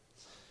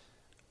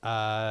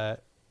 Oh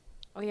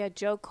yeah,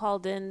 Joe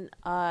called in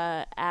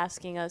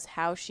asking us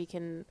how she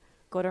can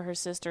go to her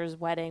sister's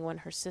wedding when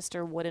her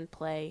sister wouldn't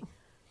play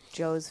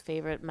Joe's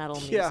favorite metal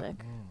music.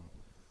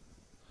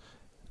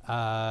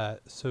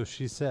 So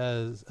she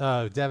says,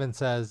 Devin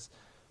says,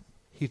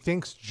 he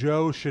thinks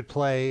Joe should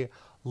play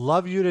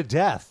Love You to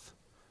Death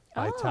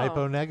by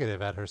Typo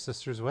Negative at her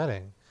sister's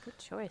wedding. Good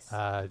choice.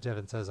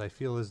 Devin says, I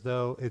feel as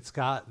though it's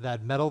got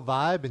that metal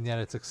vibe and yet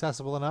it's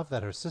accessible enough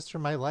that her sister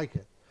might like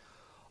it.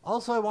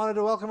 Also, I wanted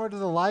to welcome her to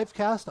the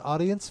Livecast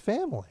audience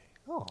family.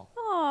 Oh.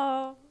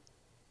 Aww.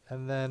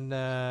 And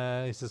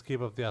then he says,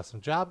 keep up the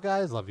awesome job,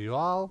 guys. Love you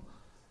all.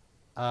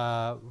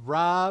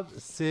 Rob,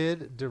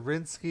 Sid,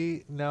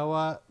 Derinsky,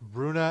 Noah,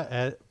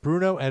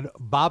 Bruno, and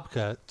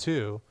Bobka,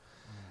 too.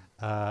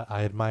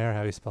 I admire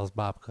how he spells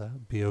Bobka,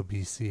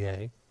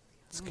 B-O-B-C-A.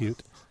 It's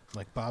cute.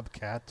 Like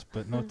Bobcat,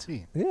 but no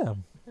T. Yeah.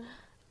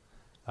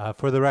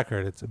 For the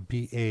record, it's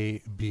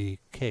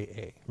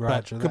B-A-B-K-A.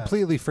 Roger but that.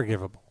 completely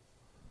forgivable.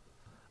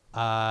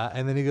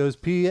 And then he goes,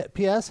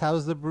 P.S.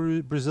 How's the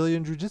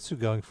Brazilian Jiu-Jitsu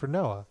going for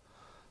Noah?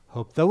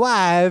 Hope the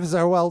wives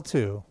are well,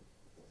 too.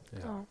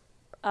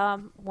 Yeah.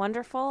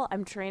 Wonderful.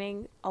 I'm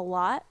training a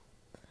lot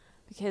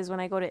because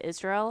when I go to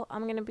Israel,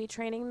 I'm going to be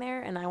training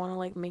there, and I want to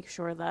like make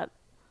sure that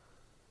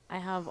I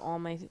have all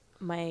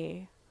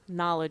my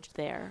knowledge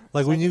there.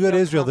 Like so when I you can go to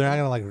feel Israel, they're not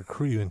confident. going to like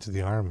recruit you into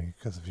the army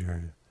because of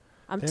your...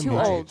 I'm They too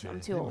might. old. I'm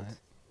too They old. might.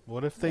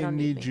 What if They they don't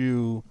need need me.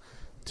 you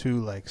to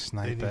like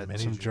snipe need at many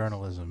some Jews.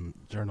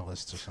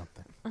 journalists or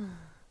something?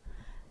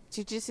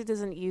 Jiu-Jitsu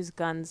doesn't use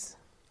guns.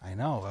 I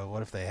know.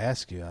 What if they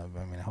ask you? I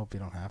mean, I hope you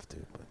don't have to.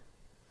 But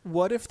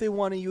What if they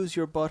want to use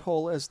your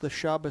butthole as the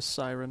Shabbos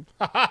siren?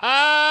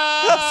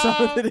 Some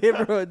of the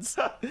neighborhoods.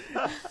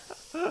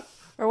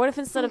 Or what if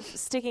instead of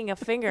sticking a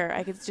finger,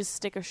 I could just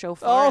stick a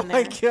shofar Oh in my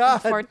there and God.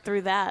 fart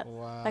through that?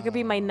 That could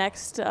be my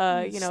next,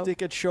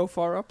 Stick it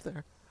shofar up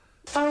there.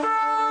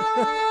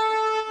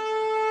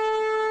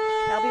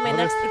 that'll be my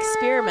next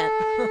experiment.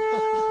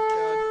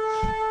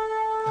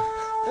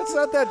 That's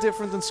not that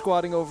different than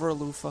squatting over a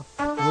loofah.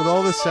 with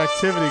all this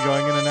activity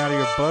going in and out of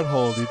your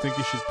butthole, do you think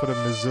you should put a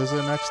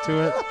mezuzah next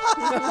to it?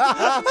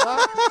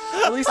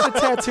 At least a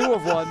tattoo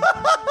of one.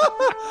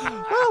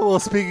 Well,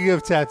 speaking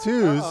of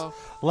tattoos,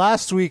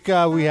 last week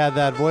we had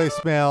that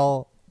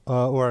voicemail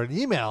or an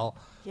email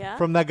Yeah?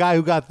 from that guy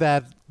who got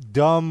that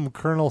dumb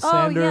Colonel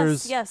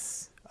Sanders. Oh,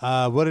 yes.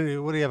 What did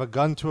he have, a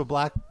gun to a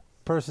black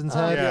person's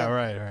head? Yeah,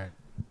 right.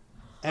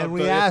 And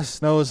we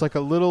asked... No, it was like a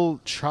little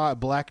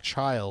black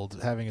child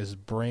having his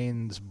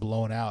brains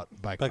blown out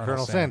by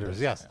Colonel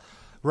Sanders. Yes. Yeah.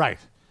 Right.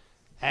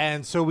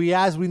 And so we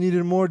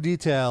needed more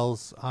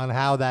details on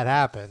how that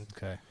happened.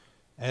 Okay.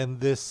 And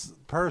this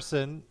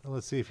person,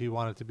 let's see if he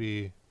wanted to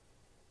be...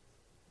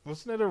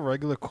 Wasn't it a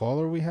regular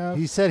caller we have?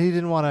 He said he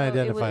didn't want to No,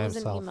 identify it was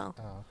himself. An email.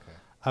 Oh,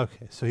 okay.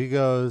 Okay, so he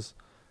goes,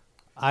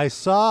 I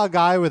saw a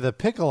guy with a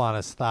pickle on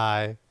his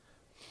thigh.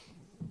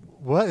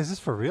 What? Is this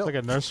for real? It's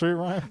like a nursery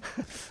rhyme?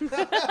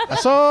 I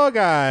saw a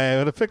guy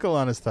with a pickle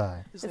on his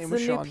thigh. His It's name the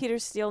was new Sean. Peter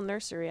Steele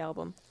nursery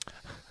album.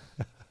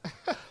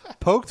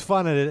 Poked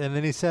fun at it, and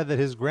then he said that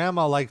his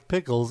grandma liked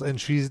pickles and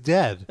she's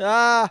dead.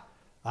 Ah!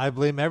 I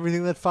blame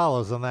everything that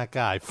follows on that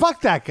guy.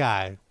 Fuck that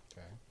guy!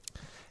 Okay.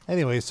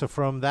 Anyway, so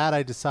from that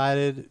I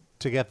decided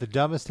to get the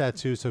dumbest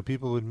tattoo so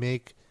people would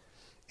make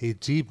a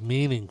deep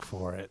meaning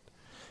for it.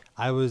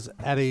 I was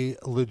at a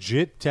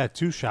legit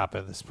tattoo shop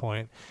at this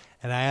point,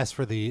 and I asked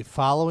for the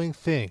following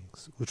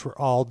things, which were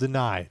all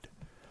denied.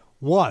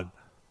 1,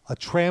 a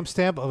tramp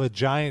stamp of a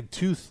giant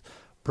tooth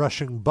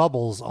brushing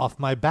bubbles off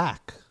my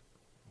back.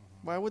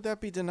 Why would that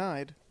be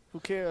denied?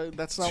 Who cares?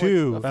 That's not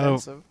 2, like,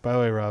 offensive. By the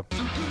way, Rob.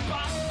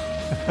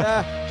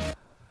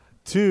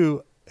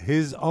 2,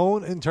 his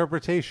own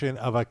interpretation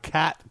of a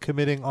cat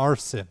committing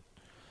arson.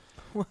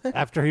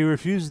 After he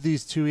refused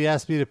these 2, he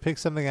asked me to pick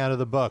something out of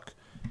the book.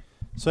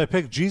 So I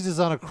picked Jesus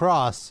on a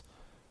cross,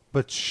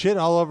 but shit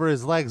all over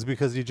his legs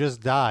because he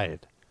just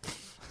died.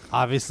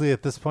 Obviously,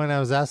 at this point,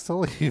 I was asked to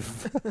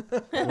leave.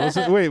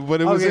 Wait,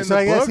 but it was in so the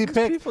I guess book? he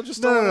picked. People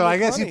just don't No. wanna I make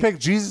guess he money. picked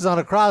Jesus on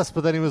a cross,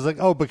 but then he was like,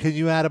 "Oh, but can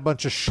you add a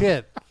bunch of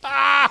shit?"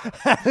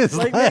 It's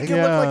Like, make it look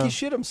Yeah. like he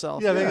shit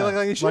himself. yeah, make it look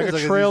like he should. like a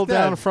trail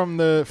down from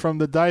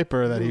the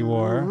diaper that he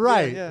wore.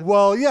 Right. Yeah.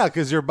 Well, yeah,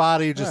 because your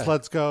body just Right.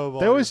 lets go.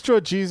 They always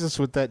draw Jesus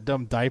with that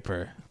dumb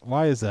diaper.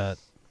 Why is that?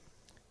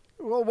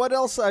 Well, what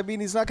else? I mean,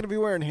 he's not going to be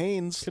wearing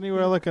Hanes. Can he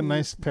wear like a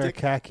nice pair of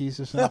khakis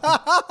or something?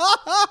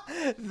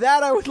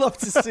 That I would love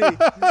to see.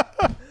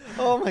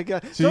 Oh my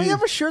god! So Don't you you-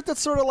 have a shirt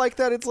that's sort of like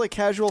that? It's like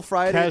Casual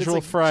Friday. and it's Casual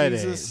like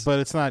Friday, Jesus. but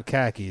it's not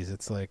khakis.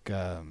 It's like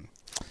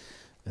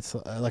it's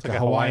like like a a Hawaiian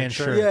Hawaiian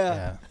shirt.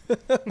 shirt.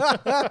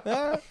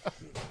 Yeah.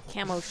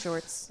 Camo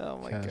shorts. Oh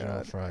my Casual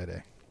god!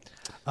 Friday.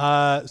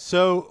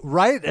 So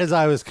right as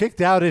I was kicked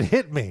out, it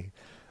hit me.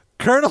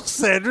 Colonel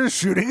Sanders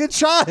shooting a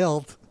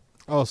child.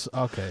 Oh,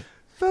 okay.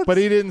 But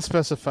he didn't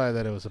specify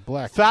that it was a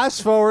black.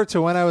 Fast forward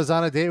to when I was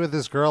on a date with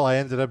this girl I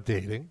ended up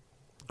dating.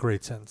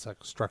 great sentence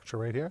structure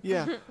right here.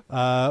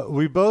 Yeah.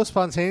 We both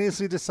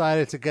spontaneously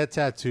decided to get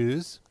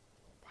tattoos.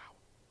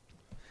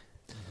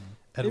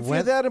 And If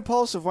you're that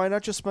impulsive, why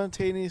not just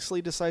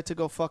spontaneously decide to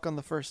go fuck on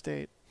the first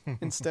date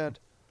instead?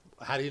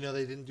 How do you know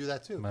they didn't do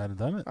that too? Might have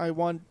done it.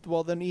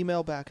 Well, then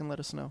email back and let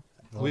us know.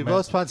 We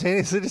both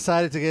spontaneously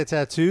decided to get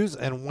tattoos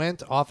and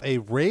went off a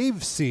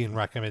rave scene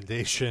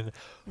recommendation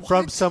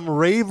from some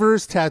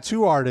ravers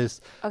tattoo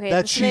artist Okay,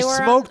 that so she they were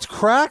smoked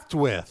cracked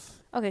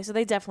with. Okay, so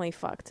they definitely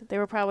fucked. They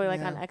were probably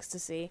like on Yeah.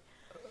 ecstasy.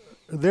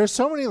 There's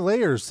so many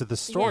layers to the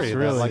story. Yeah. That,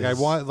 Really like I is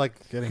want,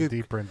 like getting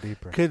deeper and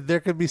deeper. There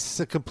could be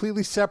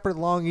completely separate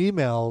long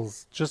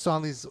emails just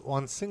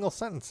on single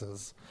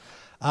sentences.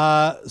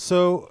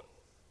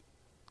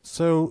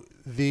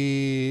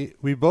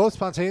 We both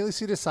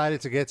spontaneously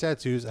decided to get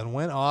tattoos and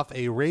went off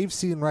a rave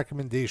scene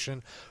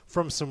recommendation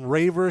from some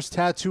ravers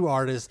tattoo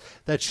artist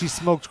that she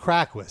smoked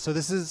crack with. So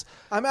this is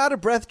I'm out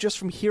of breath just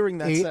from hearing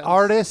that a sentence.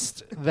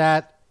 artist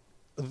that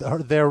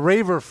their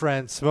raver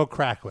friend smoked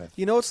crack with.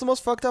 You know what's the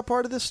most fucked up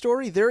part of this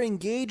story? They're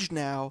engaged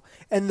now,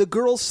 and the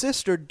girl's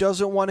sister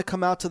doesn't want to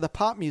come out to the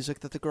pop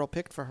music that the girl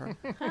picked for her.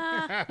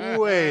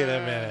 Wait a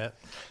minute.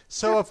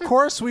 So, of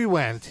course, we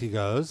went, he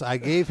goes. I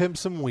gave him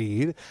some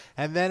weed.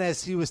 And then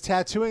as he was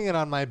tattooing it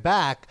on my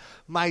back,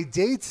 my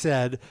date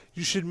said,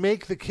 you should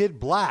make the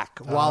kid black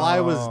while I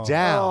was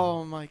down.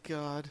 Oh, my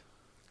God.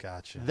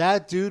 Gotcha.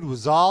 That dude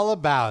was all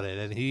about it.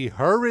 And he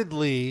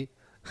hurriedly,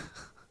 I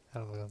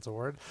don't know if that's a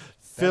word.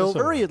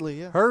 Hurriedly,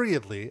 yeah.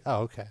 Hurriedly.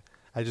 Oh, okay.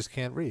 I just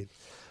can't read.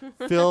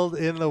 Filled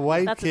in the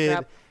white That's a kid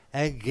trap.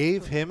 and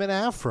gave him an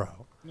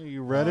afro.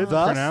 You read it,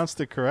 Thus,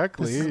 pronounced it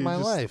correctly. This is You my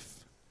just-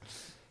 life.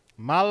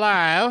 My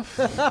life.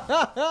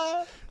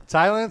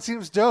 Thailand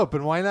seems dope,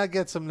 and why not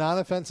get some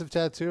non-offensive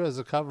tattoo as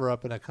a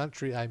cover-up in a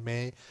country I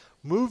may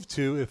move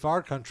to if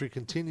our country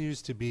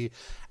continues to be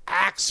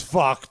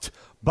axe-fucked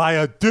by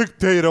a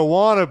dictator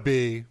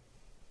wannabe?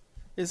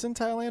 Isn't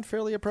Thailand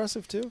fairly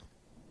oppressive, too?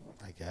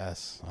 I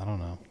guess. I don't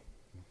know.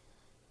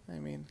 I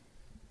mean,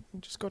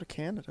 just go to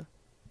Canada.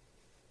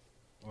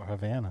 Or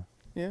Havana.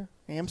 Yeah.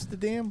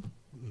 Amsterdam.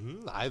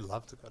 I'd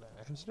love to go to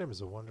Amsterdam.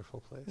 Is a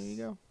wonderful place. There you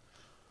go.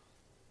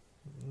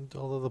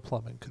 Although the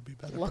plumbing could be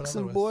better. but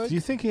Luxembourg. Do you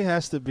think he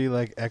has to be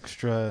like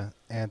extra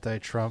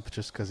anti-Trump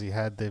just because he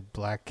had the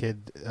black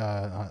kid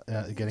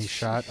getting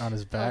shot on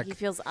his Like back? he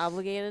feels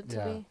obligated to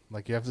Yeah, be.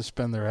 like you have to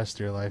spend the rest of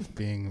your life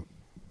being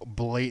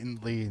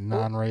blatantly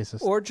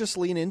non-racist. Or just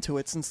lean into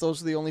it, since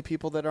those are the only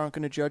people that aren't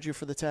going to judge you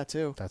for the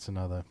tattoo. That's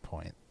another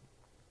point.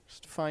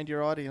 Just find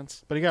your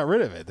audience. But he got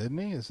rid of it, didn't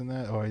he? Isn't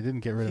that? Or he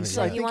didn't get rid of it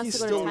I yet? He think wants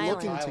he's to go to still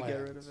looking Thailand. to get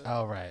rid of it.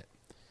 Oh, right.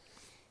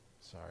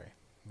 Sorry.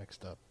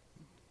 Mixed up.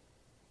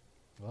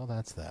 Well,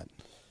 that's that.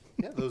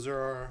 Yeah, those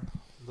are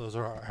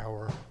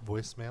our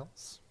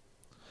voicemails.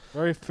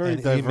 Very, very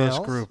And diverse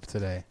emails. group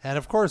today. And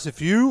of course, if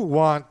you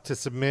want to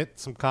submit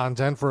some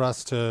content for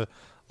us to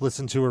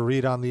listen to or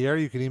read on the air,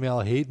 you can email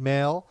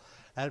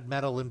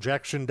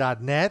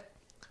hatemail@metalinjection.net.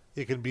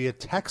 It can be a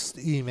text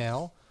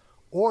email,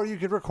 or you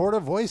could record a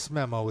voice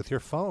memo with your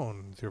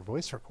phone, with your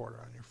voice recorder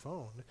on your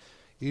phone.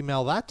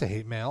 Email that to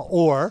hatemail,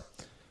 or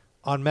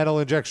on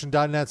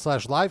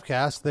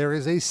metalinjection.net/livecast, there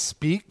is a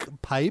speak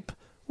pipe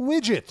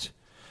widget,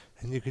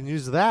 and you can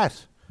use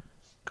that.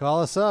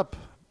 Call us up,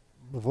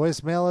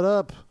 voicemail it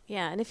up.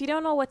 Yeah, and if you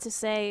don't know what to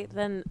say,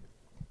 then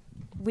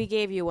we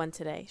gave you one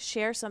today.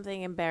 Share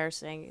something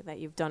embarrassing that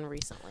you've done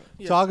recently.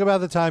 Yeah. Talk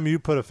about the time you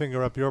put a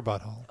finger up your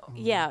butthole.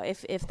 Yeah,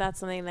 if that's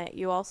something that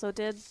you also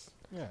did.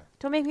 Yeah.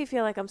 Don't make me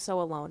feel like I'm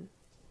so alone.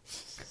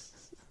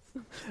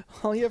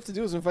 All you have to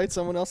do is invite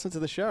someone else into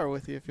the shower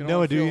with you. If you don't Noah,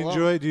 wanna do you feel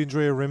alone.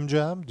 enjoy a rim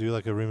job? Do you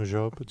like a rim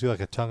job? Do you like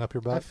a tongue up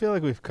your I butt? feel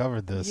like we've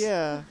covered this.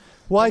 Yeah.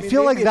 Well, I, mean,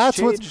 feel like maybe it's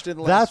that's what changed in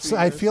the last few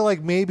I years. feel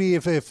like maybe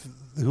if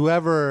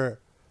whoever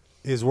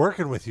is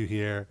working with you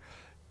here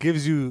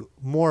gives you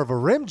more of a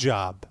rim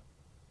job,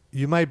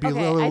 you might be a Okay,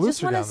 little I looser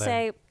just want down to there.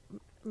 say,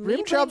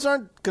 Rim jobs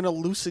aren't going to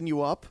loosen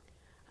you up.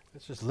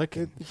 It's just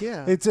licking.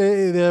 Yeah. It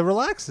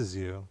relaxes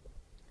you.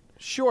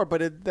 Sure,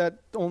 but that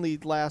only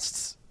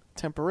lasts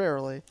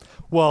temporarily.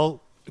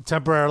 Well,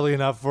 temporarily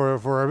enough for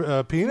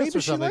a penis Maybe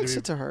or she something. likes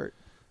it to hurt.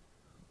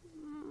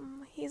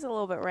 He's a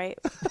little bit right.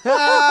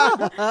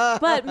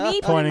 But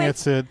me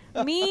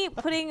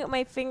putting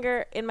my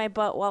finger in my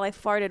butt while I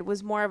farted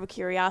was more of a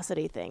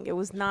curiosity thing. It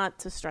was not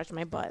to stretch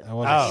my butt.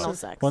 Anal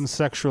sex. Wasn't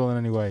sexual in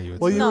any way. You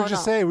would Well, say. you No, were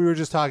just no. saying we were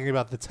just talking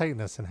about the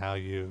tightness and how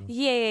you.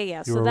 Yeah.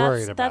 You So were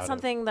worried about that's it.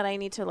 something that I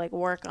need to like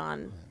work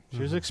on. She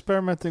was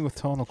experimenting with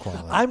tonal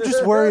quality. I'm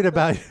just worried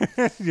about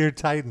your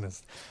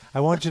tightness. I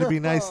want you to be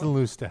nice and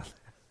loose down there.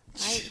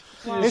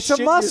 It's a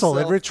shit muscle.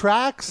 yourself. It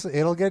retracts.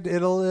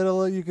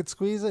 It'll. You could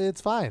squeeze it. It's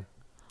fine.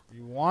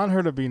 You want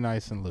her to be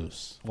nice and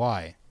loose.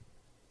 Why?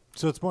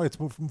 So it's more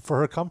for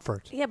her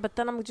comfort. Yeah, but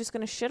then I'm just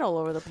gonna shit all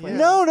over the place.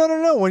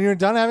 No. When you're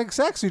done having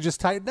sex, you just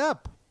tighten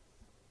up.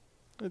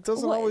 It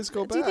doesn't What- always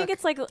go back. Do you think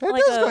it's like It does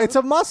go- it's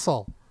a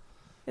muscle.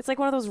 it's like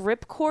one of those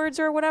rip cords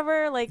or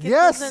whatever? Like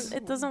Yes.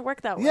 it doesn't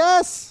work that way.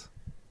 Yes.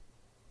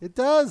 It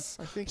does.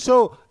 I think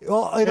so.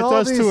 Well, in It all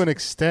does these, to an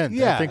extent.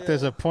 Yeah. I think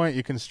there's a point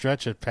you can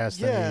stretch it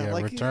past any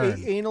like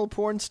return. anal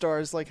porn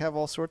stars like have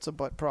all sorts of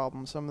butt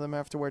problems. Some of them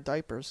have to wear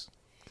diapers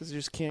because they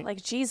just can't.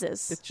 Like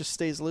Jesus. It just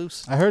stays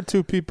loose. I heard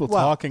two people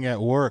Well- talking at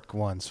work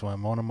once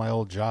when one of my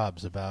old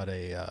jobs about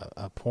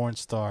a porn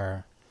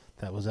star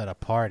that was at a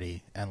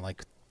party and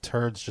like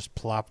turds just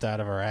plopped out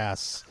of her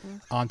ass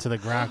onto the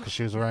ground because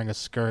she was wearing a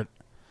skirt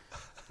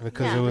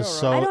because Yeah. it was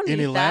I so don't need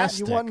that.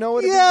 inelastic. You want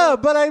Noah to Yeah,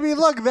 but I mean,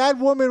 look, that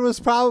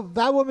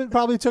woman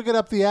probably took it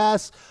up the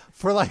ass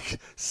for like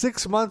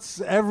 6 months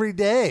every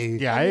day.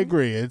 Yeah, I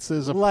agree. There's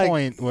a Like,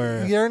 point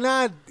where you're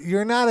not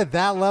at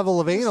that level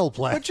of anal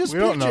play. But just We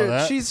don't know picture,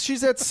 that.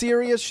 she's at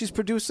Sirius, she's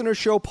producing her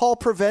show. Paul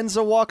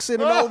Provenza walks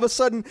in, and all of a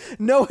sudden,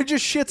 Noah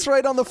just shits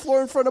right on the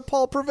floor in front of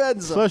Paul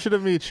Provenza. pleasure to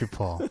meet you,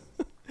 Paul.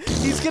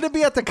 He's going to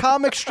be at the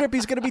comic strip.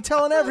 He's going to be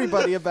telling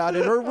everybody about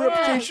it. Her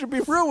reputation will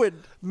be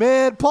ruined.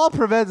 Man, Paul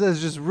Provenza has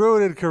just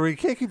ruined his career. He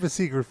can't keep a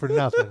secret for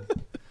nothing.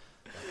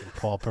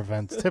 Paul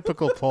Provenza.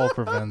 Typical Paul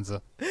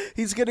Provenza.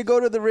 He's going to go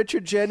to the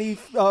Richard Jenny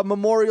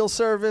memorial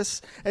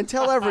service and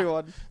tell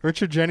everyone.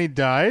 Richard Jenny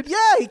died? Yeah,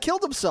 he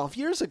killed himself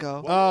years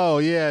ago. Oh,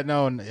 yeah.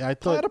 No, I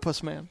thought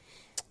Platypus Man.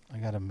 I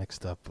got him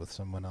mixed up with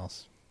someone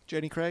else.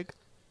 Jenny Craig.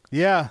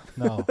 Yeah.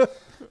 No.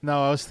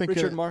 No, I was thinking.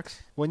 Richard Marx.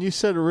 When you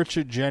said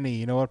Richard Jenny,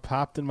 you know what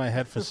popped in my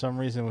head for some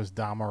reason was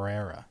Dom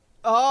Herrera.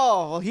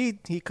 Oh, well, he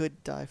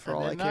could die for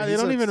all I Nah, care. they He's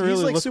don't like, even he's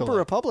really like look super alike.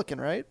 Republican,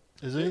 right?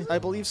 Is he? I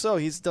believe so.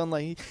 He's done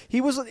like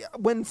he was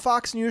when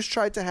Fox News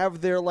tried to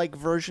have their like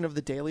version of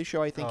the Daily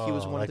Show. I think he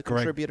was one like of the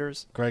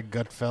contributors. Greg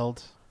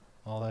Gutfeld,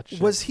 all that shit.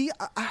 Was he?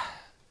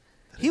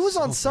 He was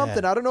on so something.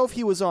 bad. I don't know if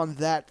he was on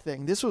that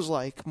thing. This was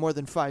like more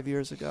than 5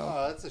 years ago.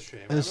 Oh, that's a shame.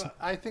 Is-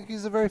 I think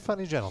he's a very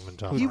funny gentleman,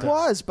 Tom. He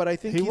was, but I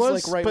think He he's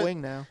was, like right but-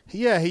 wing now.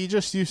 Yeah, he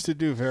just used to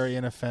do very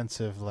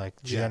inoffensive, like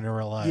Yeah.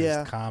 generalized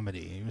Yeah.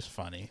 comedy. He was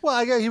funny. Well,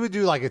 I guess he would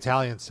do like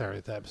Italian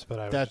stereotypes, but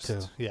I would That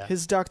just, too. Yeah.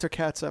 His Dr.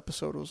 Katz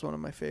episode was one of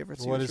my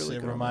favorites. He What was does really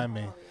it good on remind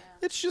that. me?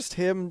 It's just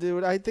him,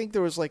 dude. I think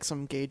there was like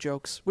some gay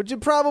jokes, which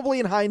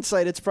probably in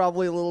hindsight it's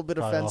probably a little bit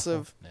Probably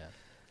offensive. awful. Yeah.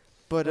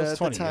 But That was at the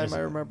 20 time, years I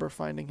ago. remember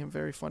finding him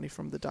very funny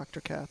from the Dr.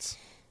 Katz.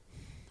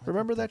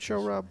 Remember that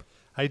show, Rob?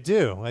 I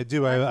do.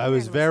 I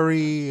was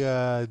very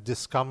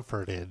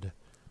discomforted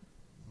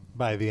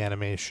by the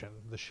animation.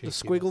 The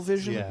Squiggle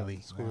Vision? Yeah,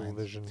 Squiggly Squiggle lines.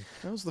 Vision.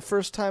 That was the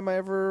first time I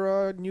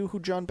ever knew who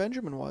John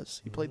Benjamin was.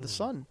 He played the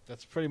son.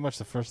 That's pretty much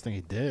the first thing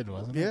he did,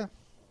 wasn't it? Yeah.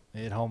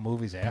 He had home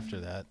movies after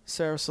that.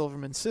 Sarah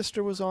Silverman's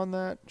sister was on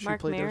that. She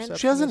Mark played the Maron?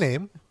 receptionist. She has a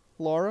name.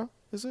 Laura,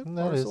 is it? That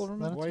Laura is-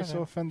 Silverman? that Why are you her so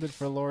name. offended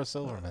for Laura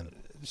Silverman?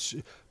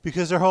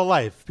 Because her whole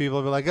life, people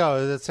will be like, "Oh,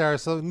 is that Sarah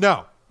Silverman?"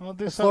 No, Well,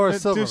 do It's Laura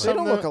something.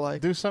 Silverman. They don't look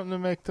alike. Do something to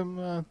make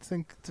them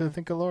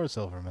think of Laura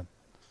Silverman.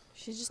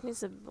 She just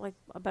needs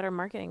a better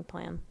marketing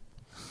plan,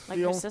 like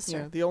the her only, sister.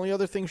 Yeah, the only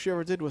other thing she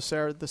ever did was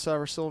the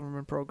Sarah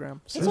Silverman program.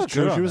 that's not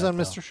true. good She on was that, on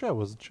though. Mr. Show,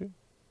 wasn't she?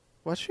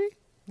 Was she?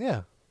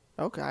 Yeah,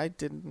 Okay, I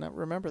did not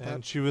remember that.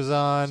 and she was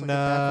on. like a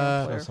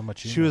background player. So much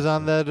she was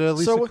on that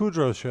Lisa So-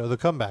 Kudrow show, The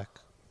Comeback.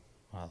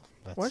 Wow,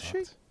 that Was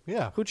she? sucked.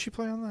 Yeah, Who'd she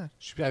play on that?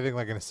 she, I think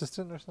like an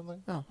assistant or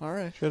something. Oh, all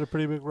right. She had a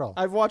pretty big role.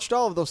 I've watched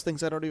all of those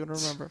things. I don't even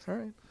remember. All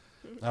right.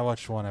 I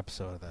watched one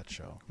episode of that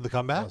show. The I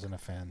Comeback. wasn't a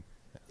fan.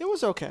 It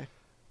was okay.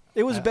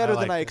 It was I better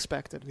than liked I it.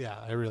 expected. Yeah,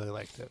 I really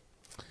liked it.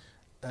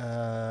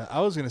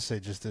 I was gonna say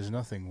just there's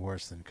nothing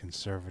worse than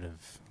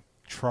conservative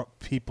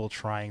people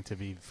trying to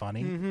be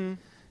funny. Mm-hmm.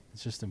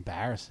 It's just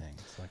embarrassing.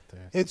 It's like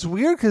they're It's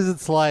weird because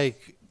it's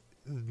like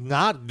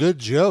not good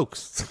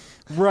jokes.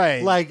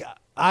 right. Like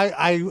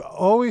I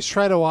always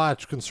try to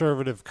watch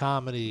conservative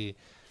comedy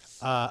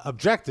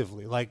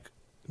objectively. Like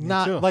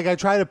not too. like I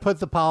try to put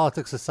the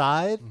politics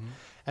aside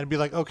and be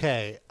like,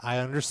 okay, I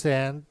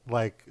understand.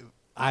 Like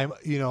I'm,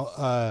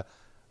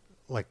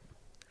 like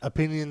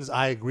opinions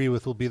I agree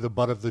with will be the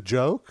butt of the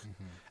joke.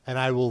 And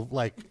I will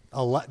like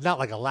not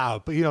like allow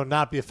it, but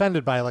not be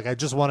offended by it. Like I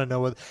just want to know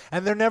what,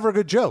 and they're never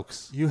good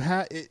jokes. You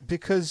have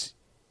because,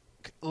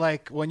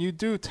 like, when you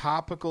do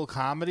topical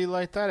comedy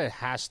like that, it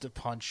has to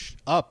punch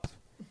up.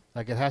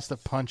 Like, it has to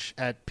punch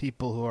at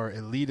people who are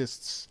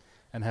elitists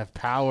and have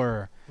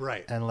power,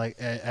 Right. And like,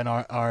 and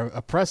are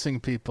oppressing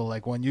people.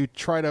 Like, when you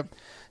try to,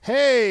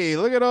 hey,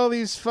 look at all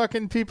these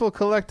fucking people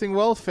collecting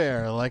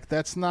welfare. Like,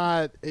 that's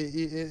not.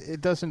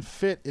 It doesn't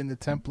fit in the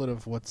template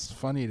of what's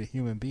funny to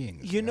human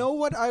beings. You know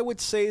what I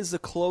would say is the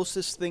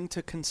closest thing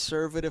to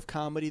conservative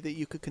comedy that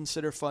you could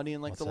consider funny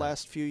in like What's the that?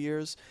 last few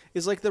years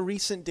is like the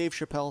recent Dave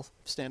Chappelle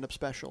stand-up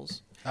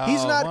specials. Oh,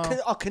 He's not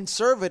well. a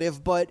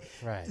conservative, but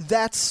Right.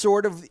 that's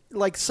sort of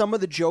like some of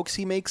the jokes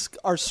he makes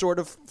are sort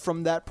of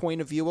from that point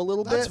of view a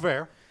little That's bit.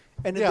 fair.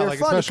 And Yeah, they're like,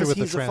 funny especially because with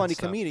the he's a trans funny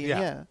stuff. comedian.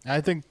 Yeah. Yeah. I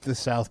think the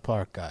South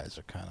Park guys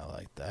are kind of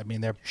like that. I mean,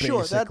 they're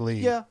Sure. basically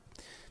Yeah.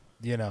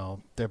 you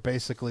know, they're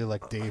basically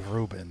like Dave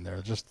Rubin.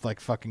 They're just like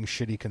fucking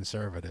shitty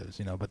conservatives,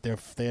 you know, but they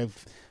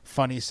have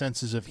funny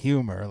senses of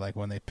humor, like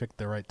when they pick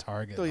the right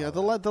target. Oh yeah,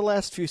 the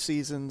last few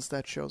seasons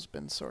that show's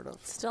been sort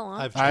of still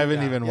on. I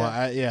haven't even.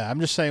 Yeah. I'm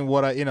just saying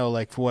what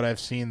what I've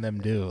seen them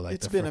do. Like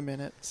it's been a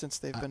minute since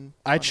they've been.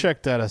 I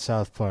checked out of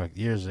South Park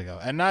years ago,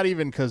 and not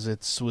even because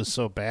it was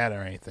so bad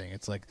or anything.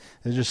 It's like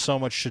there's just so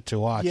much shit to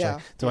watch. Yeah.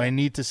 Like, do I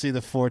need to see the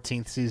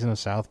 14th season of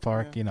South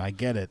Park? Yeah. You know, I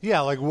get it.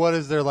 Yeah, like what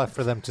is there left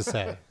for them to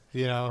say?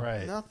 You know,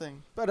 right?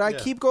 Nothing. But I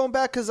keep going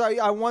back because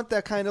I want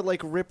that kind of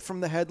like rip from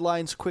the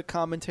headlines, quick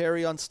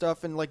commentary on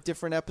stuff, and like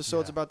different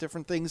episodes about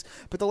different things.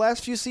 But the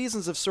last few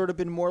seasons have sort of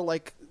been more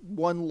like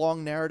one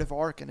long narrative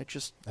arc, and it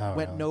just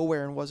went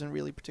nowhere and wasn't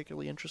really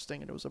particularly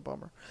interesting, and it was a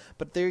bummer.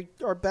 But they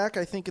are back,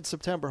 I think, in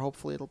September.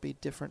 Hopefully, it'll be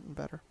different and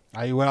better.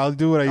 I'll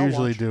do what I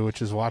usually do,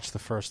 which is watch the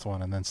first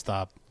one and then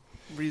stop.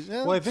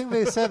 Well, I think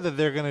they said that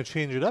they're going to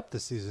change it up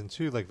this season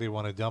too. Like they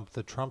want to dump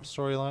the Trump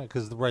storyline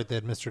because they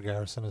had Mr.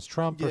 Garrison as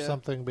Trump or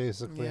something,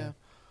 basically. Yeah.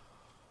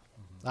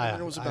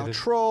 And it was about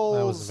trolls.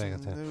 I wasn't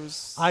paying attention.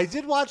 I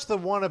did watch the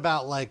one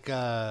about like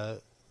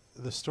the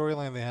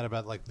storyline they had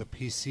about like the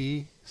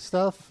PC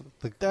stuff.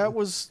 That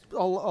was that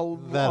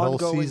ongoing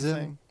whole season.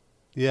 thing.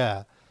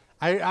 Yeah.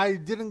 I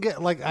didn't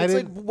get like It's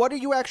like, what are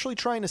you actually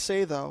trying to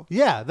say though?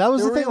 Yeah, that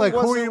was There the thing. really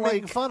Like, who are you wasn't,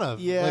 making fun of?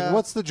 Yeah. Like,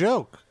 what's the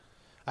joke?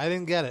 I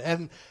didn't get it.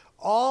 And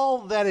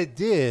all that it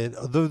did,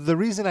 the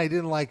reason I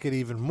didn't like it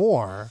even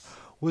more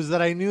was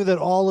that I knew that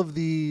all of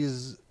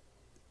these,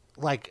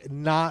 like,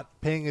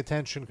 not paying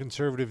attention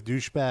conservative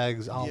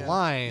douchebags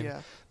online,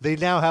 they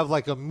now have,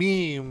 like, a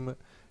meme.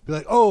 Be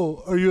like,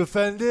 oh, are you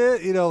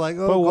offended? You know, like,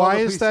 oh. But why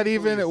is that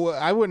even?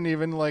 I wouldn't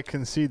even like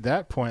concede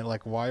that point.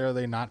 Like, why are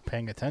they not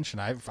paying attention?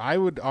 I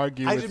would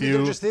argue with you.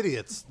 They're just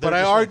idiots. But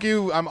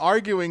I'm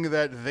arguing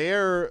that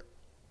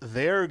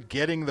they're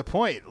getting the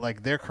point.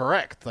 Like, they're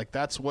correct. Like,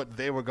 that's what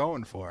they were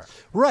going for.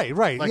 Right.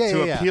 Like,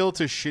 to appeal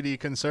to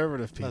shitty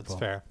conservative people. That's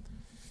fair.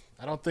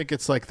 I don't think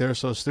it's like they're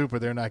so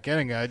stupid they're not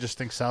getting it. I just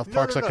think South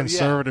Park's a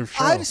conservative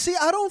show. I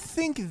don't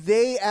think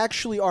they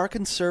actually are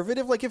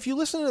conservative. Like, if you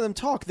listen to them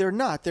talk, they're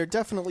not. They're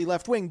definitely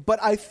left-wing.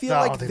 But I feel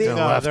like they're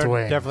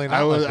left-wing. Definitely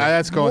not.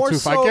 That's going too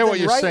far. I get what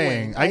you're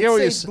saying. I get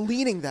what you're saying.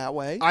 Leaning that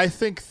way. I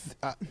think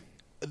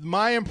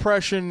my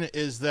impression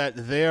is that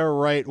they're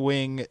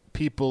right-wing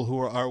people who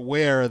are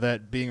aware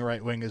that being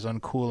right-wing is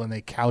uncool and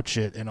they couch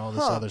it and all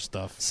this other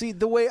stuff. See,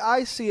 the way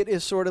I see it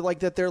is sort of like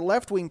that they're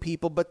left-wing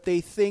people, but they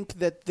think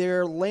that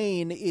their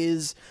lane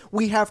is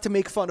we have to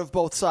make fun of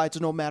both sides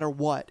no matter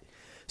what.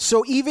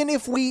 So even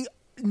if we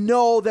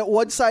know that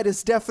one side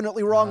is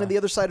definitely wrong and the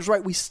other side is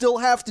right, we still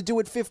have to do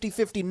it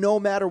 50-50 no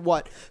matter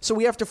what. So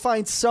we have to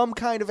find some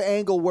kind of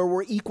angle where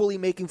we're equally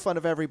making fun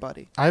of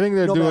everybody. I think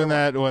they're doing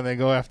that when they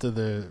go after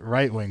the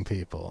right-wing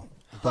people.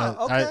 But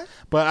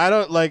I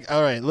don't like.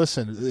 All right,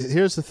 listen.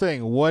 Here's the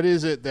thing. What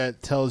is it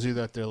that tells you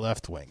that they're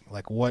left wing?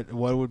 Like, what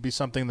would be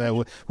something that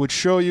would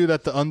show you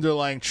that the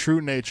underlying true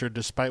nature,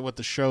 despite what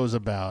the show's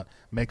about,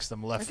 makes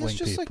them left wing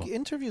people? Just like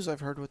interviews I've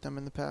heard with them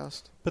in the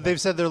past. But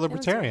they've said they're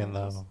libertarian,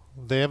 though.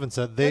 They haven't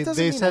said they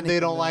said they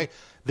don't like.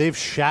 They've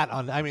shat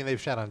on. I mean, they've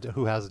shat on.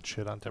 Who hasn't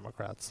shit on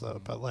Democrats though?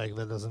 But like,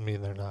 that doesn't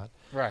mean they're not.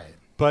 Right.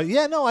 But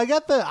yeah, no, I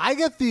get the.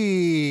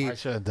 I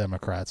should have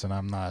Democrats, and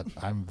I'm not.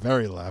 I'm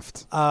very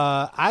left.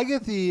 I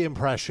get the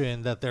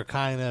impression that they're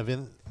kind of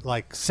in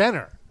like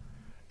center,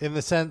 in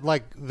the sense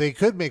like they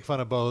could make fun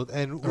of both.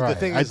 And the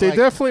thing is, they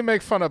definitely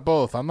make fun of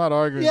both. I'm not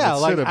arguing. Yeah,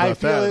 with like Sid about I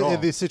feel that at all.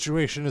 the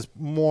situation is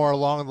more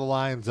along the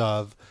lines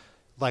of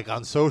like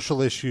on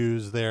social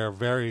issues, they're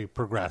very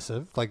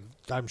progressive. Like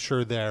I'm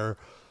sure they're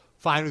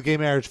fine with gay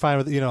marriage, fine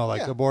with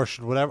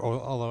abortion, whatever.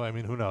 Although I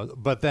mean, who knows?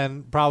 But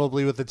then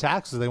probably with the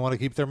taxes, they want to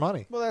keep their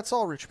money. Well, that's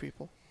all rich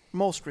people.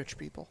 Most rich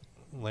people.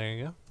 There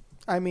you go.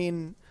 I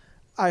mean,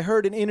 I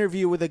heard an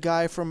interview with a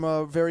guy from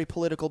a very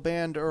political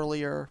band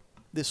earlier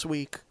this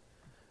week,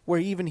 where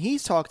even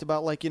he's talked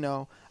about like,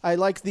 I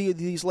like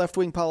these left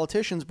wing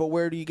politicians, but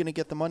where are you going to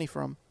get the money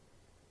from?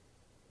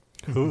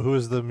 Who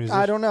is the musician?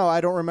 I don't know.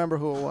 I don't remember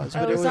who it was.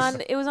 But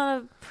it was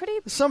on a pretty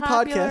some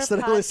popular podcast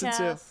that I listened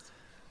to.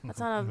 That's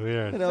on a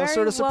weird. I was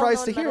sort of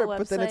surprised to hear it, website.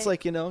 but then it's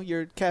like,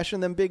 you're cashing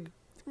them big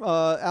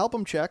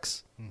album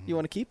checks. Mm-hmm. You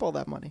want to keep all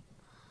that money.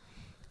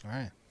 All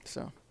right.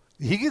 So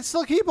he can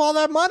still keep all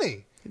that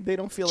money. They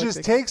don't feel just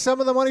like take some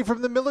of the money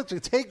from the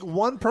military. Take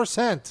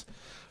 1%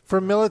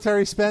 from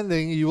military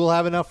spending. You will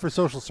have enough for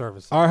social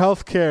services. Our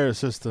healthcare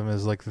system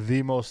is like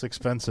the most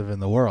expensive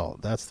in the world.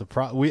 That's the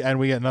we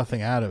get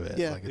nothing out of it.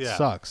 Yeah. Like, it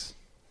sucks.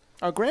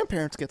 Our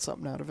grandparents get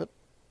something out of it.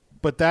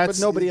 But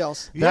nobody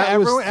else. Yeah,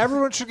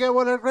 everyone should get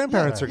what our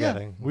grandparents are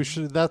getting. We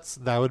should. That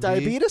would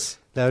diabetes?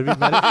 That would be.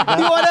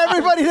 You want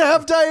everybody to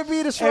have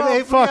diabetes?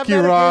 Fuck you,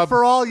 Rob.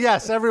 For all,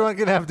 yes, everyone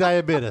can have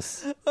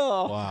diabetes.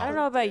 Oh, wow. I don't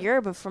know about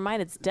your, but for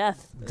mine, it's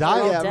death.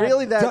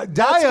 Really?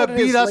 Dia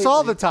beat us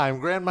all the time.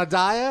 Grandma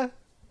Dia.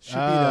 She beat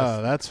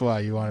us. That's why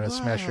you wanted to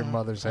smash your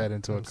mother's head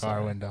into a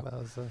car window. That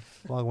was a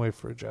long way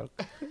for a joke.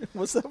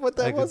 Was that what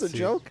that was? A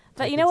joke?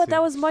 But you know what?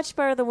 That was much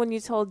better than when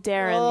you told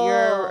Darren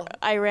your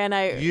Iran.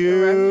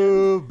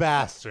 You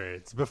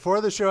bastards.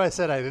 Before the show, I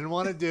said I didn't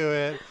want to do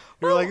it.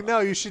 You were like, no,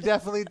 you should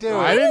definitely do it.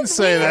 I didn't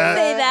say that.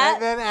 Say that.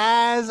 And then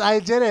as I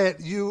did it,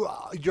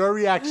 your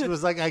reaction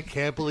was like, I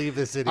can't believe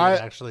this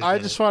idiot actually I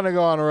did just it. want to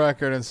go on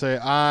record and say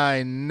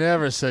I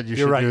never said you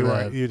You're should right, do you're that.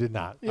 right. You did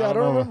not. Yeah, I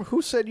don't remember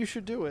who said you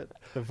should do it.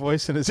 The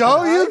voice in his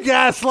Don't head. you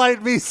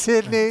gaslight me,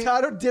 Sydney.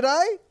 Did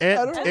I?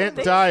 Aunt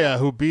Daya,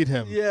 who beat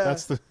him. Yeah.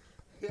 That's the.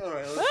 All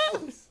right,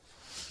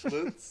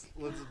 let's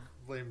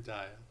blame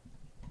Daya.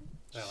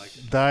 I like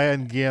it. Daya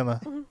and Gianna.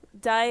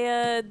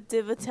 Daya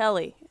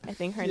Divitelli, I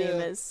think her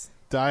name is.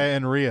 Daya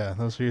and Rhea.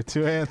 Those are your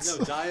two aunts.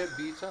 No, Daya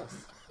beat us.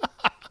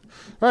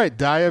 Right,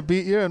 Daya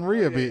beat you and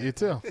Rhea beat you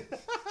too.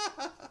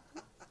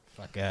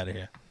 Fuck out of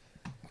here.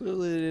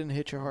 Clearly, they didn't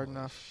hit you hard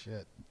enough.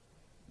 Shit.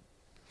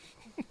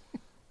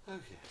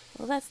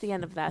 Well, that's the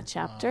end of that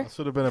chapter. This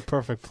would have been a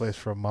perfect place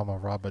for a Mama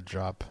Robba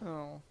drop.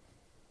 Oh.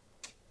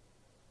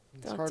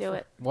 Don't do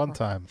it. One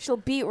time. She'll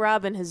beat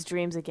Rob in his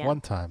dreams again.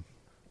 One time.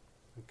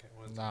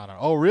 No.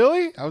 Oh,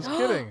 really? I was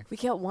kidding. We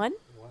get one?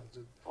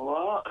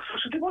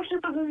 Слушай, ты можешь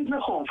мне позвонить на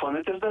Homephone?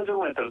 It doesn't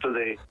matter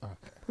today.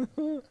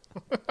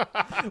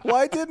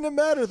 Why didn't it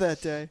matter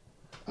that day?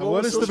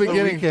 What is the was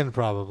beginning? Weekend,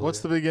 probably. What's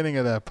the beginning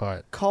of that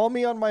part? Call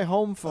me on my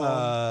home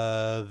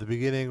phone. The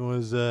beginning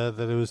was that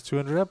it was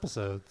 200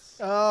 episodes.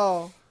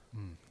 Oh.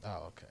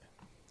 Oh, okay.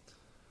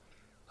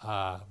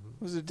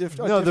 Was it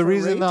different? No, the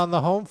reason on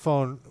the home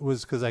phone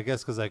was because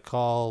I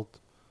called.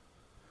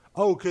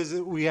 Oh, because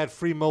we had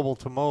free mobile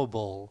to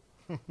mobile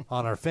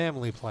on our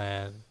family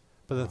plan.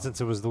 But then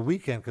since it was the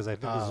weekend, because I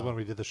think this is when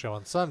we did the show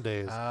on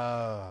Sundays,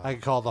 I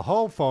called the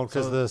home phone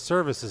because the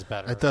service is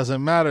better. It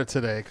doesn't matter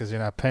today because you're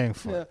not paying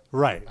for it.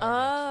 Right.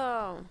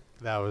 Oh.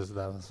 That was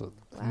what,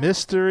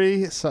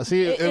 Mystery. So,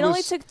 see, It was,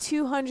 only took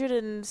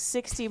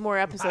 260 more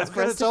episodes I for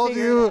could us have to told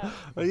figure you. it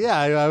out. Yeah,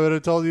 I would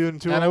have told you in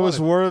 2 and it was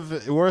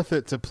worth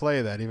it to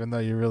play that, even though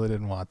you really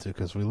didn't want to,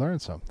 because we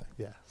learned something.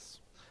 Yes.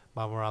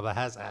 Mama Raba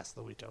has asked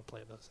that we don't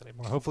play those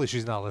anymore. Hopefully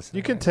she's not listening.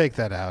 You can take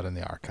that out in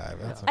the archive.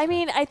 That's I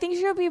mean, I think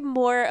she'll be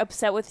more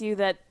upset with you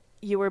that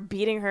you were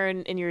beating her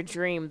in your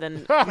dream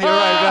than. You're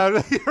right.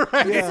 No, you're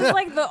right. This is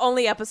like the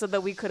only episode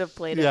that we could have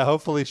played. Yeah,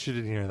 hopefully she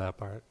didn't hear that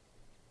part.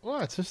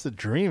 Well, it's just a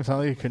dream. It's not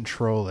like you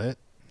control it.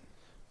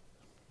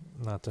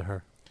 Not to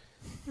her.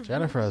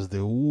 Jennifer has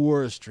the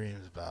worst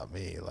dreams about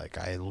me. Like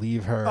I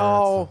leave her.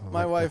 Oh,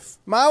 my wife.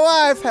 My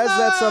wife has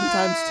that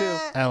sometimes too.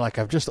 And like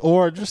I'm just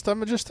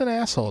an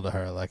asshole to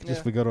her. Like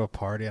just we go to a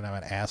party and I'm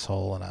an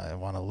asshole and I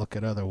want to look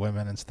at other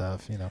women and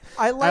stuff. You know.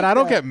 And I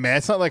don't get mad.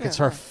 It's not like it's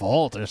her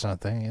fault or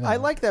something. You know? I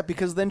like that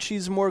because then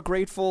she's more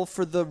grateful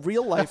for the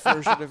real life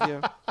version of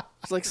you.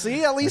 It's like,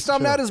 see, at least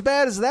I'm not as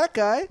bad as that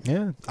guy.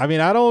 Yeah, I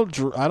mean, I don't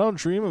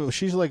dream of.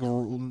 She's like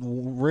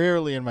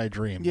rarely in my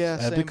dreams. Yeah,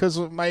 same. Because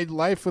my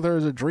life with her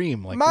is a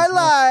dream. Like my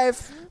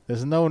life.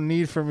 There's no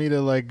need for me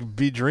to like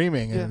be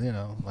dreaming,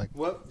 and like.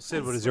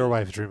 Sid, what does your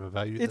wife dream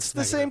about you? It's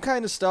the same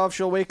kind of stuff.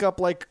 She'll wake up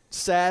like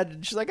sad,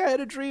 and she's like, "I had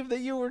a dream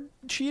that you were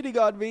cheating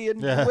on me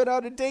and went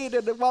on a date,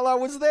 and while I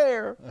was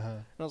there."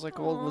 And I was like,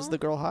 "Well, was the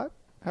girl hot?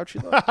 How'd she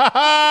look?"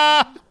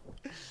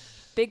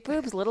 Big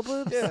boobs, little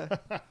boobs. Yeah.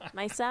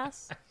 Nice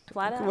ass,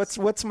 flat ass.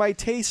 What's my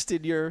taste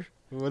in your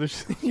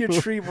your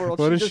dream world?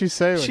 What does she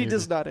say? She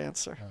does not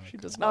answer. She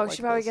does not. Oh, like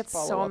she probably those gets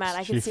so follow-ups. mad.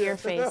 I can see her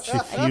face. She I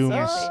can see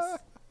her fumes.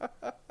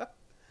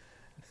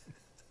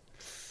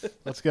 face.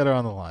 Let's get her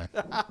on the line.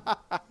 No.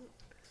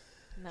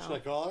 Should I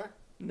call her?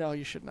 No,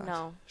 you should not.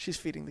 No. She's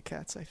feeding the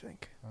cats, I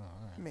think.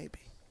 Maybe.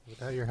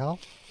 Without your help?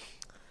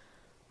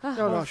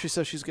 No, she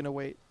says she's going to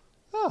wait.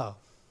 Oh.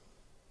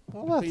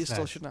 Well, But that's you still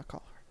nice. should not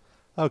call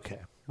her. Okay.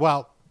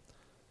 Well,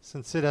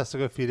 since Sid has to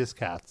go feed his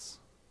cats,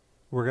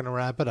 we're going to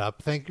wrap it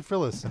up. Thank you for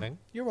listening.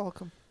 You're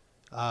welcome.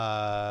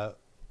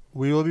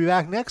 We will be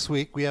back next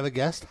week. We have a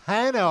guest,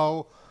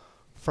 Hanno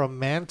from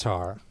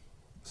Mantar.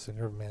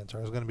 Singer of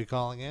Mantar is going to be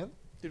calling in.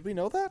 Did we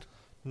know that?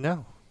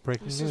 No.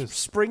 Breaking This news. is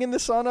springing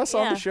this on us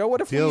on Yeah. the show.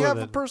 What if Deal we with have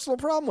a it. personal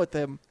problem with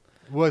him?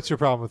 What's your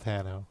problem with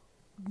Hanno?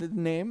 The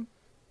name?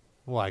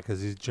 Why?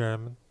 Because he's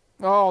German?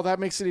 Oh, that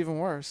makes it even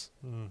worse.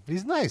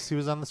 He's nice. He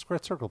was on the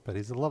Squared Circle Pit.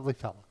 He's a lovely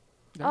fella.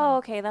 Oh,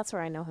 okay, that's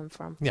where I know him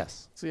from.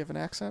 Yes. Does he have an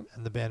accent?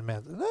 And the band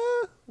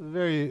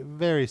very,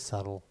 very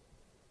subtle.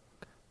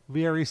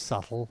 Very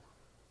subtle.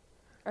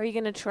 Are you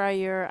gonna try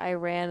your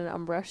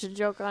Iran Russia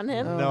joke on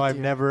him? No,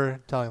 I'm never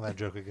telling that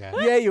joke again.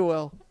 Yeah, you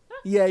will.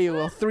 Yeah, you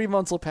will. 3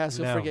 months will pass.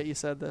 You'll No. forget you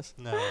said this.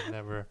 No,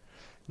 never.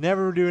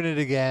 Never doing it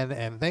again.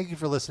 And thank you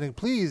for listening.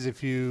 Please,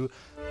 if you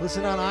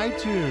listen on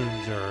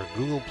iTunes or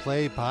Google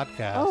Play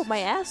Podcast. Oh, my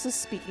ass is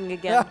speaking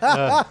again.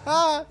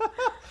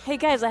 Hey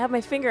guys, I have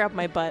my finger up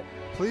my butt.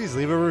 Please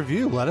leave a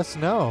review. Let us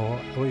know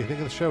what you think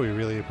of the show. We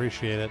really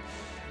appreciate it.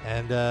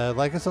 And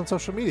like us on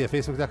social media,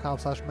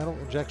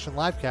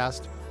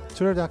 facebook.com/metalinjectionlivecast,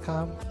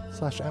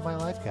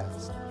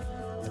 twitter.com/milivecast.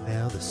 And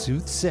now the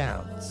Sooth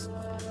Sounds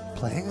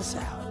playing us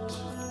out.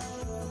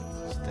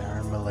 It's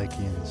Darren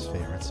Malakian's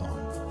favorite song.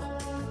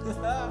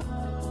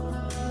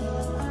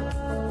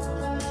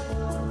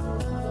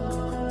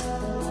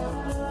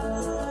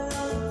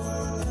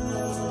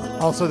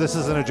 Also, this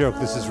isn't a joke.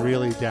 This is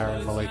really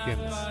Darren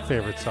Malakian's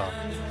favorite song.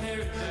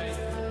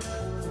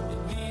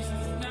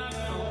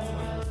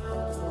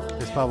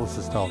 His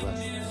publicist told us.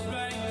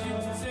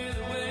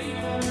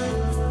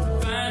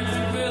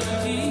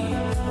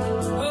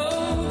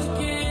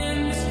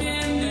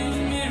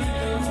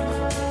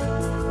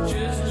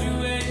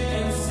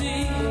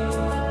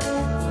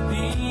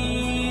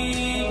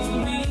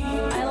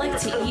 I like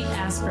to eat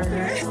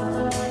Asperger's.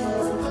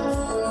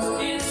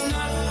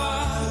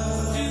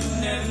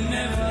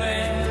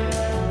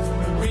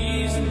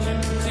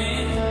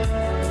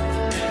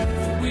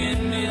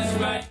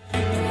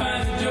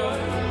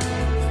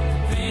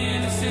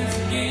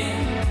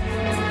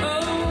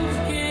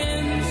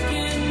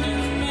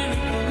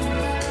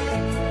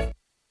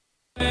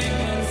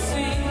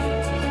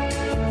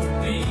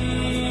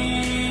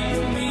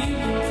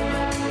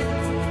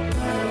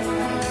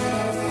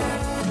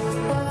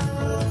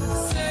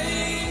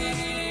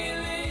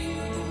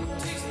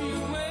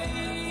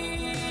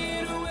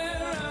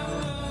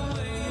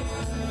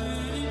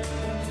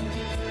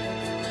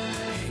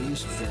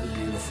 He's very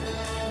beautiful.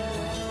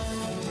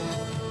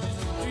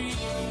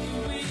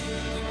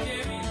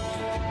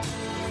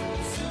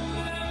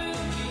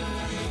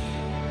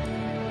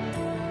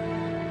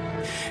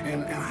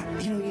 And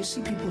you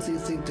see people who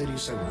think that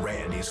he's a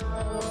red. He's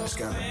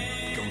got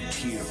a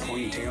goatee and a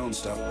ponytail and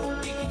stuff.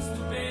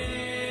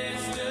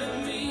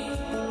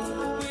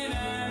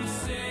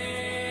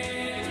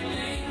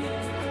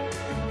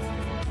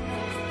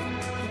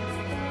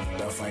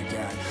 Stuff like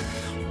that.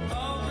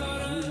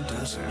 He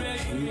doesn't.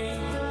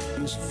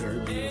 He's very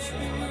beautiful.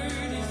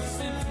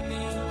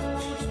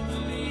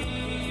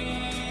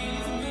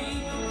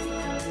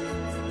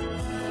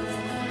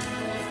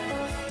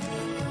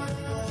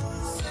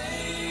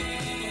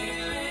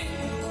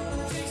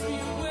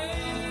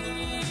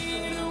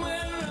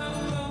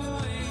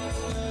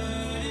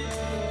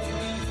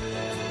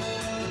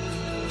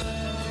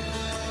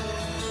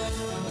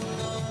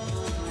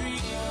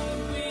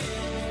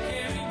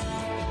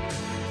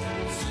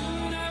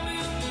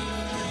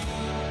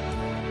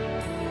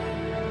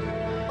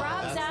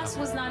 Rob's ass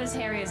was not as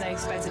hairy as I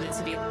expected it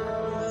to be.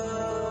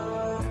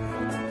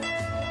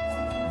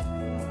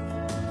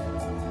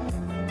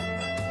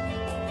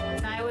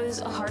 I was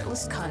a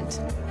heartless cunt.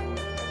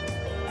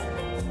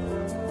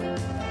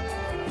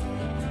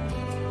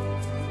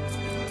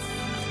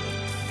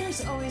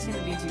 There's always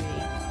gonna be duty.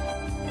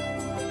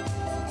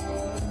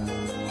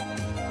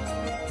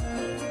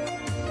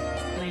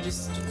 And I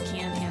just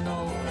can't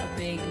handle a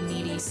big,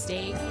 meaty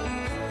steak.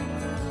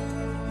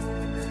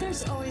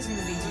 There's always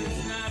gonna be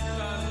duty.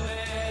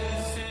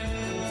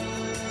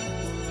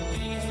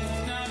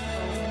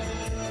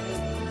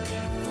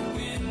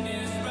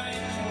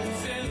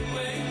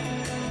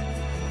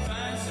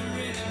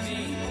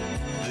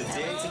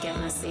 To get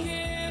messy.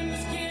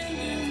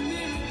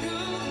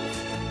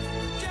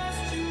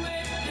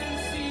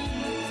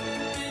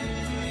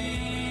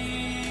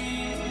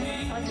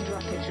 I like to draw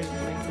pictures of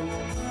my pool.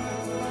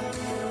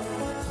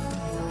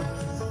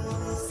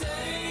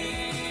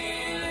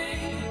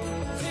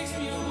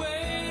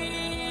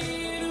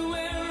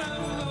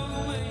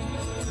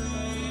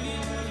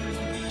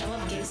 I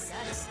love gay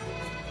sex.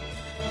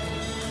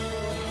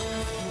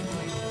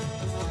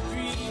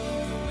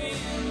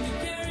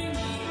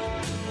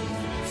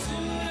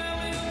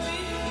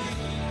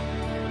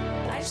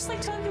 I just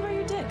like talking about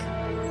your dick.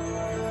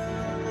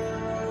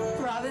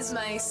 Rob is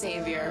my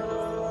savior.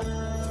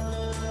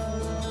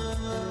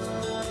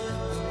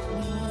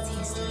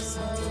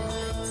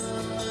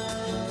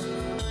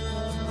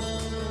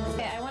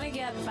 Okay, I want to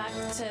get back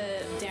to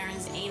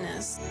Darren's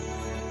anus.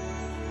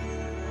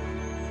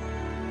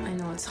 I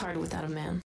know it's hard without a man.